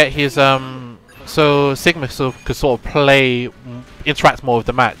can get his so Sigma could sort of interact more with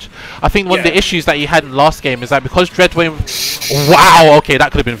the match. I think one of the issues that he had in the last game is that because Dreadwave, wow, okay,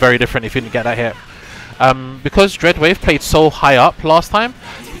 that could have been very different if he didn't get that hit. Because Dreadwave played so high up last time,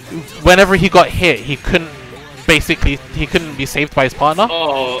 whenever he got hit, he couldn't be saved by his partner.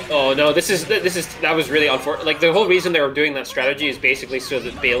 Oh no! That was really unfortunate. Like the whole reason they were doing that strategy is basically so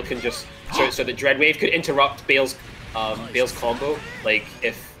that Bale can just so that Dreadwave could interrupt Bale's combo, like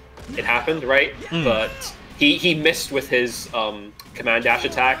if it happened, right? But he missed with his command dash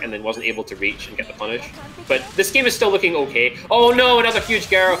attack and then wasn't able to reach and get the punish. But this game is still looking okay. Oh no, another huge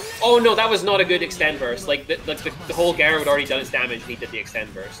Garo. Oh no, that was not a good extend burst. Like the whole Garo had already done its damage and he did the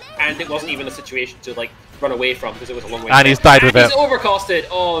extend burst. And it wasn't even a situation to like run away from because it was a long way. And he's died with it. He's overcosted.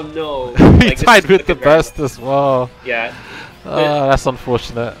 Oh no. He died with the burst as well. Yeah. That's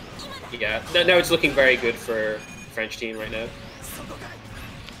unfortunate. Yeah. Now it's looking very good for French team right now.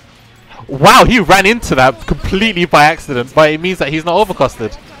 Wow, he ran into that completely by accident, but it means that he's not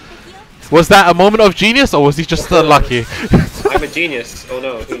overcosted. Was that a moment of genius, or was he just unlucky? I'm a genius. Oh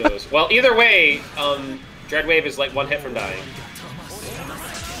no, who knows? Well, either way, Dreadwave is like one hit from dying.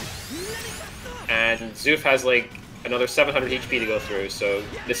 And Zoof has like another 700 HP to go through, so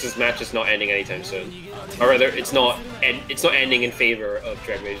this match is not ending anytime soon. Or rather, it's not ending in favor of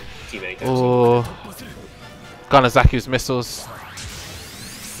Dreadwave's team anytime soon. Ganazaku's missiles.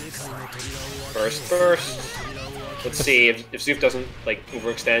 Burst. Let's see if Zoof doesn't like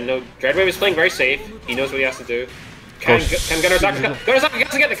overextend. No, Dreadwave is playing very safe. He knows what he has to do. Can Gunnarzaki cut? Gunnarzaki has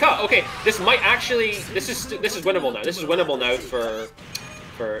to get the cut. Okay, this might actually. This is winnable now. This is winnable now for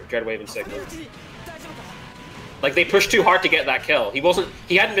Dreadwave and Sigma. Like they pushed too hard to get that kill. He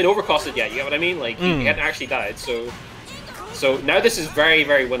hadn't been overcosted yet. You get what I mean? Like he hadn't actually died. So now this is very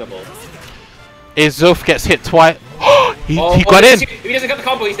winnable. Zoof gets hit twice. he got in. If he doesn't get the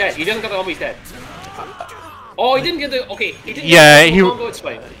combo, he's dead. He doesn't get the combo, he's dead. Oh, he didn't get the. Okay, he didn't get the combo, it's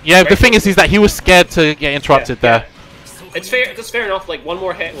fine. Yeah, the thing is that he was scared to get interrupted there. It's fair. That's fair enough. Like one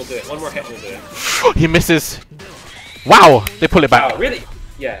more hit will do it. One more hit will do it. He misses. Wow, they pull it back. Wow, really?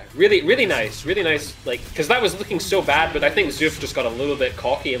 Yeah, really nice. Really nice. Like, because that was looking so bad, but I think Zoof just got a little bit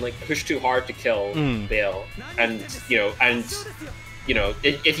cocky and like pushed too hard to kill Bale. And if you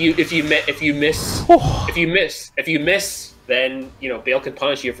miss, then Bale could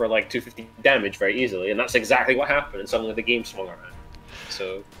punish you for like 250 damage very easily, and that's exactly what happened. And suddenly the game swung around.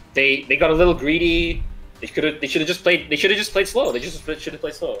 So they got a little greedy. They should have just played slow. They should have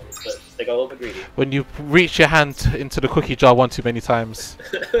played slow, but they got a little bit greedy. When you reach your hand into the cookie jar one too many times,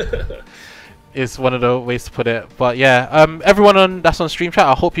 is one of the ways to put it. But yeah, everyone that's on stream chat,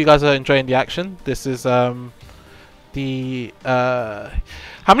 I hope you guys are enjoying the action. This is how many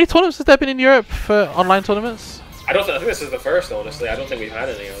tournaments has there been in Europe for online tournaments? I think this is the first, honestly. I don't think we've had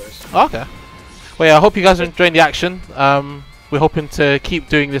any others. Oh, okay. Well, yeah, I hope you guys are enjoying the action. We're hoping to keep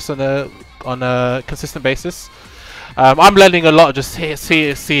doing this on a consistent basis. I'm learning a lot just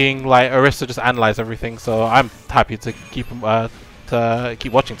seeing like Arista just analyze everything, so I'm happy to keep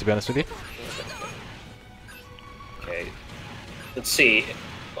watching, to be honest with you. Okay, let's see.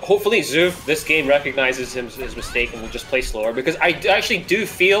 Hopefully Zoof this game recognizes his mistake and will just play slower, because I actually do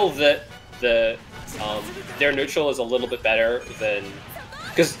feel that their neutral is a little bit better than,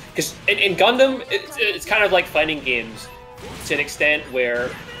 because in Gundam it's kind of like fighting games to an extent where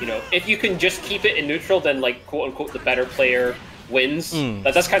if you can just keep it in neutral, then like quote unquote the better player wins.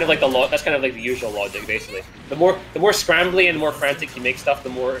 That's kind of like the usual logic basically. The more scrambly and the more frantic you make stuff, the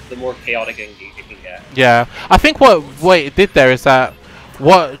more chaotic it can get. Yeah, I think what it did there is that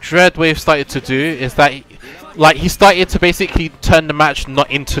what Dreadwave started to do is that he started to basically turn the match not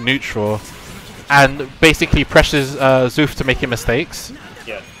into neutral, and basically pressures Zoof to making mistakes.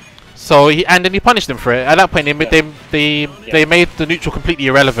 Yeah. So then he punished him for it. At that point, they made the neutral completely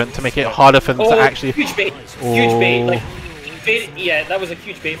irrelevant to make it harder for them to actually. Huge bait! Huge bait! Like, yeah, that was a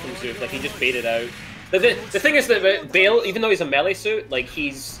huge bait from Zoof. Like he just baited out. The thing is that Bale, even though he's a melee suit, like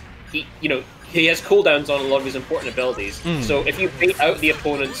he has cooldowns on a lot of his important abilities. So if you bait out the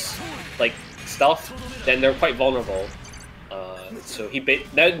opponent's like stuff, then they're quite vulnerable. So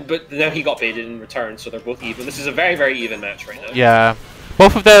but now he got baited in return. So they're both even. This is a very even match right now. Yeah.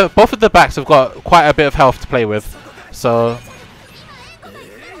 Both of the backs have got quite a bit of health to play with, so.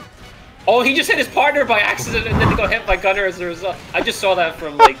 Oh, he just hit his partner by accident and then he got hit by Gunner as a result. I just saw that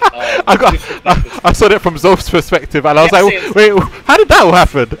from like. I saw that from Zof's perspective, and I was like, wait, how did that all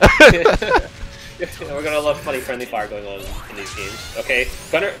happen? We're gonna love funny friendly fire going on in these games. Okay,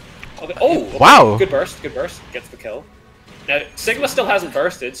 Gunner. Okay. Oh, okay. Wow! Good burst, gets the kill. Now Sigma still hasn't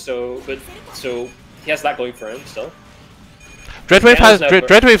bursted, so he has that going for him still.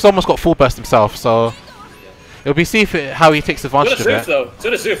 Dreadwave's almost got full burst himself, so it'll be see how he takes advantage of it. So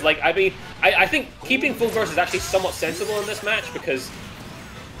does Zoof. Like I mean, I think keeping full burst is actually somewhat sensible in this match, because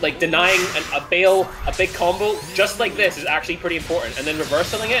like denying a bail, a big combo just like this is actually pretty important, and then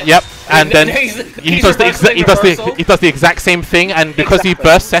reversing it. Yep, and then he does the exact same thing, and because he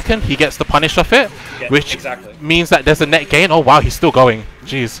burst second, he gets the punish off it, which means that there's a net gain. Oh wow, he's still going.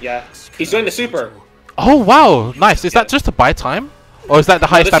 Jeez. Yeah, he's doing the super. Oh wow, nice. Is that just to buy time? Or is that the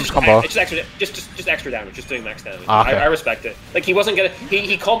highest damage combo? Just extra damage, just doing max damage. Okay. I respect it. Like he wasn't gonna,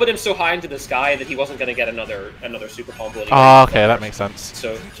 he comboed him so high into the sky that he wasn't gonna get another super combo. Oh, okay, that makes sense.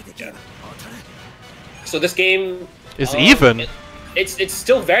 So yeah. So this game is even. It's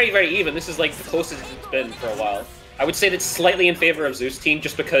still very even. This is like the closest it's been for a while. I would say that's slightly in favor of Zeus team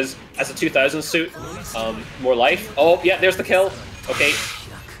just because as a 2000 suit, more life. Oh yeah, there's the kill. Okay.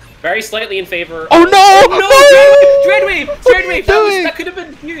 Very slightly in favor. Oh no! Oh no! Dreadwave! That could have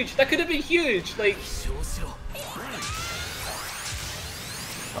been huge. That could have been huge. Like.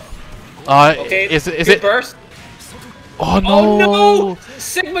 Okay. Is it burst? Oh no! Oh no!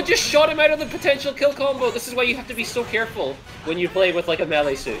 Sigma just shot him out of the potential kill combo. This is why you have to be so careful when you play with like a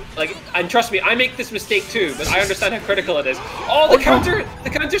melee suit. Like, and trust me, I make this mistake too, but I understand how critical it is. Oh, the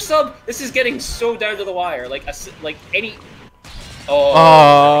counter sub. This is getting so down to the wire. Like any.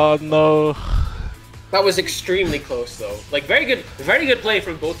 Oh no! That was extremely close though. Like very good play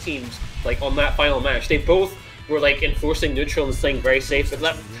from both teams. Like on that final match, they both were like enforcing neutral and staying very safe.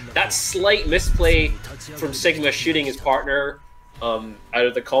 But that slight misplay from Sigma shooting his partner out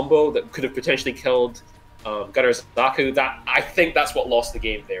of the combo that could have potentially killed Gunnar Zaku. I think that's what lost the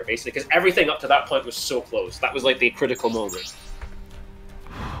game there, basically, because everything up to that point was so close. That was like the critical moment.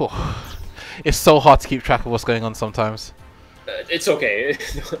 It's so hard to keep track of what's going on sometimes. It's okay.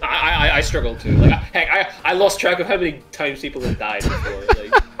 I struggle too. Like, heck, I lost track of how many times people have died before.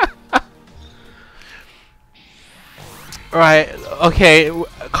 Like. Right. Okay.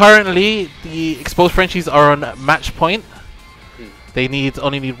 Currently, the exposed Frenchies are on match point. They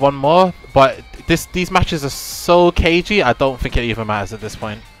only need one more, but these matches are so cagey. I don't think it even matters at this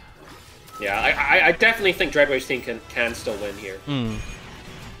point. Yeah, I definitely think Dreadwave's team can still win here. Let's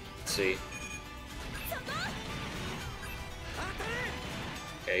see.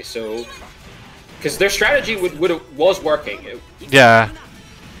 Okay, so because their strategy was working. Yeah,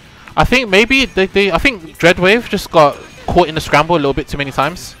 I think maybe I think Dreadwave just got caught in the scramble a little bit too many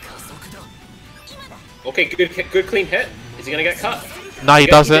times. Okay, good clean hit. Is he gonna get cut? No, he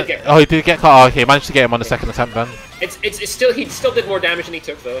doesn't. He did get cut. Oh, okay, managed to get him on the second attempt then. It's still he still did more damage than he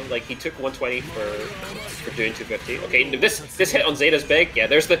took though. Like he took 120 for doing 250. Okay, this hit on Zeta's big. Yeah,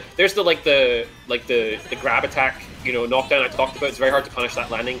 there's the grab attack, you know, knockdown I talked about. It's very hard to punish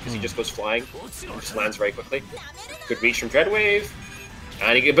that landing because he just goes flying and just lands very quickly. Good reach from Dreadwave.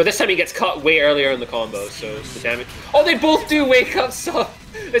 And but this time he gets cut way earlier in the combo, so the damage. Oh, they both do wake up, so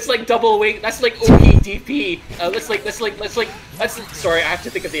it's like double wake. That's like OP DP. That's sorry, I have to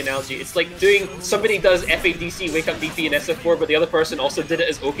think of the analogy. It's like somebody does FADC wake up DP in SF4, but the other person also did it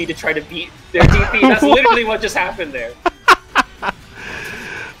as OP to try to beat their DP. That's literally what just happened there.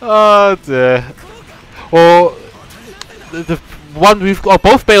 Oh dear. Well, the one we've got,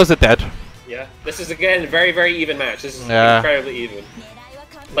 both Bales are dead. Yeah, this is again a very even match. This is incredibly even.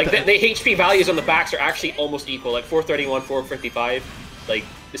 Like the HP values on the backs are actually almost equal, like 431, 455. Like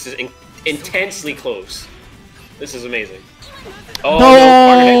this is intensely close. This is amazing. Oh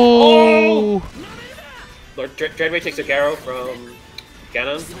no! Oh! Lord Dreadwave takes a Garo from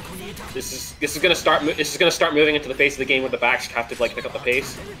Ganon. This is gonna start moving into the pace of the game where the backs have to like pick up the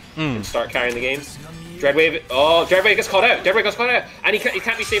pace and start carrying the game. Dreadwave. Oh, Dreadwave gets caught out. Dreadwave gets caught out, and he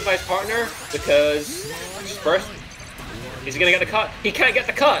can't be saved by his partner because just burst. Is he gonna get the cut? He can't get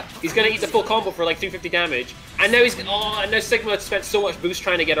the cut. He's gonna eat the full combo for like 250 damage, and now now Sigma spent so much boost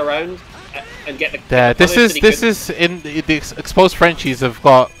trying to get around and get the. Yeah, this is in the exposed Frenchies have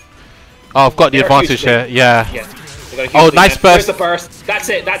got. Oh, I've got the advantage here. Yeah. Oh, nice burst. There's the burst. That's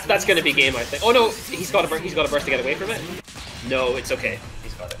it. That's gonna be game, I think. Oh no, he's got a burst to get away from it. No, it's okay.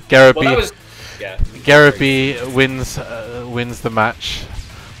 He's got it. Garaby wins the match.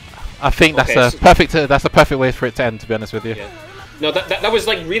 I think that's a perfect way for it to end, to be honest with you. Yeah. No, that was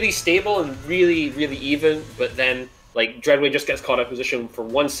like really stable and really even, but then like Dreadwave just gets caught out of position for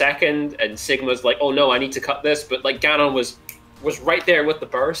 1 second, and Sigma's like, oh no, I need to cut this, but like Ganon was right there with the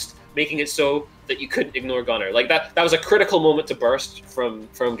burst, making it so that you couldn't ignore Gunnar. Like that was a critical moment to burst from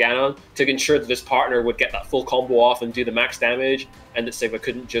Ganon to ensure that his partner would get that full combo off and do the max damage, and that Sigma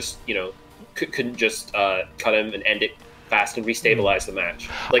couldn't just cut him and end it fast and restabilize the match.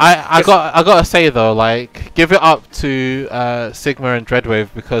 Like, I gotta say though, like, give it up to Sigma and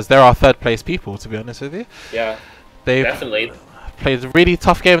Dreadwave because they're our third place people, to be honest with you. Yeah, they've definitely played a really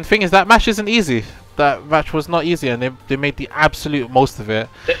tough game. And the thing is, that match isn't easy. that match was not easy, and they made the absolute most of it.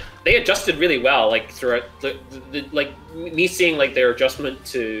 They adjusted really well, like throughout like me seeing like their adjustment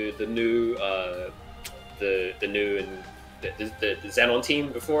to the new the new and the Xenon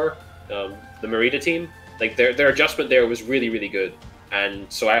team before, the Merida team. Like their adjustment there was really good, and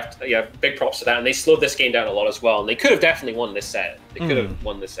so I have to, big props to that. And they slowed this game down a lot as well. And they could have definitely won this set. They could have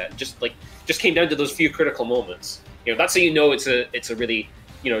won this set. Just came down to those few critical moments. You know, that's how you know it's a really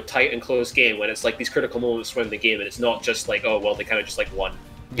tight and close game, when it's like these critical moments win the game, and it's not just like, oh well, they kind of just like won.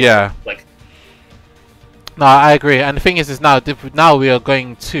 Yeah. Like. No, I agree. And the thing is now we are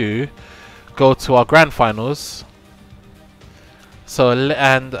going to go to our grand finals. So,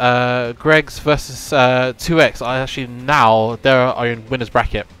 and Greg's versus 2X are actually now they are in winners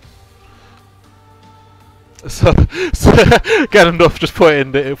bracket. So Ganondorf just put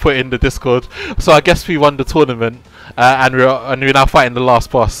in the Discord. So I guess we won the tournament, and we're now fighting the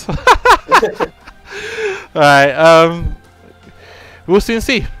last boss. Alright, we'll soon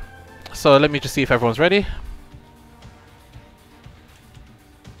see. So let me just see if everyone's ready.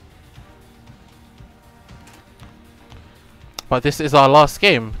 But this is our last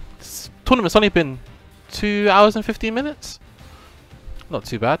game. This tournament's only been 2 hours and 15 minutes. Not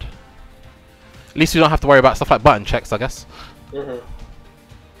too bad. At least we don't have to worry about stuff like button checks, I guess.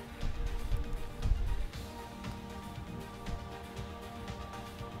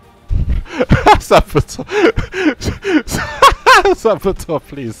 Saboteur. Saboteur,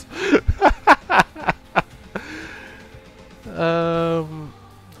 please.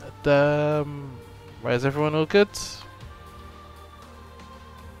 Right, is everyone all good?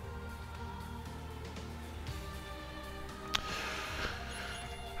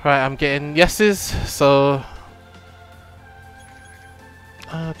 Right, I'm getting yeses, so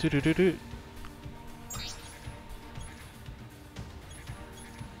do.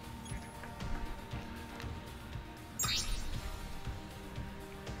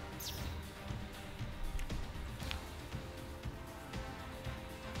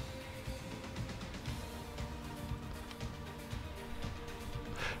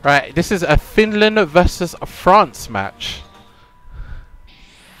 Right, this is a Finland versus France match.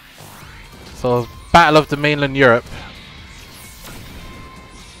 So, Battle of the Mainland Europe.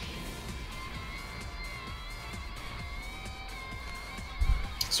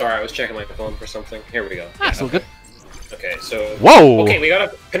 Sorry, I was checking my phone for something. Here we go. That's all good. Okay, so. Whoa! Okay, we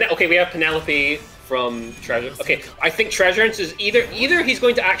have Penelope from Treasure. Okay, I think Treasure is either he's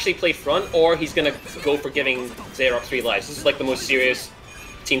going to actually play front, or he's going to go for giving Xerox 3 lives. This is like the most serious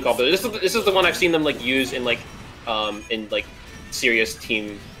team combo. This is the one I've seen them like use in serious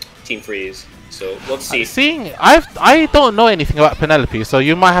team freeze. So let's see. I don't know anything about Penelope, so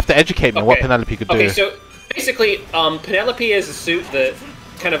you might have to educate me on what Penelope could do. Okay, so basically, Penelope is a suit that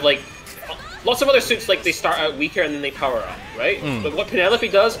kind of like lots of other suits, like they start out weaker and then they power up, right? But what Penelope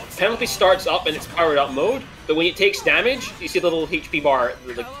does, Penelope starts up in its powered up mode, but when it takes damage, you see the little HP bar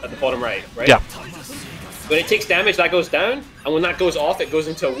like, at the bottom right? Yeah. When it takes damage, that goes down, and when that goes off, it goes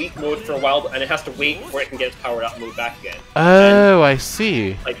into a weak mode for a while, and it has to wait before it can get its powered up mode back again. Oh, I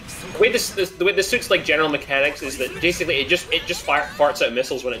see. Like the way this suit's like general mechanics is that basically it just farts out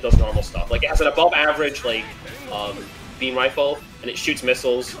missiles when it does normal stuff. Like it has an above average like beam rifle, and it shoots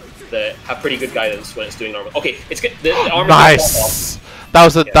missiles that have pretty good guidance when it's doing normal. Okay, it's good. The armor. Nice. That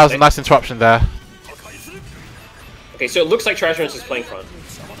was a nice interruption there. Okay, so it looks like Treasure is playing front.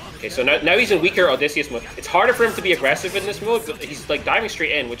 Okay, so now he's in weaker Odysseus mode. It's harder for him to be aggressive in this mode, but he's like diving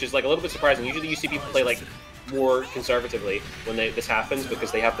straight in, which is like a little bit surprising. Usually you see people play like more conservatively when this happens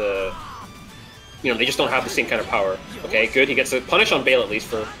because they have the, they just don't have the same kind of power. Okay, good. He gets a punish on Bale at least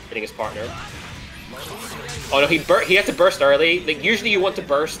for hitting his partner. Oh no, he had to burst early. Like usually you want to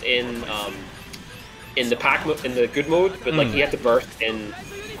burst in the good mode, but like he had to burst in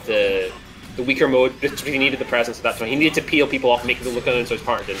the weaker mode because he needed the presence at that time. He needed to peel people off, make them look at him so his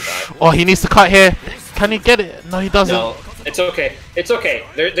partner didn't die. Oh, he needs to cut here. Can he get it? No, he doesn't. No, it's okay. It's okay.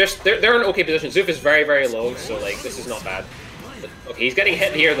 They're in an okay position. Zoof is very low, so like this is not bad. But, okay, he's getting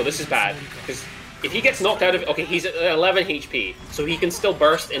hit here though. This is bad because if he gets knocked out of he's at 11 HP, so he can still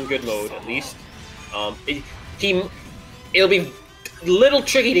burst in good mode at least. It'll be a little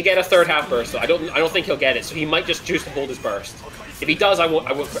tricky to get a third half burst, so I don't think he'll get it. So he might just choose to hold his burst. If he does, I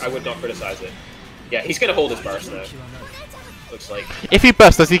would not criticize it. Yeah, he's gonna hold his burst now. Looks like. If he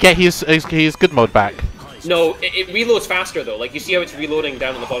bursts, does he get his good mode back? No, it reloads faster though. Like you see how it's reloading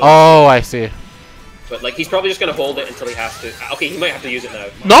down on the bottom. Oh, I see. But like he's probably just gonna hold it until he has to. Okay, he might have to use it now.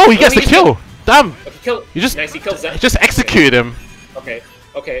 No, he gets the kill. Damn. Okay, he just nice. He kills that. Just execute him. Okay.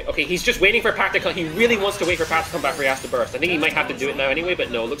 Okay, okay, he's just waiting for Pac to come. He really wants to wait for Pac to come back where he has to burst. I think he might have to do it now anyway, but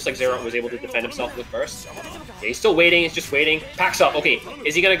no, it looks like Xerox was able to defend himself with burst. Yeah, he's still waiting, he's just waiting. Pac's up, okay,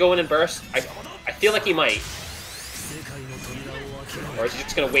 is he gonna go in and burst? I feel like he might. Or is he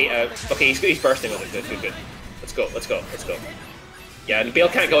just gonna wait out? Okay, he's bursting with it, good, good, good. Let's go, let's go, let's go. Yeah, and Bale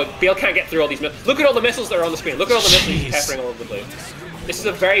can't go, Bale can't get through all these missiles. Look at all the missiles that are on the screen, look at all the missiles he's peppering all over the place. This is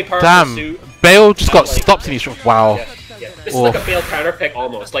a very powerful suit. Bale just got stopped in his... Wow. Yeah. Yeah. This is like a Bale counter pick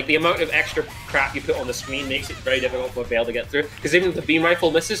almost. Like the amount of extra crap you put on the screen makes it very difficult for Bale to get through. Because even if the beam rifle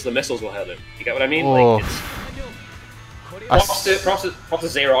misses, the missiles will hit it. You get what I mean? Like it's props to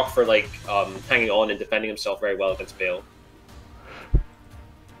Xerox for like hanging on and defending himself very well against Bale.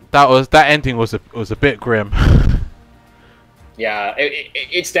 That ending was a bit grim. Yeah,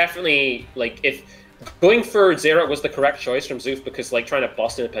 it's definitely like if going for Xerox was the correct choice from Zeus because like trying to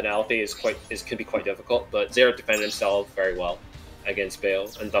bust into Penelope can be quite difficult, but Xerox defended himself very well against Bale,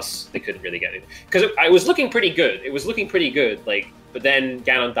 and thus they couldn't really get it. Because it was looking pretty good. It was looking pretty good, like, but then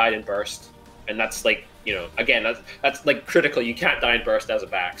Ganon died in burst, and that's like, you know, again that's like critical. You can't die in burst as a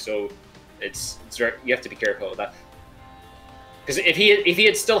back, so it's very, you have to be careful with that. Because if he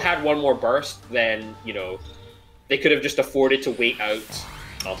had still had one more burst, then you know they could have just afforded to wait out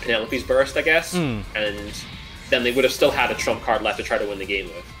Penelope's burst, I guess, and then they would have still had a trump card left to try to win the game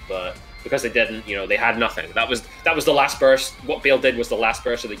with. But because they didn't, you know, they had nothing. That was the last burst. What Bale did was the last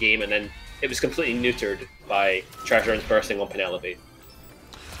burst of the game, and then it was completely neutered by Treasure's bursting on Penelope.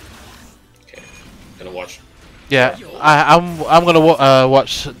 Okay, gonna watch. Yeah, I'm gonna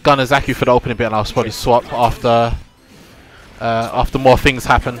watch Gunazaki for the opening bit, and I'll probably swap after more things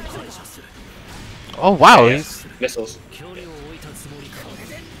happen. Oh wow, Yeah, missiles.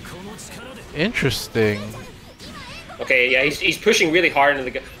 Interesting. Okay, yeah, he's pushing really hard into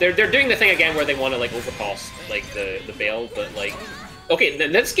the. They're doing the thing again where they want to like overcost like the Bale, but like, okay,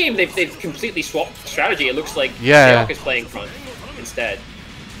 in this game they've completely swapped strategy. It looks like Xerox is playing front instead.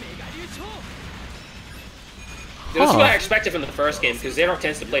 This is what I expected from the first game because Xerox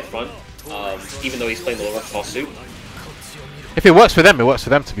tends to play front, even though he's playing the lower cost suit. If it works for them, it works for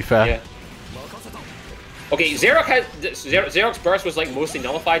them. To be fair. Yeah. Okay, Xerox's burst was like mostly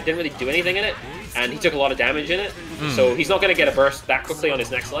nullified, didn't really do anything in it, and he took a lot of damage in it, so he's not going to get a burst that quickly on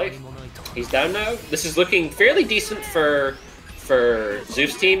his next life. He's down now. This is looking fairly decent for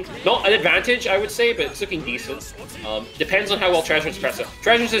Zeus' team. Not an advantage, I would say, but it's looking decent. Depends on how well Treasure's press it.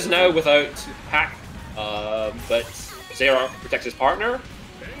 Treasure's is now without Pac, but Xerox protects his partner.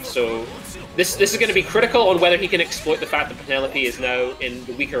 So this is going to be critical on whether he can exploit the fact that Penelope is now in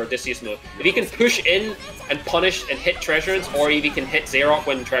the weaker Odysseus mode. If he can push in and punish and hit Treasurance, or if he can hit Xerox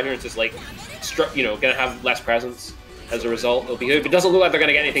when Treasurance is like, you know, going to have less presence as a result, it'll be good. But it doesn't look like they're going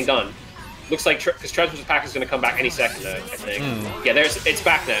to get anything done. Looks like because Treasurance's pack is going to come back any second now, I think. Yeah, it's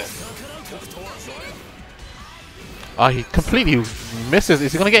back now. Oh, he completely misses.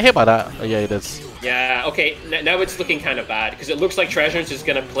 Is he going to get hit by that? Oh, yeah, he does. Yeah, okay, now it's looking kind of bad, because it looks like Treasurance is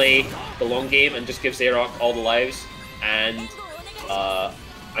going to play the long game and just give Xerox all the lives, and I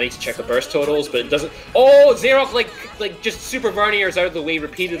need to check the burst totals, but it doesn't... Oh, Xerox, like just super Verniers out of the way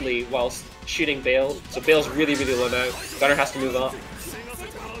repeatedly whilst shooting Bale, so Bale's really, really low now. Gunner has to move up.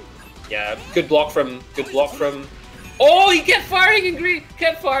 Yeah, good block from... Oh, he kept firing and green!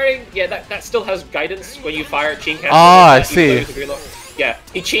 Kept firing! Yeah, that still has guidance when you fire chain cancel. Ah, I see. Yeah,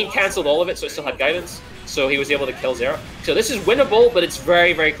 he chain cancelled all of it, so it still had guidance. So he was able to kill Xerox. So this is winnable, but it's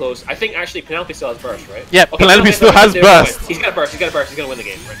very, very close. I think actually Penelope still has burst, right? Yeah, okay, Penelope still has burst. He's got a burst. He's gonna win the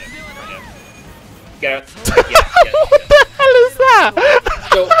game right now. Get out. What the hell is that?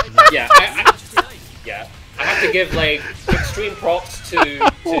 So yeah, I have to give like extreme props to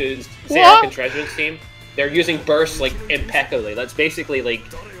Xerox and Treasure's team. They're using burst like impeccably. That's basically like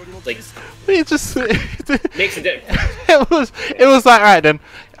it just makes a difference. It was like, alright then,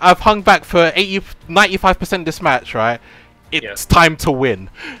 I've hung back for 95% this match, right? It's time to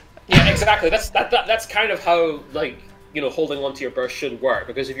win. Yeah, exactly. That's kind of how, like, you know, holding onto your burst should work,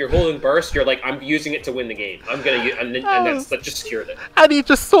 because if you're holding burst, you're like, I'm using it to win the game. I'm gonna use, and that just secured it. And he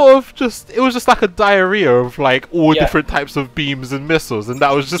just sort of it was just like a diarrhea of like all different types of beams and missiles, and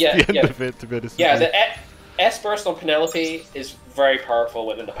that was just the end of it, to be honest. Yeah, the S burst on Penelope is very powerful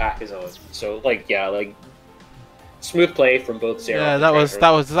when the pack is on. So like smooth play from both Xerox. Yeah, that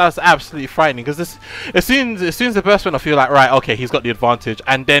was absolutely frightening, because as soon as the burst went off, you're like, right, okay, he's got the advantage,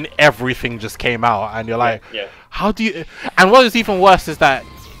 and then everything just came out, and you're like, how do you? And what is even worse is that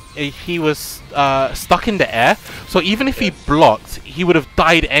he was stuck in the air, so even if he blocked, he would have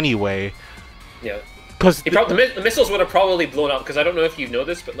died anyway. Yeah. Because the missiles would have probably blown up, because I don't know if you know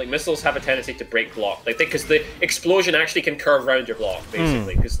this, but like missiles have a tendency to break block, like because the explosion actually can curve around your block,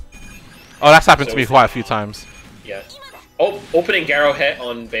 basically. Oh, that's happened to me quite a few times. Yeah. Oh, opening Garo hit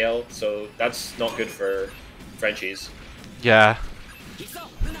on Vale, so that's not good for Frenchies. Yeah.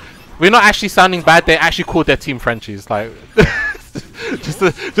 We're not actually sounding bad. They actually called their team Frenchies, like just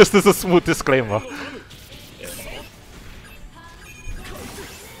as a small disclaimer.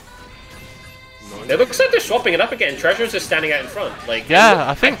 It looks like they're swapping it up again. Treasure's just standing out in front. Like, yeah,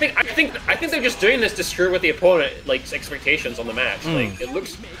 I think they're just doing this to screw with the opponent, like expectations on the match. Like, it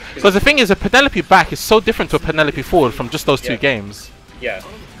looks. Because the thing is, a Penelope back is so different to a Penelope forward from just those two games. Yeah.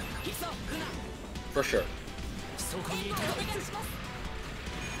 For sure.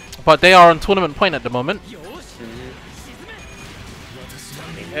 But they are on tournament point at the moment.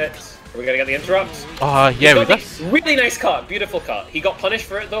 Are we gonna get the interrupts? Yeah, we got. Really nice cut, beautiful cut. He got punished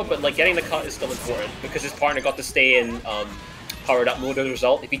for it though, but like getting the cut is still important because his partner got to stay in powered up mode as a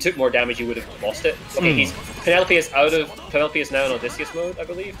result. If he took more damage, he would have lost it. Okay, Penelope is now in Odysseus mode, I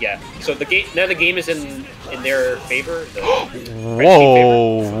believe. Yeah. So the game is in their favor.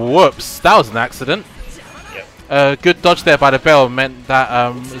 Whoa! Whoops! That was an accident. Yeah. Good dodge there by the bell meant that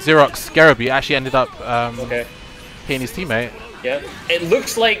Xerox Garaby actually ended up hitting his teammate. Yeah, it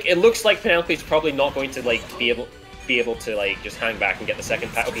looks like Penelope's probably not going to like be able to like just hang back and get the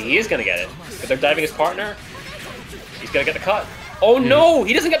second pack. Okay, he is gonna get it, but they're diving his partner. He's gonna get the cut. Oh no,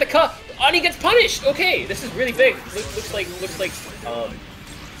 he doesn't get the cut, and he gets punished. Okay, this is really big. Looks like.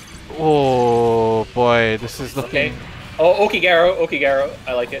 Oh boy, this is looking. Okay. Oh, Okigaro,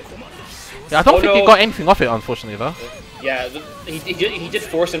 I like it. Yeah, I don't think he got anything off it, unfortunately, though. Yeah, he did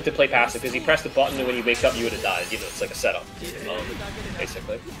force him to play passive because he pressed the button and when you wake up you would have died. You know, it's like a setup,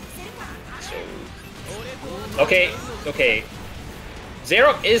 basically. So, okay.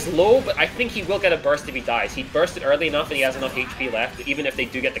 Xerox is low, but I think he will get a burst if he dies. He bursted early enough and he has enough HP left that even if they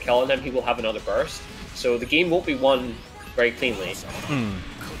do get the kill on him, he will have another burst. So the game won't be won very cleanly.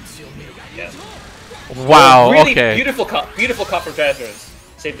 Yeah. Wow. Oh, really okay. Beautiful cut from Veterans.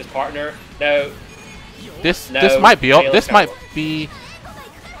 Saved his partner. Now. This might be up. This might be.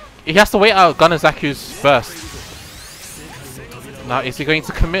 He has to wait out Gunazaku's burst. Now, is he going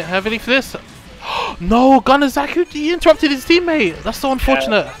to commit heavily for this? No, Gunazaku, he interrupted his teammate. That's so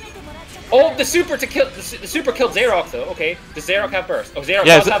unfortunate. Oh, the super killed Xerox though. Okay, does Xerox have burst? Oh, Xerox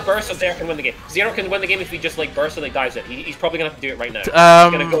does have burst, so Xerox can win the game. Xerox can win the game if he just like bursts and like dives it. He's probably gonna have to do it right now. He's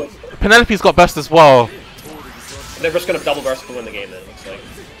gonna go. Penelope's got burst as well. They're just gonna double burst to win the game. Then it looks like.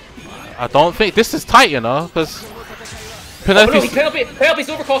 I don't think this is tight, you know, because Penelope's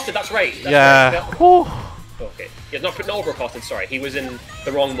overcosted. That's right. Okay, yeah, not overcosted. Sorry, he was in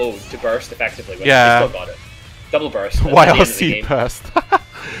the wrong mode to burst effectively. But he still got it. Double burst. YLC burst.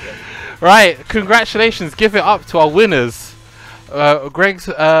 Right, congratulations. Give it up to our winners. Greg's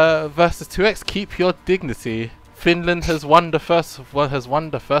versus 2X. Keep your dignity. Finland has won the first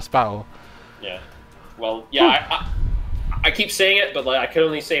battle. Yeah. Well, yeah. I keep saying it, but like I can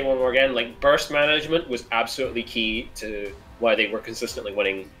only say one more again. Like burst management was absolutely key to why they were consistently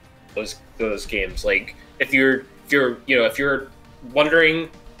winning those games. Like if you're wondering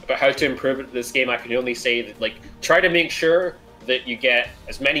about how to improve this game, I can only say that like try to make sure that you get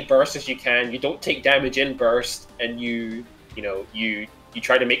as many bursts as you can. You don't take damage in burst, and you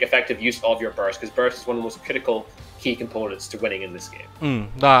try to make effective use of your burst, because burst is one of the most critical key components to winning in this game.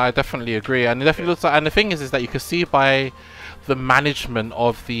 No, I definitely agree, and it definitely looks like. And the thing is that you can see by the management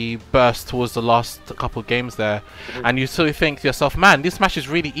of the burst towards the last couple of games there, and you sort of think to yourself, man, this match is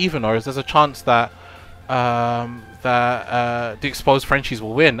really even, or is there a chance that the exposed Frenchies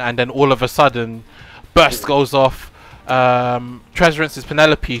will win, and then all of a sudden, burst goes off. Treasurance's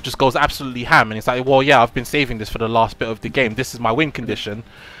Penelope just goes absolutely ham, and it's like, well, yeah, I've been saving this for the last bit of the game. This is my win condition.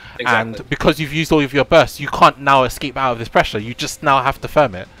 Exactly. And because you've used all of your bursts, you can't now escape out of this pressure. You just now have to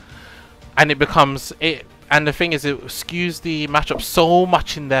firm it, and it becomes it. And the thing is, it skews the matchup so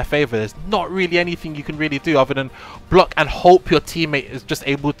much in their favor. There's not really anything you can really do other than block and hope your teammate is just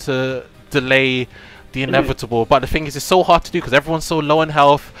able to delay the inevitable. But the thing is, it's so hard to do because everyone's so low in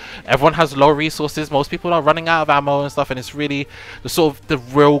health. Everyone has low resources. Most people are running out of ammo and stuff, and it's really the sort of the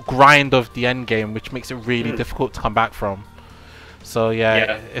real grind of the end game, which makes it really difficult to come back from. So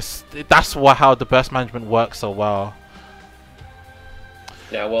that's how the burst management works so well.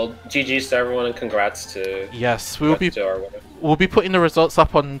 Yeah, well, GG's to everyone and congrats to we'll be putting the results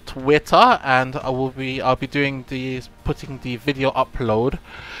up on Twitter, and I'll be putting the video upload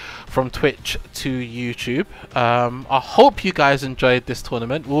from Twitch to YouTube. I hope you guys enjoyed this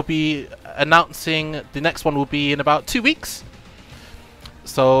tournament. We'll be announcing the next one will be in about 2 weeks.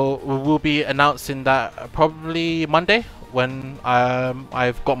 So we will be announcing that probably Monday when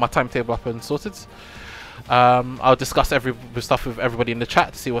I've got my timetable up and sorted. I'll discuss every stuff with everybody in the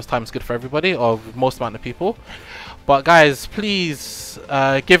chat to see what time's good for everybody or most amount of people. But guys, please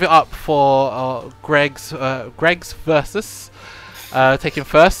give it up for Greg's versus taking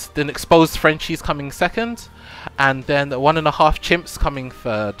first, then Exposed Frenchies coming second, and then the 1.5 Chimps coming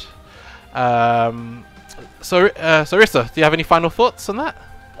third. So Rissa, do you have any final thoughts on that?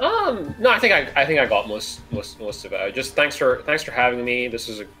 No, I think I got most of it. Just thanks for having me. This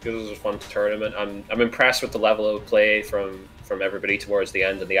was a fun tournament. I'm impressed with the level of play from everybody towards the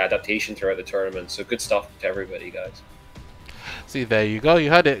end and the adaptation throughout the tournament. So good stuff to everybody, guys. See, there you go. You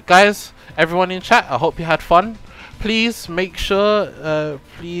heard it, guys. Everyone in chat, I hope you had fun. Please make sure,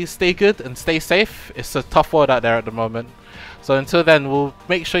 please stay good and stay safe. It's a tough world out there at the moment. So until then, we'll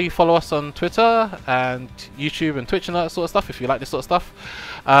make sure you follow us on Twitter and YouTube and Twitch and that sort of stuff if you like this sort of stuff.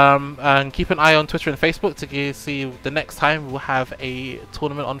 And keep an eye on Twitter and Facebook to see the next time we'll have a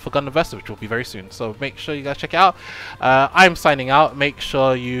tournament on for Gundam Versus, which will be very soon. So make sure you guys check it out. I'm signing out. Make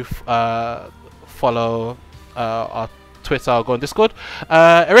sure you follow our Twitter or go on Discord.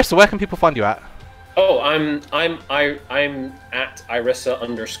 Arissa, where can people find you at? Oh, I'm at Irissa_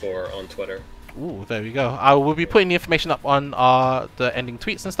 on Twitter. Ooh, there we go. I will be putting the information up on the ending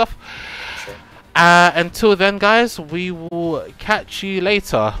tweets and stuff. Sure. Until then, guys, we will catch you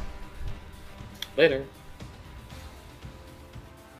later. Later.